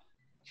long.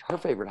 Her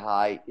favorite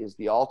high is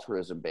the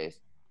altruism-based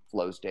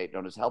flow state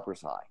known as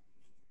helper's high,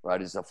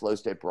 right? It's a flow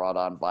state brought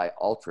on by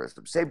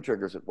altruism. Same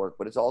triggers at work,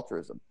 but it's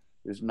altruism.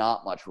 There's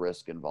not much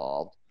risk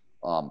involved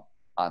on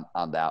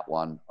that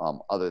one,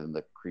 other than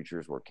the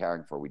creatures we're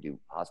caring for. We do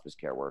hospice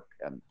care work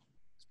and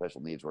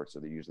special needs work, so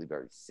they're usually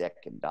very sick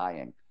and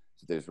dying.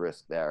 So there's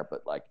risk there,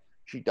 but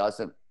she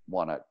doesn't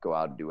want to go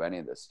out and do any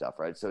of this stuff,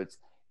 right? So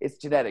it's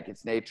genetic,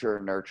 it's nature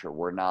and nurture.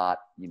 We're not,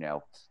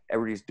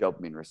 everybody's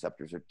dopamine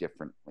receptors are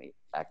differently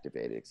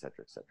activated, et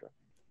cetera, et cetera.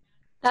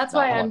 That's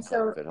why I'm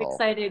so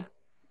excited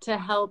to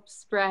help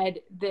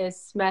spread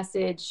this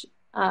message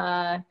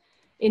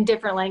in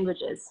different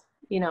languages,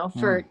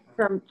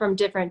 from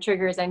different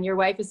triggers. And your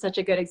wife is such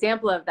a good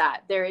example of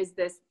that. There is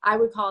this, I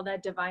would call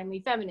that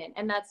divinely feminine,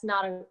 and that's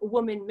not a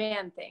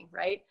woman-man thing,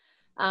 right?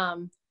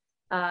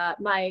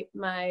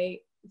 My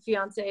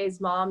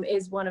fiance's mom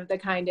is one of the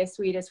kindest,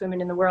 sweetest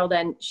women in the world,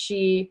 and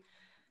she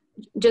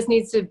just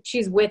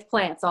she's with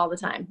plants all the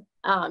time.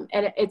 And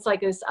it's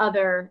like this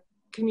other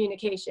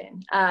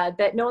communication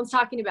that no one's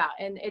talking about,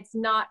 and it's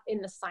not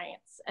in the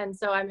science. And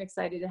so I'm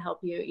excited to help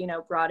you,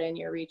 broaden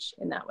your reach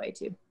in that way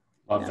too.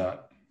 Love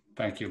that.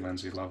 Thank you,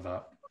 Lynsey. Love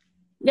that.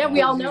 Yeah,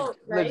 we all know,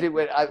 right? Lynsey,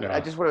 wait, I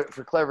just want to,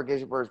 for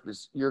clarification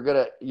purposes, you're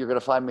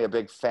gonna find me a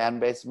big fan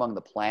base among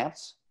the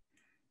plants.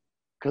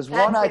 Because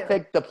one, I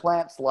think the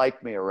plants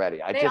like me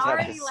already. I just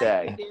have to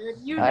say,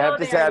 I have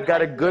to say, I've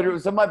got a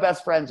good. Some of my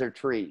best friends are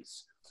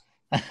trees.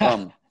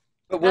 But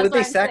would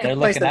they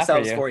sacrifice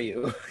themselves for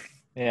you?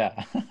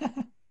 Yeah.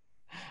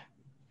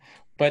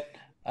 But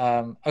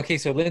okay,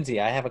 so Lynsey,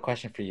 I have a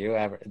question for you.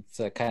 It's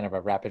a kind of a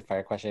rapid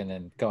fire question,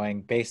 and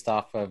going based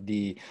off of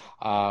the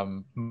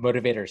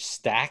motivator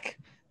stack.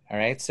 All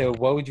right. So,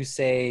 what would you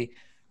say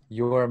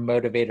your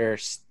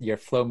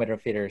flow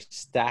motivator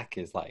stack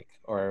is like,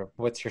 or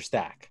what's your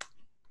stack?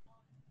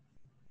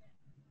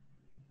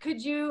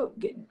 Could you?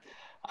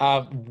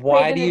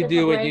 Why do you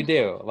do what you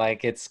do?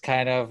 Like, it's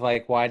kind of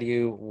like, why do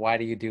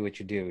you do what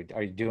you do?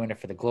 Are you doing it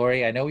for the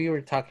glory? I know we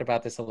were talking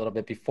about this a little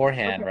bit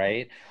beforehand,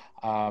 right?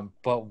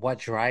 But what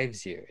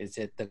drives you? Is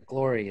it the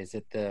glory? Is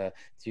it to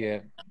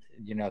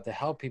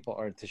help people,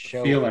 or to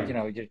show,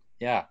 feeling.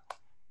 Yeah.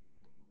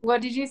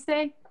 What did you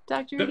say,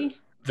 Dr. Reedy?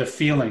 The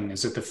feeling.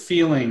 Is it the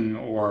feeling,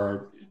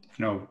 or,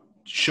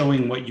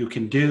 showing what you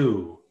can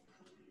do?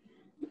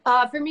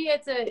 For me,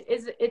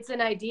 it's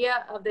an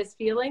idea of this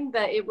feeling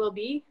that it will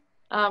be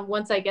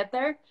once I get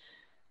there.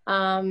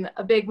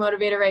 A big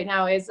motivator right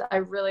now is I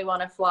really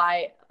want to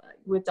fly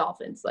with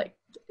dolphins, like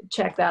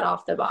check that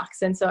off the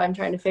box. And so I'm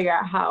trying to figure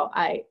out how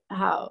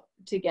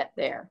to get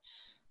there.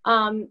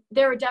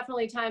 There were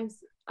definitely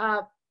times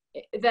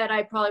that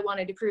I probably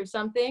wanted to prove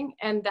something,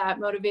 and that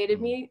motivated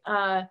me.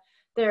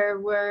 There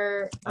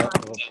were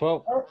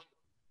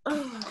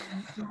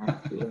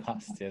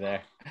lost you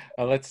there.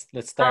 Well, let's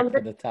start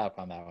from the top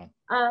on that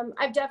one.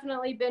 I've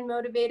definitely been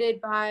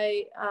motivated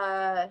by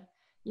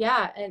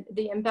and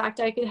the impact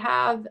I could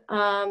have,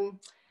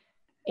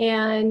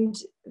 and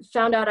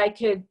found out I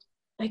could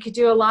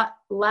do a lot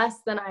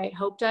less than I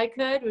hoped I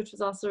could, which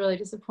was also really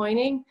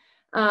disappointing.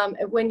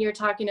 When you're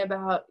talking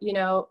about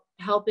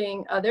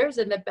helping others,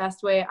 and the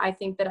best way I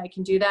think that I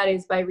can do that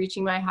is by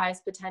reaching my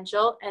highest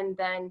potential, and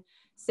then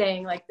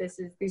saying like,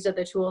 these are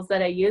the tools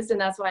that I used.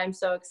 And that's why I'm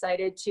so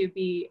excited to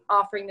be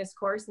offering this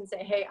course and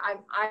say, hey,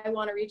 I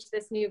want to reach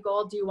this new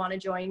goal. Do you want to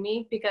join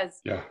me?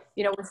 Because, we're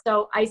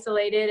so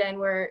isolated,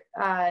 and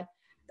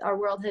our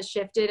world has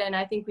shifted, and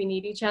I think we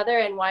need each other.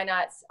 And why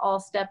not all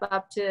step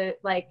up to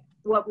like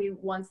what we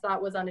once thought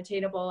was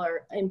unattainable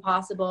or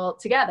impossible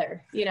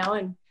together,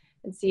 and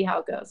see how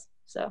it goes.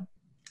 So.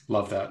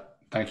 Love that.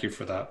 Thank you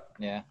for that.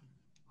 Yeah.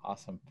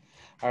 Awesome.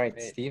 All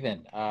right,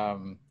 Steven,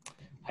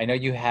 I know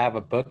you have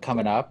a book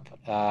coming up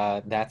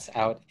that's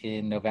out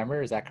in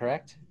November. Is that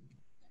correct?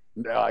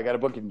 No, I got a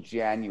book in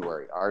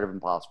January, Art of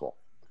Impossible.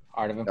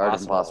 Art of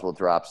Impossible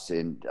drops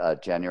in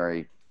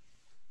January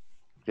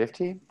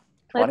 15th.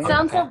 That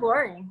sounds so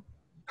boring.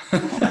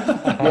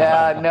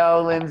 Yeah,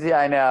 no, Lynsey,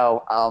 I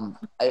know.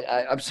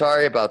 I'm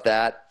sorry about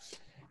that.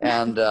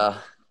 And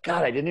God,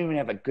 I didn't even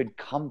have a good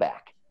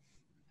comeback.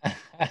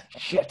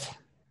 Shit.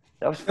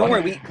 That was funny.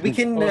 Don't worry, we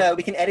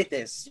can edit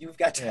this. You've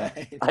got time.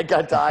 I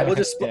got time.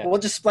 We'll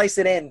just splice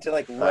it in to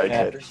like right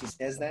after she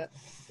says that.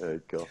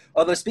 Very cool.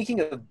 Although speaking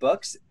of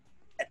books,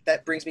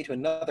 that brings me to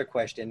another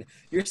question.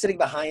 You're sitting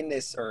behind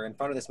this, or in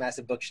front of this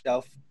massive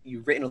bookshelf.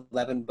 You've written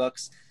 11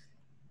 books.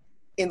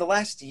 In the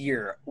last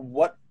year,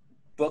 what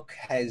book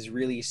has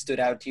really stood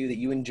out to you that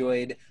you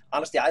enjoyed?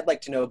 Honestly, I'd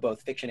like to know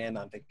both fiction and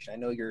nonfiction. I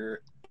know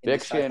you're in the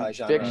sci-fi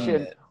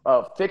genre.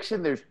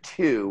 Fiction, there's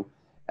two.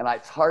 And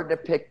it's hard to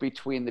pick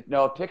between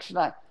fiction.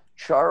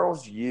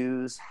 Charles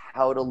Yu's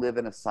How to Live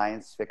in a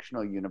Science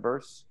Fictional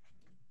Universe.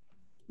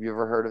 Have you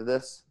ever heard of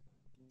this?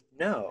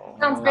 No.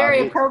 Sounds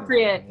very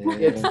appropriate.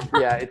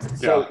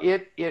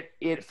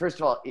 First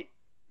of all,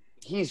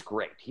 he's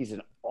great. He's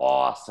an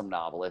awesome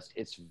novelist.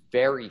 It's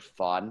very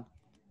fun.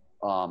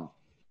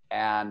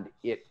 And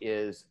it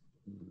is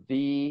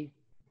the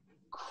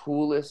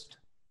coolest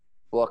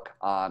book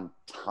on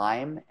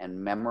time and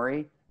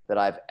memory that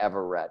I've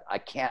ever read.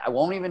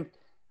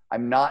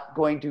 I'm not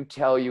going to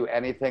tell you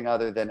anything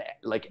other than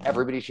like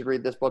everybody should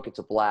read this book. It's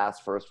a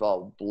blast. First of all,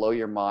 it'll blow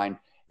your mind.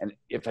 And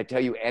if I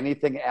tell you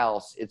anything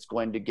else, it's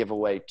going to give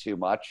away too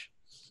much.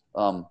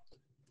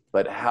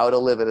 But How to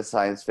Live in a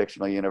Science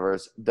Fictional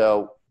Universe,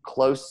 though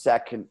close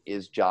second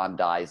is John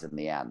Dies in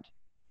the End,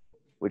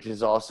 which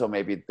is also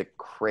maybe the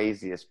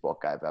craziest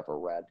book I've ever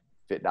read.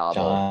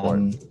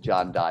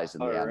 John Dies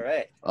in the End.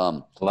 Right.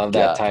 Love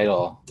that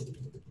title.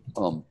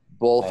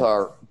 Both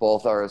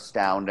are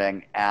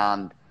astounding.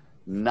 And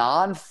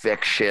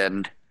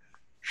nonfiction,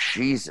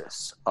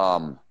 Jesus.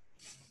 The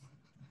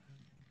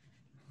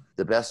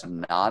best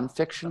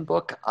nonfiction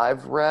book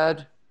I've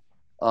read,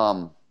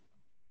 it's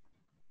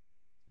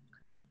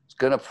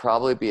gonna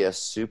probably be a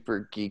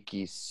super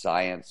geeky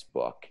science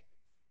book.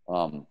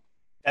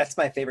 That's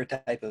my favorite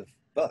type of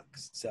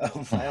books. So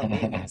by all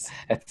means.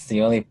 That's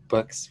the only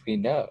books we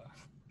know.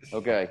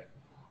 Okay.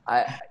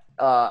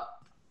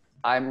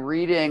 I'm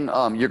reading,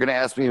 you're going to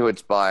ask me who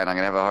it's by, and I'm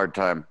going to have a hard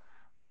time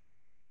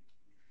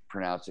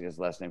pronouncing his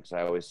last name because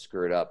I always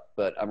screw it up.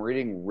 But I'm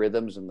reading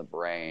Rhythms in the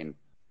Brain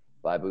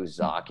by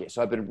Buzaki.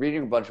 So I've been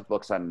reading a bunch of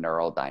books on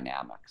neural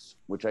dynamics,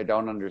 which I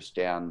don't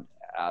understand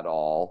at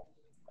all,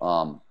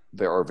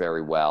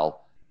 very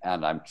well.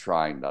 And I'm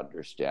trying to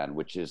understand,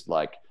 which is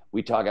like,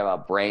 we talk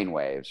about brain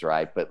waves,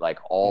 right? But like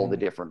all the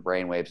different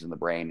brain waves in the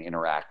brain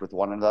interact with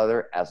one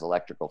another as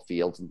electrical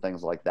fields and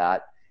things like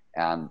that.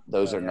 And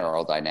those are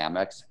neural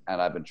dynamics.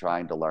 And I've been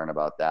trying to learn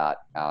about that.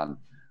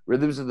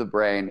 Rhythms of the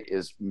Brain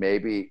is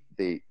maybe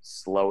the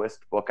slowest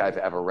book I've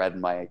ever read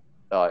in my,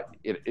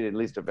 in at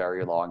least a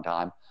very long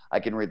time. I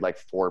can read like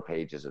 4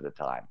 pages at a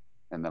time.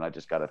 And then I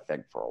just got to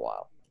think for a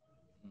while.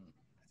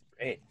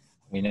 Great.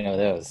 We know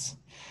those.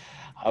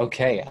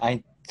 Okay.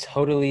 I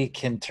totally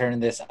can turn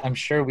this. I'm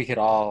sure we could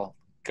all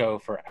go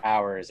for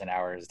hours and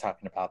hours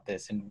talking about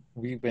this. And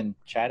we've been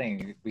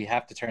chatting. We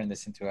have to turn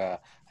this into a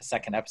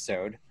second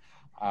episode.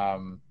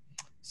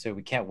 So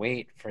we can't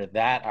wait for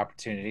that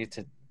opportunity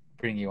to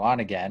bring you on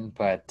again.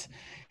 But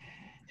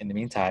in the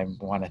meantime,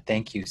 I want to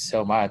thank you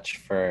so much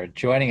for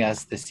joining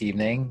us this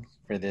evening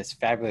for this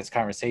fabulous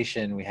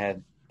conversation.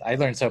 I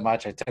learned so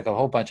much. I took a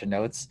whole bunch of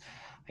notes.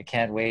 I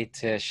can't wait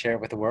to share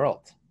it with the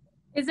world.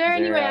 Is there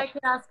any way I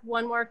could ask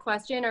one more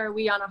question, or are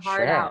we on a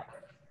hard out?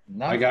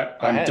 No,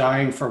 I'm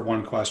dying for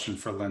one question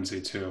for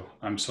Lynsey too.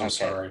 I'm so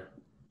sorry.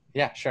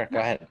 Yeah, sure. Go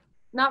ahead.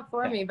 Not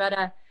for me,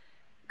 but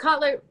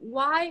Kotler,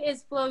 why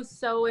is flow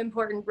so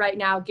important right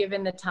now,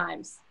 given the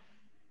times?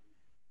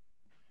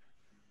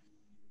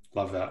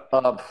 Love that.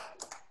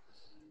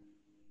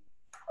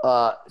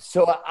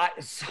 So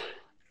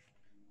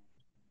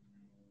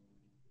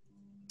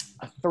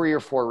 3 or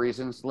 4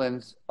 reasons,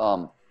 Linz,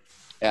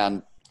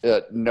 and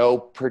no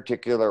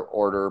particular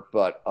order,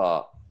 but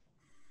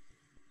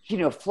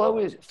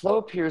flow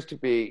appears to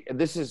be, and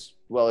this is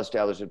well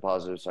established in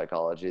positive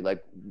psychology,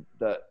 like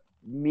the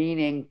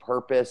meaning,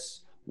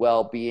 purpose,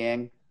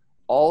 well-being,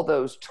 all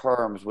those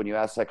terms, when you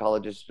ask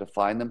psychologists to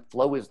define them,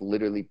 flow is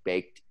literally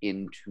baked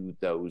into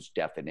those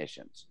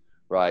definitions,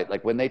 right?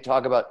 Like when they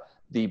talk about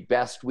the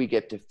best we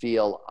get to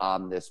feel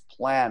on this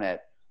planet,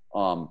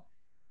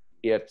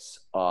 it's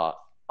a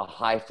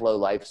high flow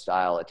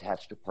lifestyle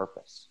attached to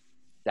purpose.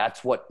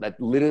 That's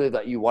literally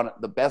that you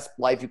want, the best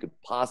life you could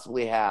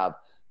possibly have.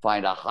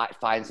 Find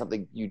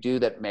something you do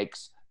that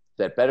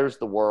betters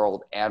the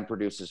world and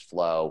produces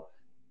flow.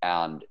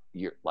 And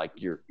you're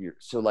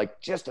so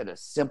like just at a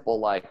simple,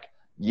 like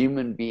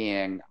human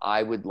being,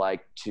 I would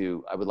like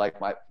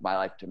my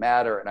life to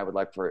matter, and I would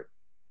like for it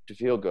to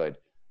feel good.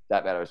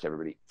 That matters to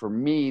everybody. For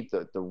me,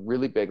 the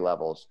really big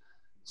levels.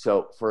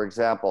 So for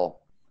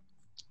example,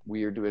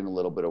 we are doing a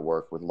little bit of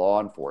work with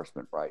law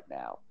enforcement right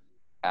now.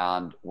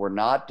 And we're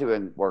not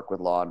doing work with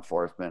law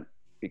enforcement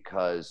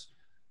because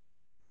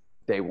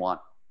they want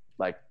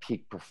like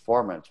peak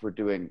performance. We're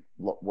doing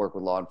work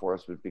with law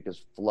enforcement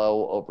because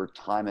flow over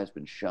time has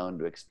been shown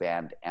to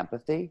expand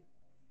empathy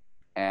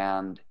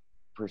and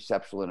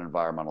perceptual and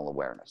environmental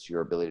awareness,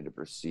 your ability to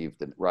perceive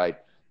the right.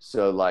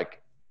 So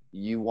like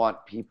you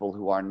want people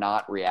who are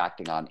not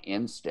reacting on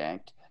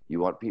instinct. You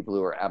want people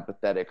who are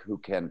empathetic, who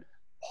can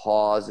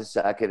pause a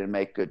second and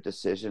make good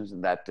decisions,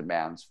 and that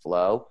demands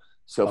flow.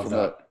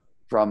 So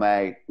from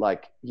a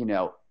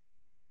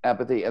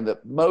empathy, and the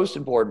most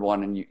important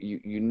one, and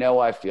you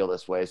I feel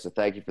this way, so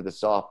thank you for the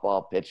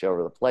softball pitch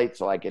over the plate,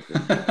 so I get to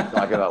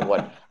talk about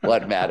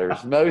what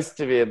matters most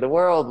to me in the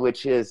world,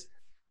 which is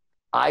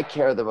I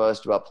care the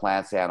most about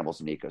plants,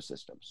 animals, and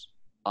ecosystems.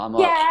 I'm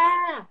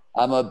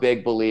a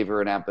big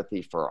believer in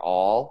empathy for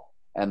all,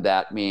 and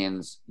that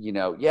means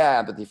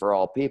empathy for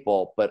all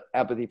people, but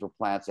empathy for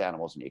plants,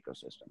 animals, and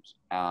ecosystems.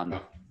 And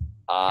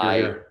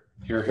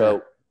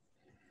so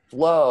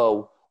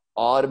flow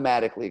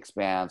automatically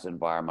expands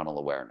environmental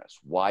awareness.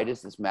 Why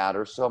does this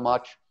matter so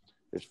much?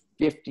 There's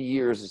 50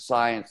 years of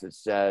science that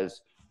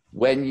says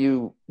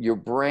when your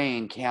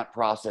brain can't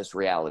process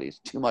reality, it's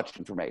too much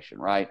information,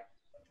 right?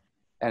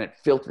 And it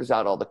filters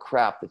out all the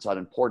crap that's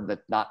unimportant,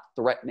 that's not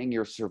threatening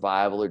your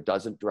survival or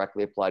doesn't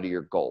directly apply to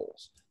your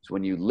goals. So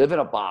when you live in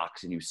a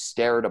box and you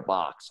stare at a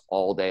box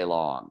all day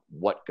long,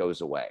 what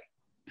goes away?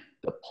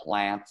 The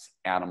plants,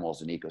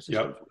 animals, and ecosystems.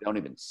 Yep. We don't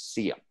even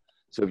see them.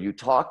 So if you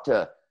talk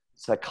to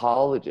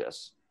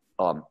psychologists,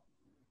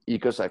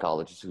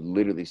 eco-psychologists who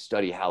literally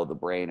study how the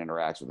brain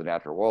interacts with the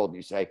natural world, and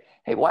you say,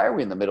 hey, why are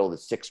we in the middle of the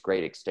 6th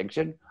grade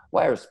extinction?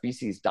 Why are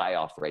species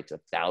die-off rates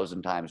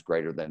 1,000 times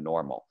greater than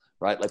normal,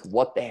 right? Like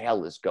what the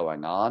hell is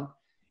going on?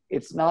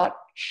 It's not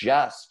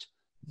just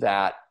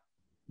that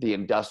the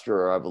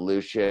Industrial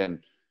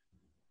Revolution,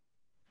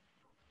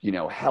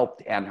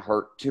 helped and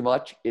hurt too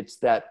much. It's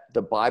that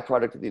the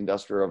byproduct of the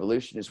Industrial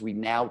Revolution is we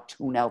now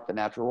tune out the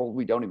natural world.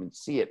 We don't even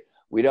see it.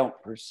 We don't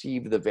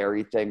perceive the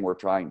very thing we're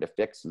trying to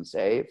fix and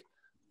save.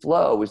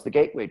 Flow is the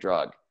gateway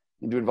drug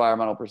into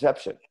environmental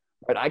perception.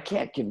 Right? I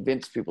can't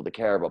convince people to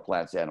care about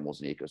plants,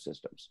 animals, and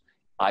ecosystems.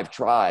 I've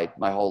tried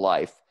my whole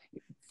life.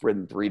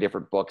 written 3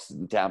 different books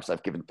in temps.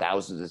 I've given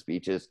thousands of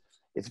speeches.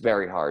 It's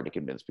very hard to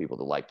convince people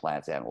to like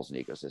plants, animals, and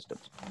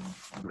ecosystems.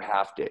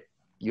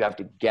 You have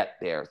to get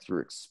there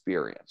through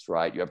experience,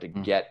 right? You have to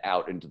get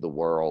out into the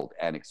world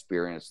and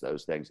experience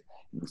those things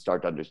and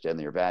start to understand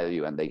their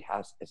value. And it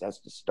has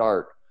to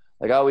start.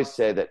 Like I always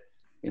say that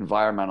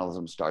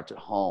environmentalism starts at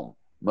home.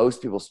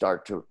 Most people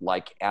start to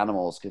like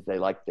animals because they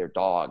like their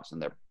dogs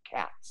and their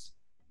cats,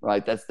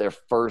 right? That's their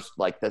first,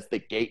 that's the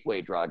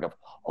gateway drug of,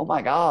 oh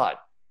my God,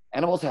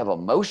 animals have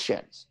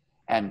emotions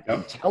and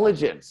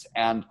intelligence,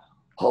 and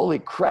holy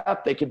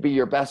crap, they could be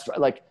your best.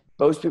 Like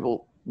most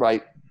people,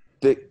 right?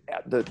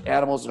 The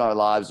animals in our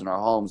lives, in our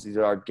homes, these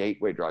are our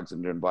gateway drugs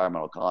into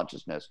environmental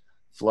consciousness.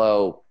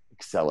 Flow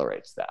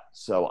accelerates that.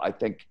 So I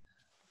think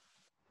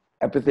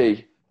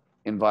empathy,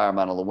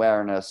 environmental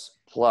awareness,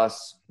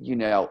 plus,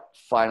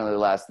 finally, the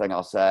last thing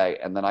I'll say,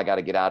 and then I got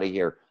to get out of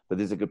here, but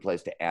this is a good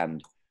place to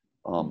end.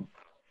 And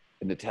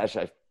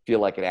Natasha, I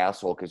feel like an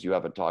asshole because you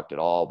haven't talked at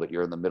all, but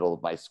you're in the middle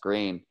of my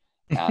screen.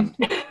 And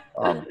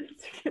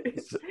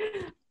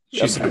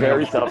she's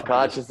very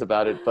self-conscious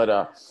about it.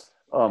 But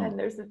and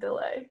there's a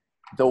delay.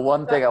 The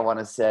one thing I want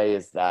to say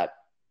is that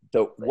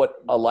what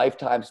a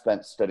lifetime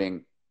spent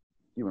studying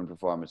human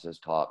performance has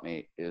taught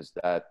me is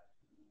that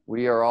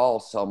we are all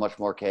so much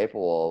more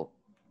capable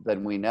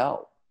than we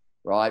know,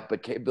 right?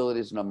 But capability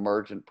is an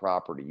emergent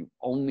property. You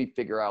only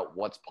figure out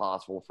what's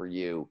possible for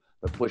you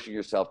by pushing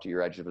yourself to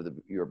your edge of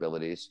your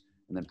abilities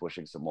and then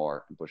pushing some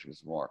more and pushing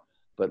some more.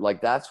 But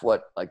that's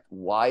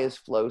why is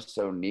flow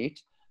so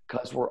neat?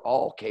 Because we're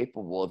all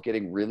capable of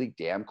getting really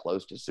damn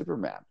close to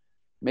Superman.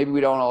 Maybe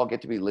we don't all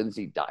get to be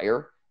Lynsey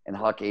Dyer and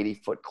huck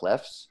 80-foot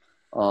cliffs,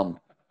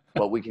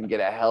 but we can get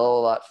a hell of a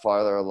lot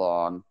farther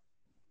along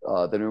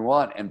than we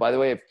want. And by the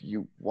way, if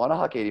you want to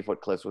huck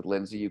 80-foot cliffs with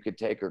Lynsey, you could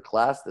take her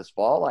class this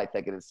fall, I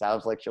think, and it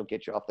sounds like she'll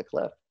get you off the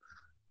cliff.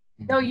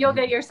 No, you'll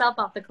get yourself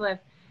off the cliff.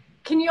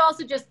 Can you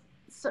also just,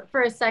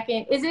 for a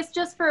second, is this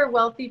just for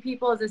wealthy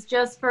people? Is this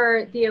just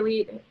for the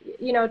elite?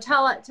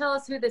 Tell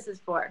us who this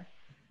is for.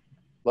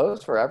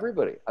 Flow's for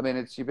everybody. I mean,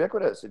 it's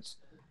ubiquitous.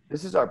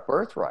 This is our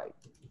birthright.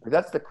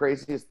 That's the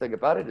craziest thing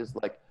about it is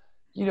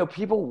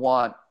people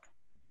want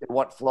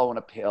flow in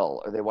a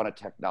pill or they want a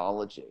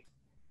technology.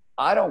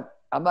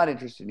 I'm not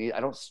interested in it.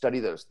 I don't study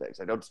those things.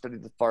 I don't study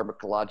the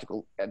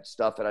pharmacological and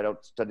stuff, and I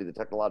don't study the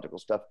technological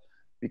stuff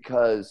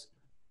because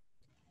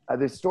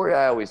the story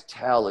I always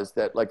tell is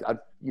that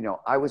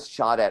I was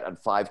shot at on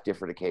 5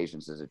 different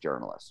occasions as a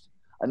journalist.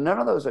 And none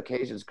of those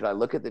occasions could I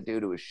look at the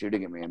dude who was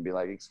shooting at me and be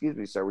like, excuse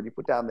me, sir, would you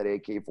put down that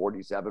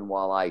AK-47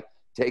 while I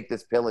take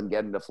this pill and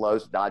get into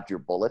flows, dodge your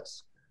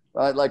bullets?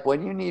 Right? Like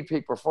when you need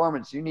peak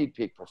performance, you need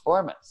peak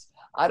performance.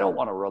 I don't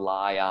want to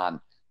rely on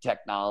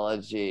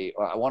technology,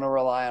 or I want to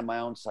rely on my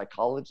own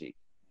psychology.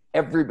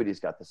 Everybody's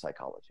got the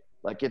psychology.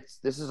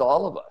 This is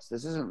all of us.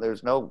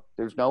 There's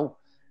no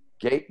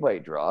gateway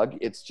drug.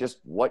 It's just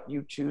what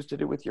you choose to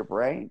do with your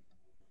brain.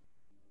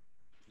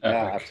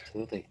 Yeah,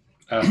 absolutely.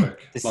 Epic.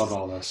 Love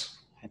all this.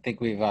 I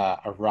think we've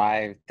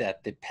arrived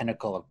at the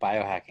pinnacle of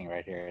biohacking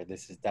right here.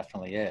 This is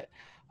definitely it.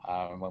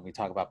 When we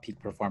talk about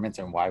peak performance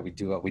and why we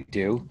do what we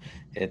do,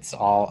 it's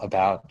all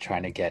about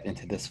trying to get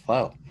into this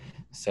flow.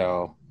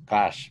 So,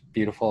 gosh,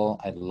 beautiful.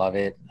 I love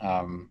it.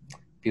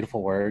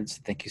 Beautiful words.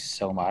 Thank you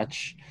so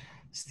much,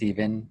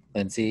 Steven,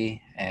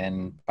 Lynsey,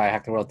 and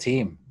Biohack the World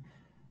team.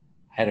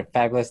 I had a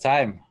fabulous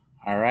time.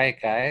 All right,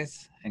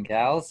 guys and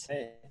gals.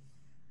 Hey.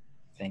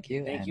 Thank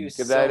you. Thank you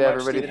Good so night, much,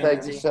 everybody. Steven Thank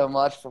and you Lynsey. so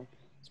much for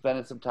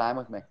spending some time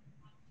with me.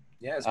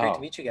 Yeah, it was great to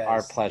meet you guys.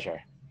 Our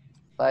pleasure.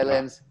 Bye,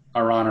 Linz.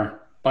 Our honor.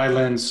 Bye,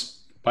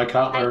 Linz. Bye,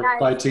 Kotler. Bye, guys.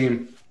 Bye,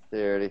 team. See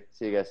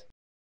you guys.